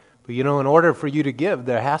 But you know, in order for you to give,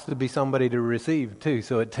 there has to be somebody to receive too,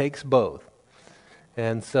 so it takes both.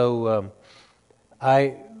 And so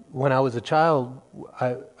when I was a child,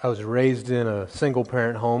 I was raised in a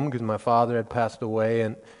single-parent home because my father had passed away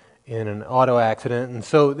in an auto accident. And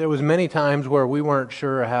so there was many times where we weren't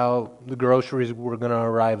sure how the groceries were going to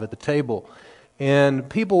arrive at the table. And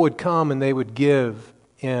people would come and they would give.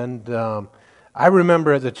 And I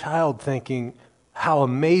remember as a child thinking how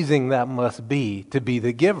amazing that must be to be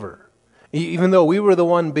the giver. Even though we were the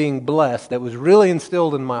one being blessed, that was really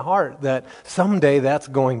instilled in my heart that someday that's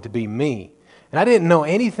going to be me. And I didn't know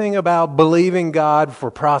anything about believing God for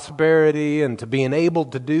prosperity and to being able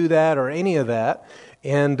to do that or any of that.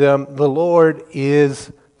 And the Lord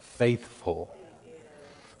is faithful.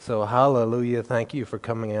 So hallelujah, thank you for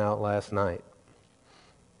coming out last night.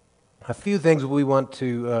 A few things we want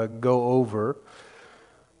to go over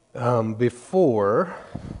before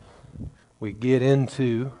we get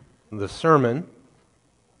into the sermon.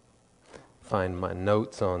 Find my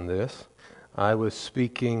notes on this. I was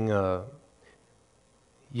speaking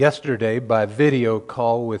yesterday by video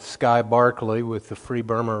call with Sky Barkley with the Free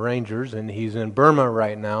Burma Rangers, and he's in Burma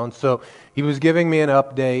right now. And so he was giving me an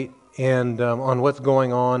update and on what's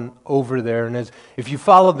going on over there. And if you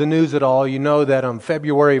followed the news at all, you know that on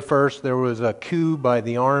February 1st there was a coup by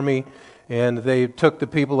the army, and they took the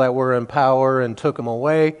people that were in power and took them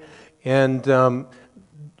away. And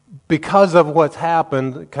because of what's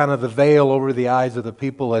happened, kind of the veil over the eyes of the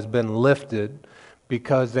people has been lifted,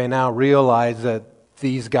 because they now realize that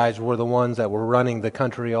these guys were the ones that were running the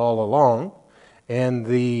country all along, and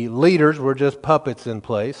the leaders were just puppets in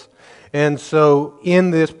place. And so in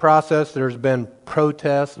this process, there's been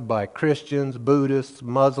protests by Christians, Buddhists,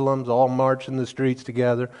 Muslims, all marching the streets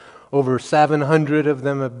together. Over 700 of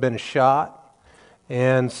them have been shot.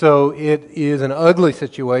 And so it is an ugly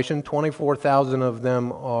situation. 24,000 of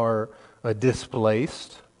them are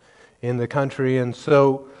displaced in the country. And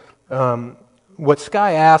so what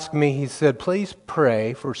Sky asked me, he said, please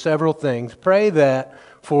pray for several things. Pray that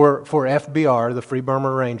for FBR, the Free Burma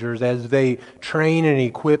Rangers, as they train and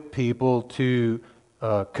equip people to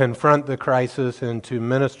confront the crisis and to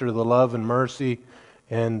minister the love and mercy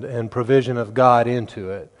and provision of God into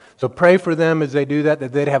it. So pray for them as they do that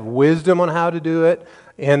they'd have wisdom on how to do it.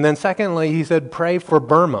 And then secondly, he said, pray for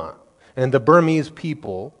Burma and the Burmese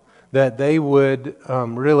people, that they would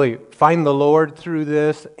really find the Lord through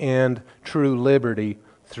this and true liberty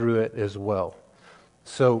through it as well.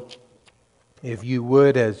 So if you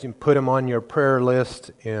would, as you put them on your prayer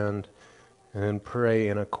list and pray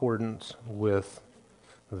in accordance with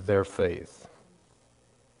their faith.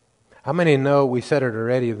 How many know, we said it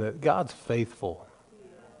already, that God's faithful,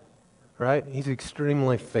 right? He's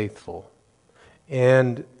extremely faithful.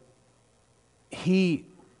 And He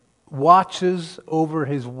watches over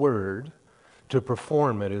His word to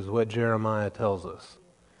perform it, is what Jeremiah tells us.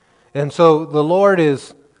 And so the Lord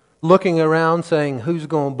is looking around saying, who's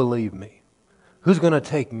going to believe me? Who's going to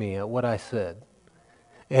take me at what I said?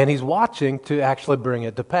 And He's watching to actually bring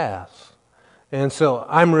it to pass. And so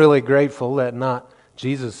I'm really grateful that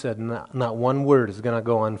Jesus said not one word is going to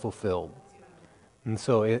go unfulfilled. And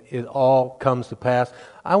so it all comes to pass.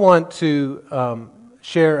 I want to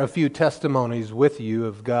share a few testimonies with you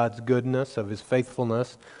of God's goodness, of His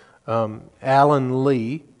faithfulness. Alan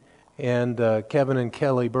Lee and Kevin and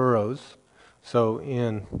Kelly Burrows. So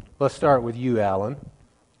let's start with you, Alan.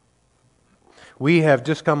 We have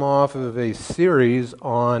just come off of a series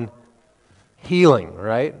on healing,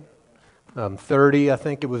 right? 30, I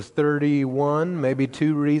think it was 31, maybe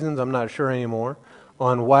 2 reasons, I'm not sure anymore,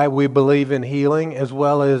 on why we believe in healing, as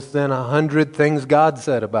well as then 100 things God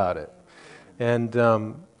said about it.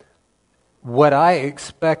 And what I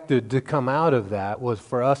expected to come out of that was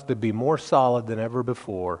for us to be more solid than ever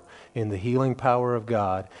before in the healing power of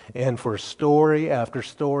God, and for story after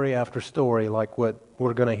story after story, like what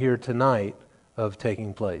we're going to hear tonight, of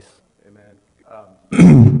taking place. Amen.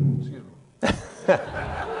 Excuse me.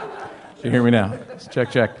 You hear me now?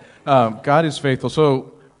 Check. God is faithful.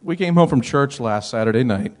 So we came home from church last Saturday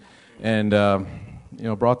night, and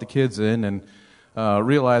brought the kids in, and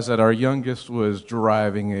realized that our youngest was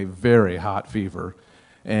driving a very hot fever,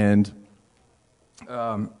 and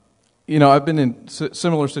I've been in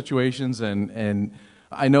similar situations, and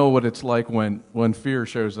I know what it's like when fear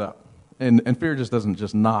shows up, and fear just doesn't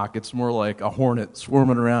just knock. It's more like a hornet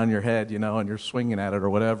swarming around your head, and you're swinging at it or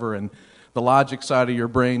whatever, and the logic side of your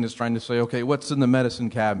brain is trying to say, okay, what's in the medicine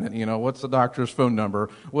cabinet? What's the doctor's phone number?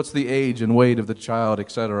 What's the age and weight of the child, et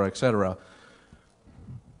cetera, et cetera.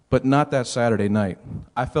 But not that Saturday night.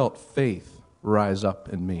 I felt faith rise up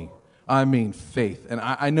in me. I mean faith. And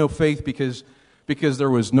I know faith because there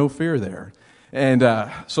was no fear there. And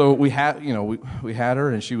so we had her,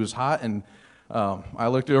 and she was hot, and I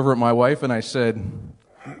looked over at my wife and I said,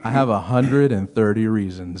 I have 130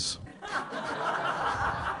 reasons.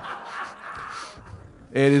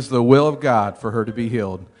 It is the will of God for her to be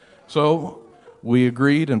healed. So we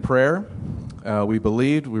agreed in prayer. We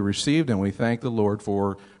believed, we received, and we thanked the Lord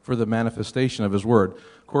for the manifestation of His Word.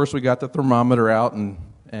 Of course, we got the thermometer out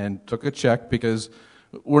and took a check, because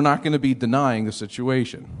we're not going to be denying the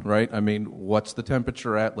situation, right? I mean, what's the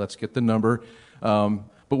temperature at? Let's get the number. But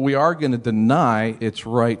we are going to deny its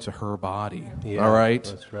right to her body, all right?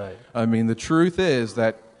 That's right. I mean, the truth is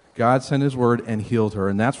that God sent His Word and healed her,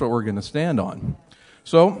 and that's what we're going to stand on.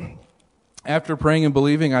 So, after praying and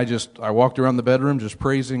believing, I walked around the bedroom just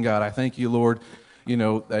praising God. I thank you, Lord,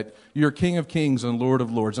 that you're King of Kings and Lord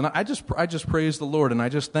of Lords. And I just praised the Lord, and I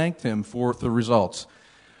just thanked Him for the results.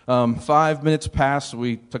 5 minutes passed,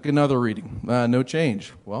 we took another reading. No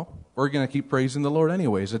change. Well, we're going to keep praising the Lord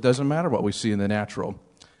anyways. It doesn't matter what we see in the natural.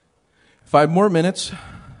 5 more minutes,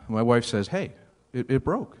 my wife says, hey, it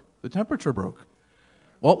broke. The temperature broke.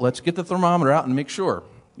 Well, let's get the thermometer out and make sure.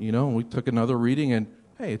 We took another reading, and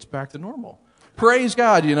hey, it's back to normal. Praise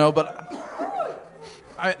God, but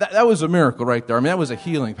that was a miracle right there. I mean, that was a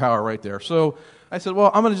healing power right there. So I said, well,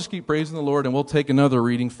 I'm going to just keep praising the Lord, and we'll take another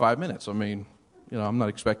reading 5 minutes. I mean, I'm not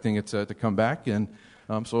expecting it to come back. And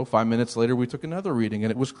so 5 minutes later, we took another reading, and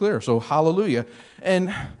it was clear. So hallelujah.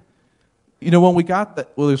 And, when we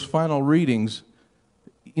got those final readings,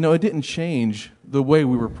 it didn't change the way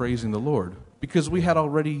we were praising the Lord, because we had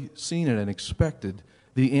already seen it and expected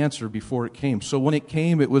the answer before it came. So when it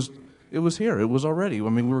came, it was here. It was already. I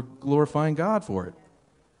mean, we were glorifying God for it.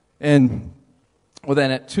 And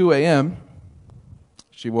then at 2 a.m.,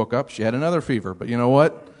 she woke up. She had another fever. But you know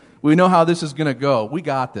what? We know how this is going to go. We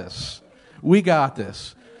got this.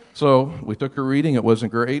 So we took her reading. It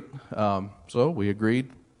wasn't great. So we agreed,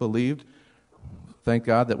 believed, thank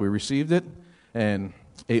God that we received it. And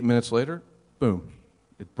 8 minutes later, boom,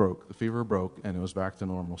 it broke. The fever broke, and it was back to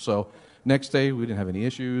normal. So next day, we didn't have any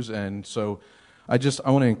issues, and so I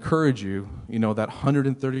want to encourage you, that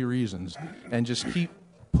 130 reasons, and just keep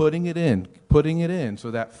putting it in,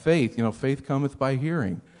 so that faith, faith cometh by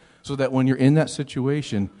hearing, so that when you're in that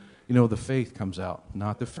situation, the faith comes out,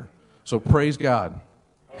 not the fear. So praise God.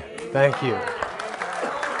 Thank you.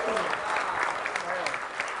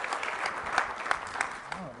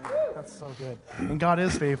 That's so good. And God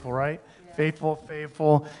is faithful, right?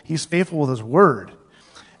 Faithful. He's faithful with His Word.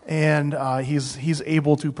 And he's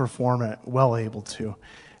able to perform it, well able to.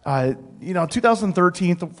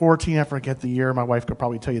 2013, 14, I forget the year. My wife could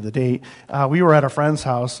probably tell you the date. We were at a friend's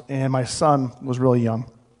house, and my son was really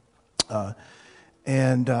young.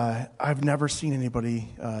 And I've never seen anybody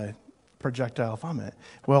projectile vomit.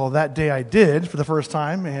 Well, that day I did for the first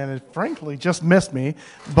time, and it frankly just missed me.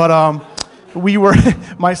 But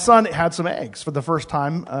my son had some eggs for the first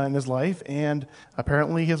time in his life, and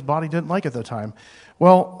apparently his body didn't like it at the time.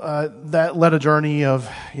 Well, that led a journey of,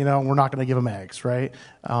 we're not going to give him eggs, right?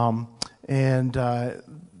 And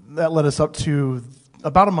that led us up to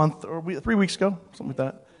about a month, or 3 weeks ago, something like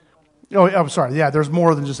that. Oh, I'm sorry. Yeah, there's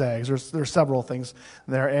more than just eggs. There's several things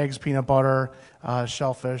there: eggs, peanut butter,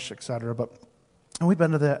 shellfish, etc. And we've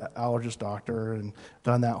been to the allergist doctor and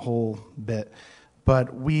done that whole bit.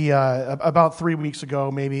 But we about 3 weeks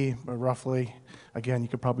ago, maybe roughly. Again, you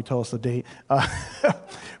could probably tell us the date.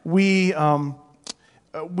 We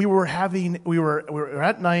were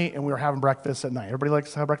at night and we were having breakfast at night. Everybody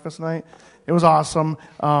likes to have breakfast at night. It was awesome.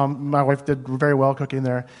 My wife did very well cooking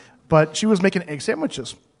there, but she was making egg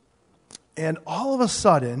sandwiches. And all of a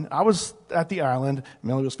sudden, I was at the island.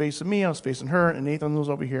 Millie was facing me. I was facing her, and Nathan was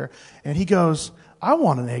over here. And he goes, "I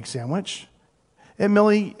want an egg sandwich." And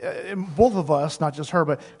Millie, both of us, not just her,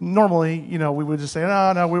 but normally, we would just say,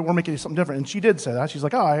 no, we're making something different. And she did say that. She's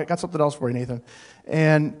like, "Oh, I got something else for you, Nathan."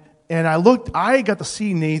 And I got to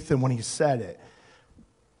see Nathan when he said it.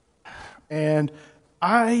 And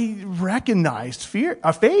I recognized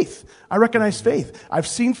faith. I recognized faith. I've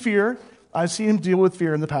seen fear. I've seen him deal with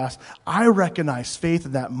fear in the past. I recognized faith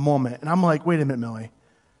in that moment. And I'm like, wait a minute, Millie.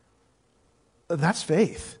 That's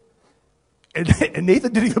faith. And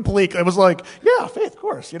Nathan didn't even blink. I was like, yeah, faith, of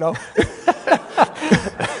course,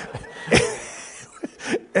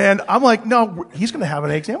 And I'm like, no, he's going to have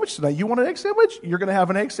an egg sandwich tonight. You want an egg sandwich? You're going to have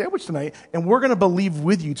an egg sandwich tonight. And we're going to believe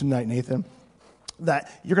with you tonight, Nathan, that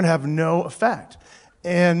you're going to have no effect.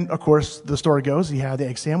 And, of course, the story goes, he had the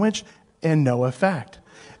egg sandwich and no effect.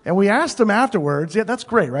 And we asked him afterwards, yeah, that's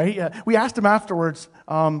great, right? Yeah. We asked him afterwards,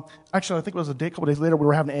 actually, I think it was a couple days later, we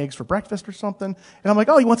were having eggs for breakfast or something. And I'm like,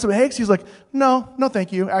 "Oh, you want some eggs?" He's like, no,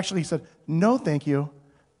 thank you. Actually, he said, "No, thank you."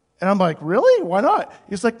 And I'm like, "Really? Why not?"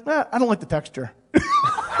 He's like, "I don't like the texture."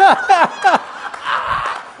 I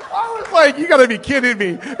was like, you got to be kidding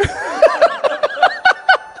me.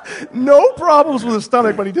 No problems with his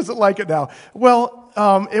stomach, but he doesn't like it now. Well,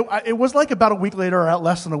 it was like about a week later, or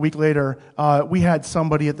less than a week later, we had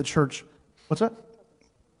somebody at the church. What's that?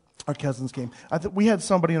 Our cousins came. We had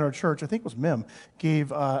somebody in our church, I think it was Mim,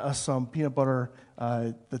 gave us some peanut butter,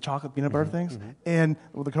 the chocolate peanut butter things, and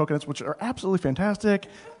with the coconuts, which are absolutely fantastic.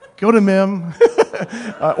 Go to Mim,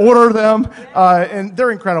 order them, and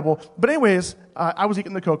they're incredible. But anyways, I was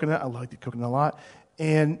eating the coconut. I like the coconut a lot.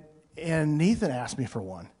 And Nathan asked me for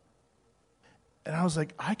one. And I was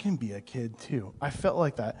like, I can be a kid too. I felt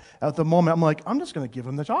like that. At the moment, I'm like, I'm just going to give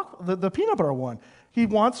him the chocolate, the peanut butter one. He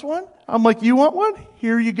wants one. I'm like, you want one?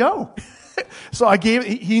 Here you go. So I gave.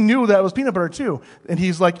 He knew that it was peanut butter too, and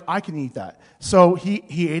he's like, I can eat that. So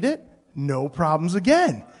he ate it. No problems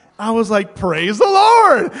again. I was like, praise the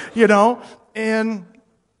Lord, And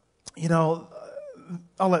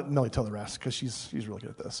I'll let Millie tell the rest because she's really good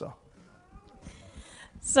at this.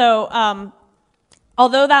 So,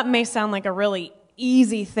 although that may sound like a really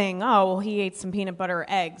easy thing, oh, well, he ate some peanut butter or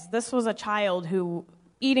eggs. This was a child who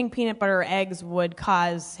eating peanut butter or eggs would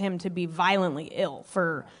cause him to be violently ill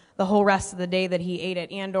for the whole rest of the day that he ate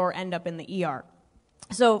it and or end up in the ER.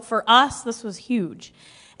 So for us, this was huge.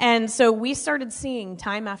 And so we started seeing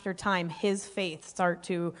time after time his faith start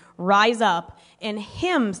to rise up and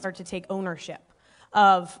him start to take ownership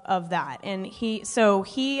of that. And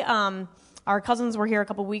our cousins were here a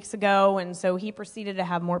couple weeks ago, and so he proceeded to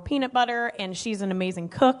have more peanut butter, and she's an amazing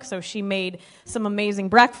cook, so she made some amazing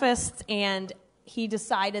breakfasts, and he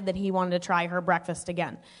decided that he wanted to try her breakfast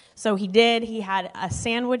again. So he did. He had a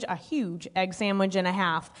sandwich, a huge egg sandwich and a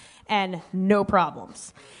half, and no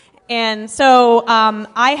problems. And so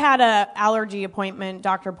I had a allergy appointment,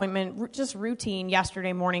 doctor appointment, just routine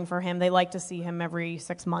yesterday morning for him. They like to see him every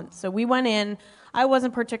 6 months. So we went in. I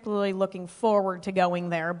wasn't particularly looking forward to going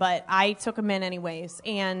there, but I took him in anyways.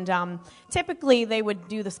 And typically they would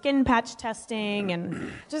do the skin patch testing,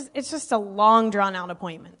 and it's just a long, drawn-out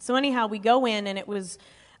appointment. So anyhow, we go in, and it was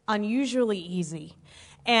unusually easy.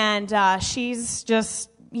 And she's just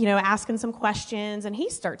asking some questions, and he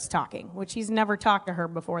starts talking, which he's never talked to her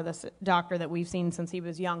before, this doctor that we've seen since he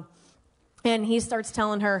was young. And he starts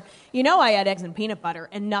telling her, I had eggs and peanut butter,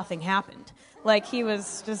 and nothing happened. Like, he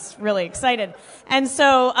was just really excited. And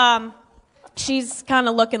so she's kind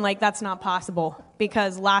of looking like that's not possible,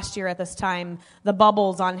 because last year at this time, the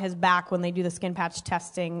bubbles on his back when they do the skin patch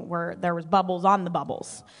testing, there was bubbles on the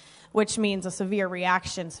bubbles, which means a severe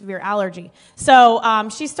reaction, severe allergy. So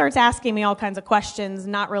she starts asking me all kinds of questions,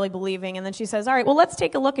 not really believing, and then she says, all right, well, let's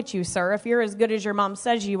take a look at you, sir. If you're as good as your mom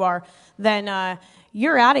says you are, then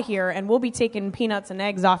you're out of here, and we'll be taking peanuts and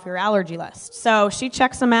eggs off your allergy list. So she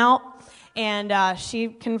checks him out, and she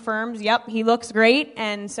confirms, yep, he looks great.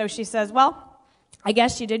 And so she says, well, I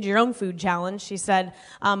guess you did your own food challenge. She said,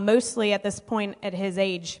 mostly at this point at his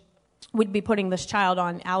age, we'd be putting this child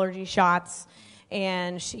on allergy shots,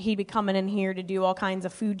 and he'd be coming in here to do all kinds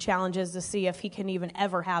of food challenges to see if he can even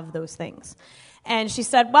ever have those things. And she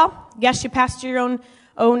said, well, yes, you passed your own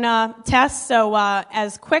test. So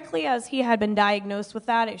as quickly as he had been diagnosed with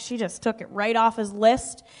that, she just took it right off his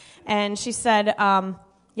list. And she said,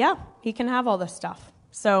 yeah, he can have all this stuff.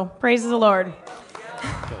 So praise the Lord.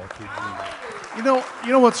 You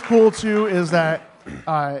know what's cool too is that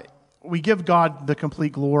we give God the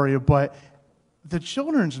complete glory, but the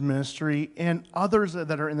children's ministry and others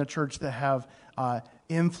that are in the church that have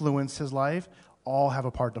influenced his life all have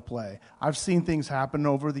a part to play. I've seen things happen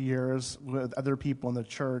over the years with other people in the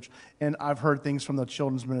church, and I've heard things from the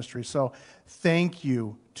children's ministry. So thank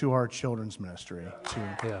you to our children's ministry too.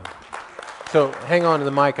 Yeah. So hang on to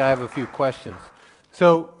the mic. I have a few questions.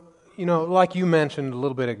 So, like you mentioned a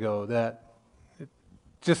little bit ago, that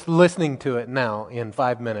just listening to it now in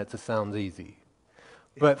 5 minutes, it sounds easy.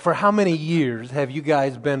 But for how many years have you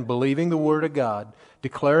guys been believing the Word of God,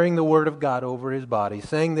 declaring the Word of God over his body,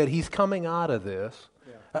 saying that he's coming out of this?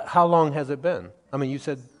 Yeah. How long has it been? I mean, you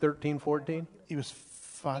said 13, 14? He was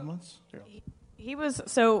 5 months? Yeah. He was,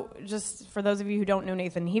 so just for those of you who don't know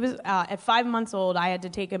Nathan, he was, at 5 months old, I had to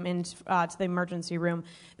take him into to the emergency room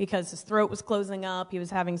because his throat was closing up, he was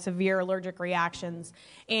having severe allergic reactions,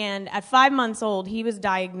 and at 5 months old, he was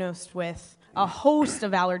diagnosed with a host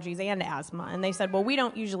of allergies and asthma, and they said, well, we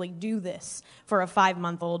don't usually do this for a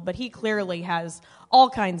 5-month-old, but he clearly has all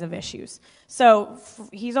kinds of issues. So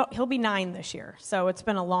he'll be 9 this year, so it's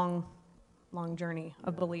been a long journey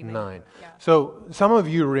of believing. 9. Yeah. So some of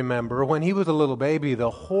you remember when he was a little baby, the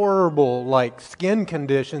horrible skin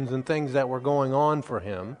conditions and things that were going on for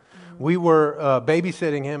him. Mm-hmm. We were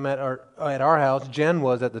babysitting him at our house. Jen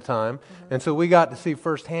was at the time. Mm-hmm. And so we got to see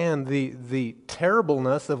firsthand the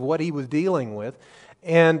terribleness of what he was dealing with.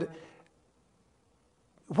 And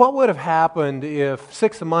what would have happened if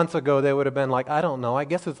 6 months ago they would have been like, I don't know, I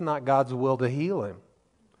guess it's not God's will to heal him.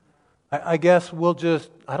 I guess we'll just,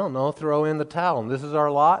 throw in the towel. This is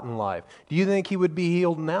our lot in life. Do you think he would be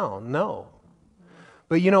healed now? No.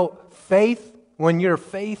 But faith, when your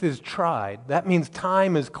faith is tried, that means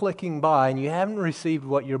time is clicking by and you haven't received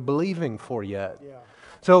what you're believing for yet. Yeah.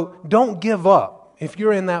 So don't give up if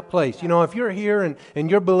you're in that place. If you're here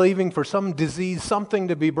and you're believing for some disease, something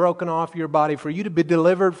to be broken off your body, for you to be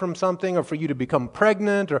delivered from something or for you to become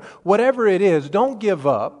pregnant or whatever it is, don't give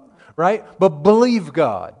up, right? But believe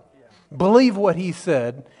God. Believe what he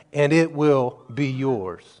said, and it will be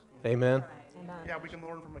yours. Amen? Yeah, we can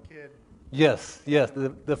learn from a kid. Yes,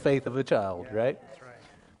 the faith of a child, right? That's right.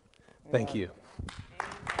 Thank you.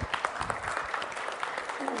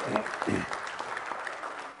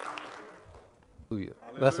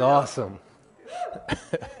 That's awesome.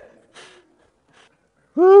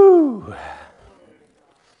 Woo!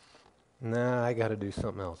 Nah, I got to do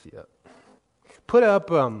something else yet. Put up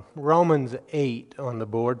Romans 8 on the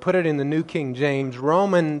board. Put it in the New King James,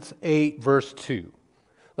 Romans 8, verse 2.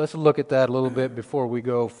 Let's look at that a little bit before we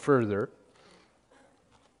go further.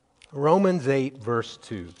 Romans 8, verse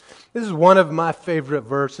 2. This is one of my favorite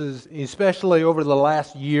verses, especially over the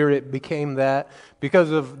last year it became that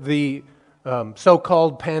because of the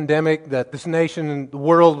so-called pandemic that this nation and the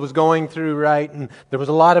world was going through, right? And there was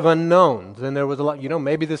a lot of unknowns, and there was a lot,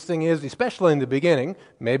 maybe this thing is, especially in the beginning,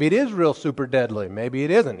 maybe it is real super deadly, maybe it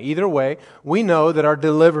isn't. Either way, we know that our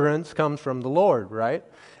deliverance comes from the Lord, right?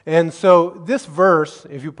 And so this verse,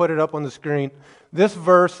 if you put it up on the screen, this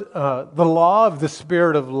verse, the law of the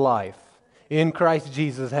Spirit of life in Christ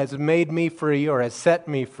Jesus has made me free or has set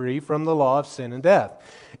me free from the law of sin and death.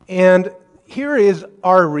 And here is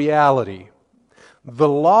our reality. The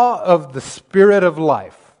law of the Spirit of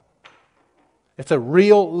life. It's a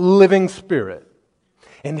real living spirit.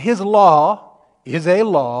 And his law is a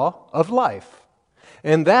law of life.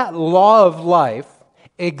 And that law of life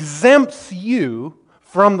exempts you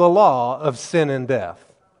from the law of sin and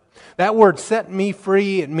death. That word set me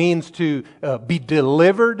free, it means to be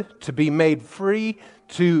delivered, to be made free,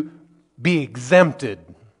 to be exempted.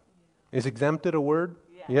 Is exempted a word?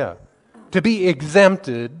 Yeah. To be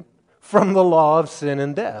exempted from the law of sin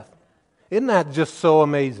and death. Isn't that just so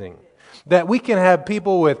amazing? That we can have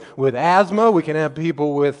people with asthma, we can have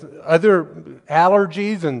people with other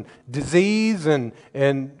allergies and disease and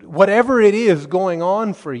whatever it is going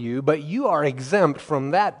on for you, but you are exempt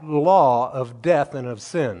from that law of death and of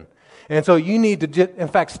sin. And so you need to, in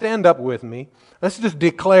fact, stand up with me. Let's just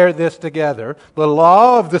declare this together. The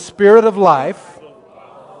law of the Spirit of life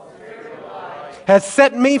has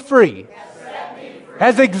set me free,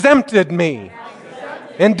 has exempted me,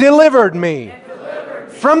 and delivered me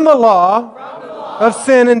from the law of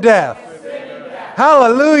sin and death.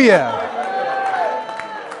 Hallelujah.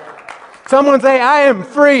 Someone say, I am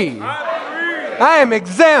free. I am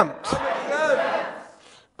exempt.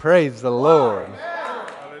 Praise the Lord.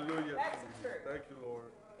 Hallelujah. Thank you, Lord.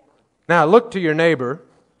 Now look to your neighbor.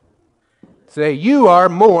 Say, you are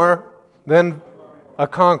more than a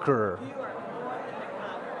conqueror.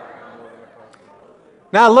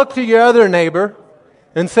 Now look to your other neighbor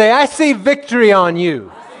and say, I see victory on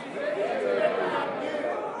you.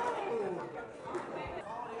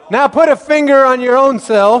 Now put a finger on your own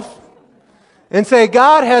self and say,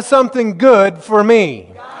 God has something good for me.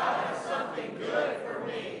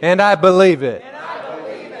 And I believe it.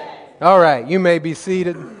 All right, you may be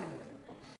seated.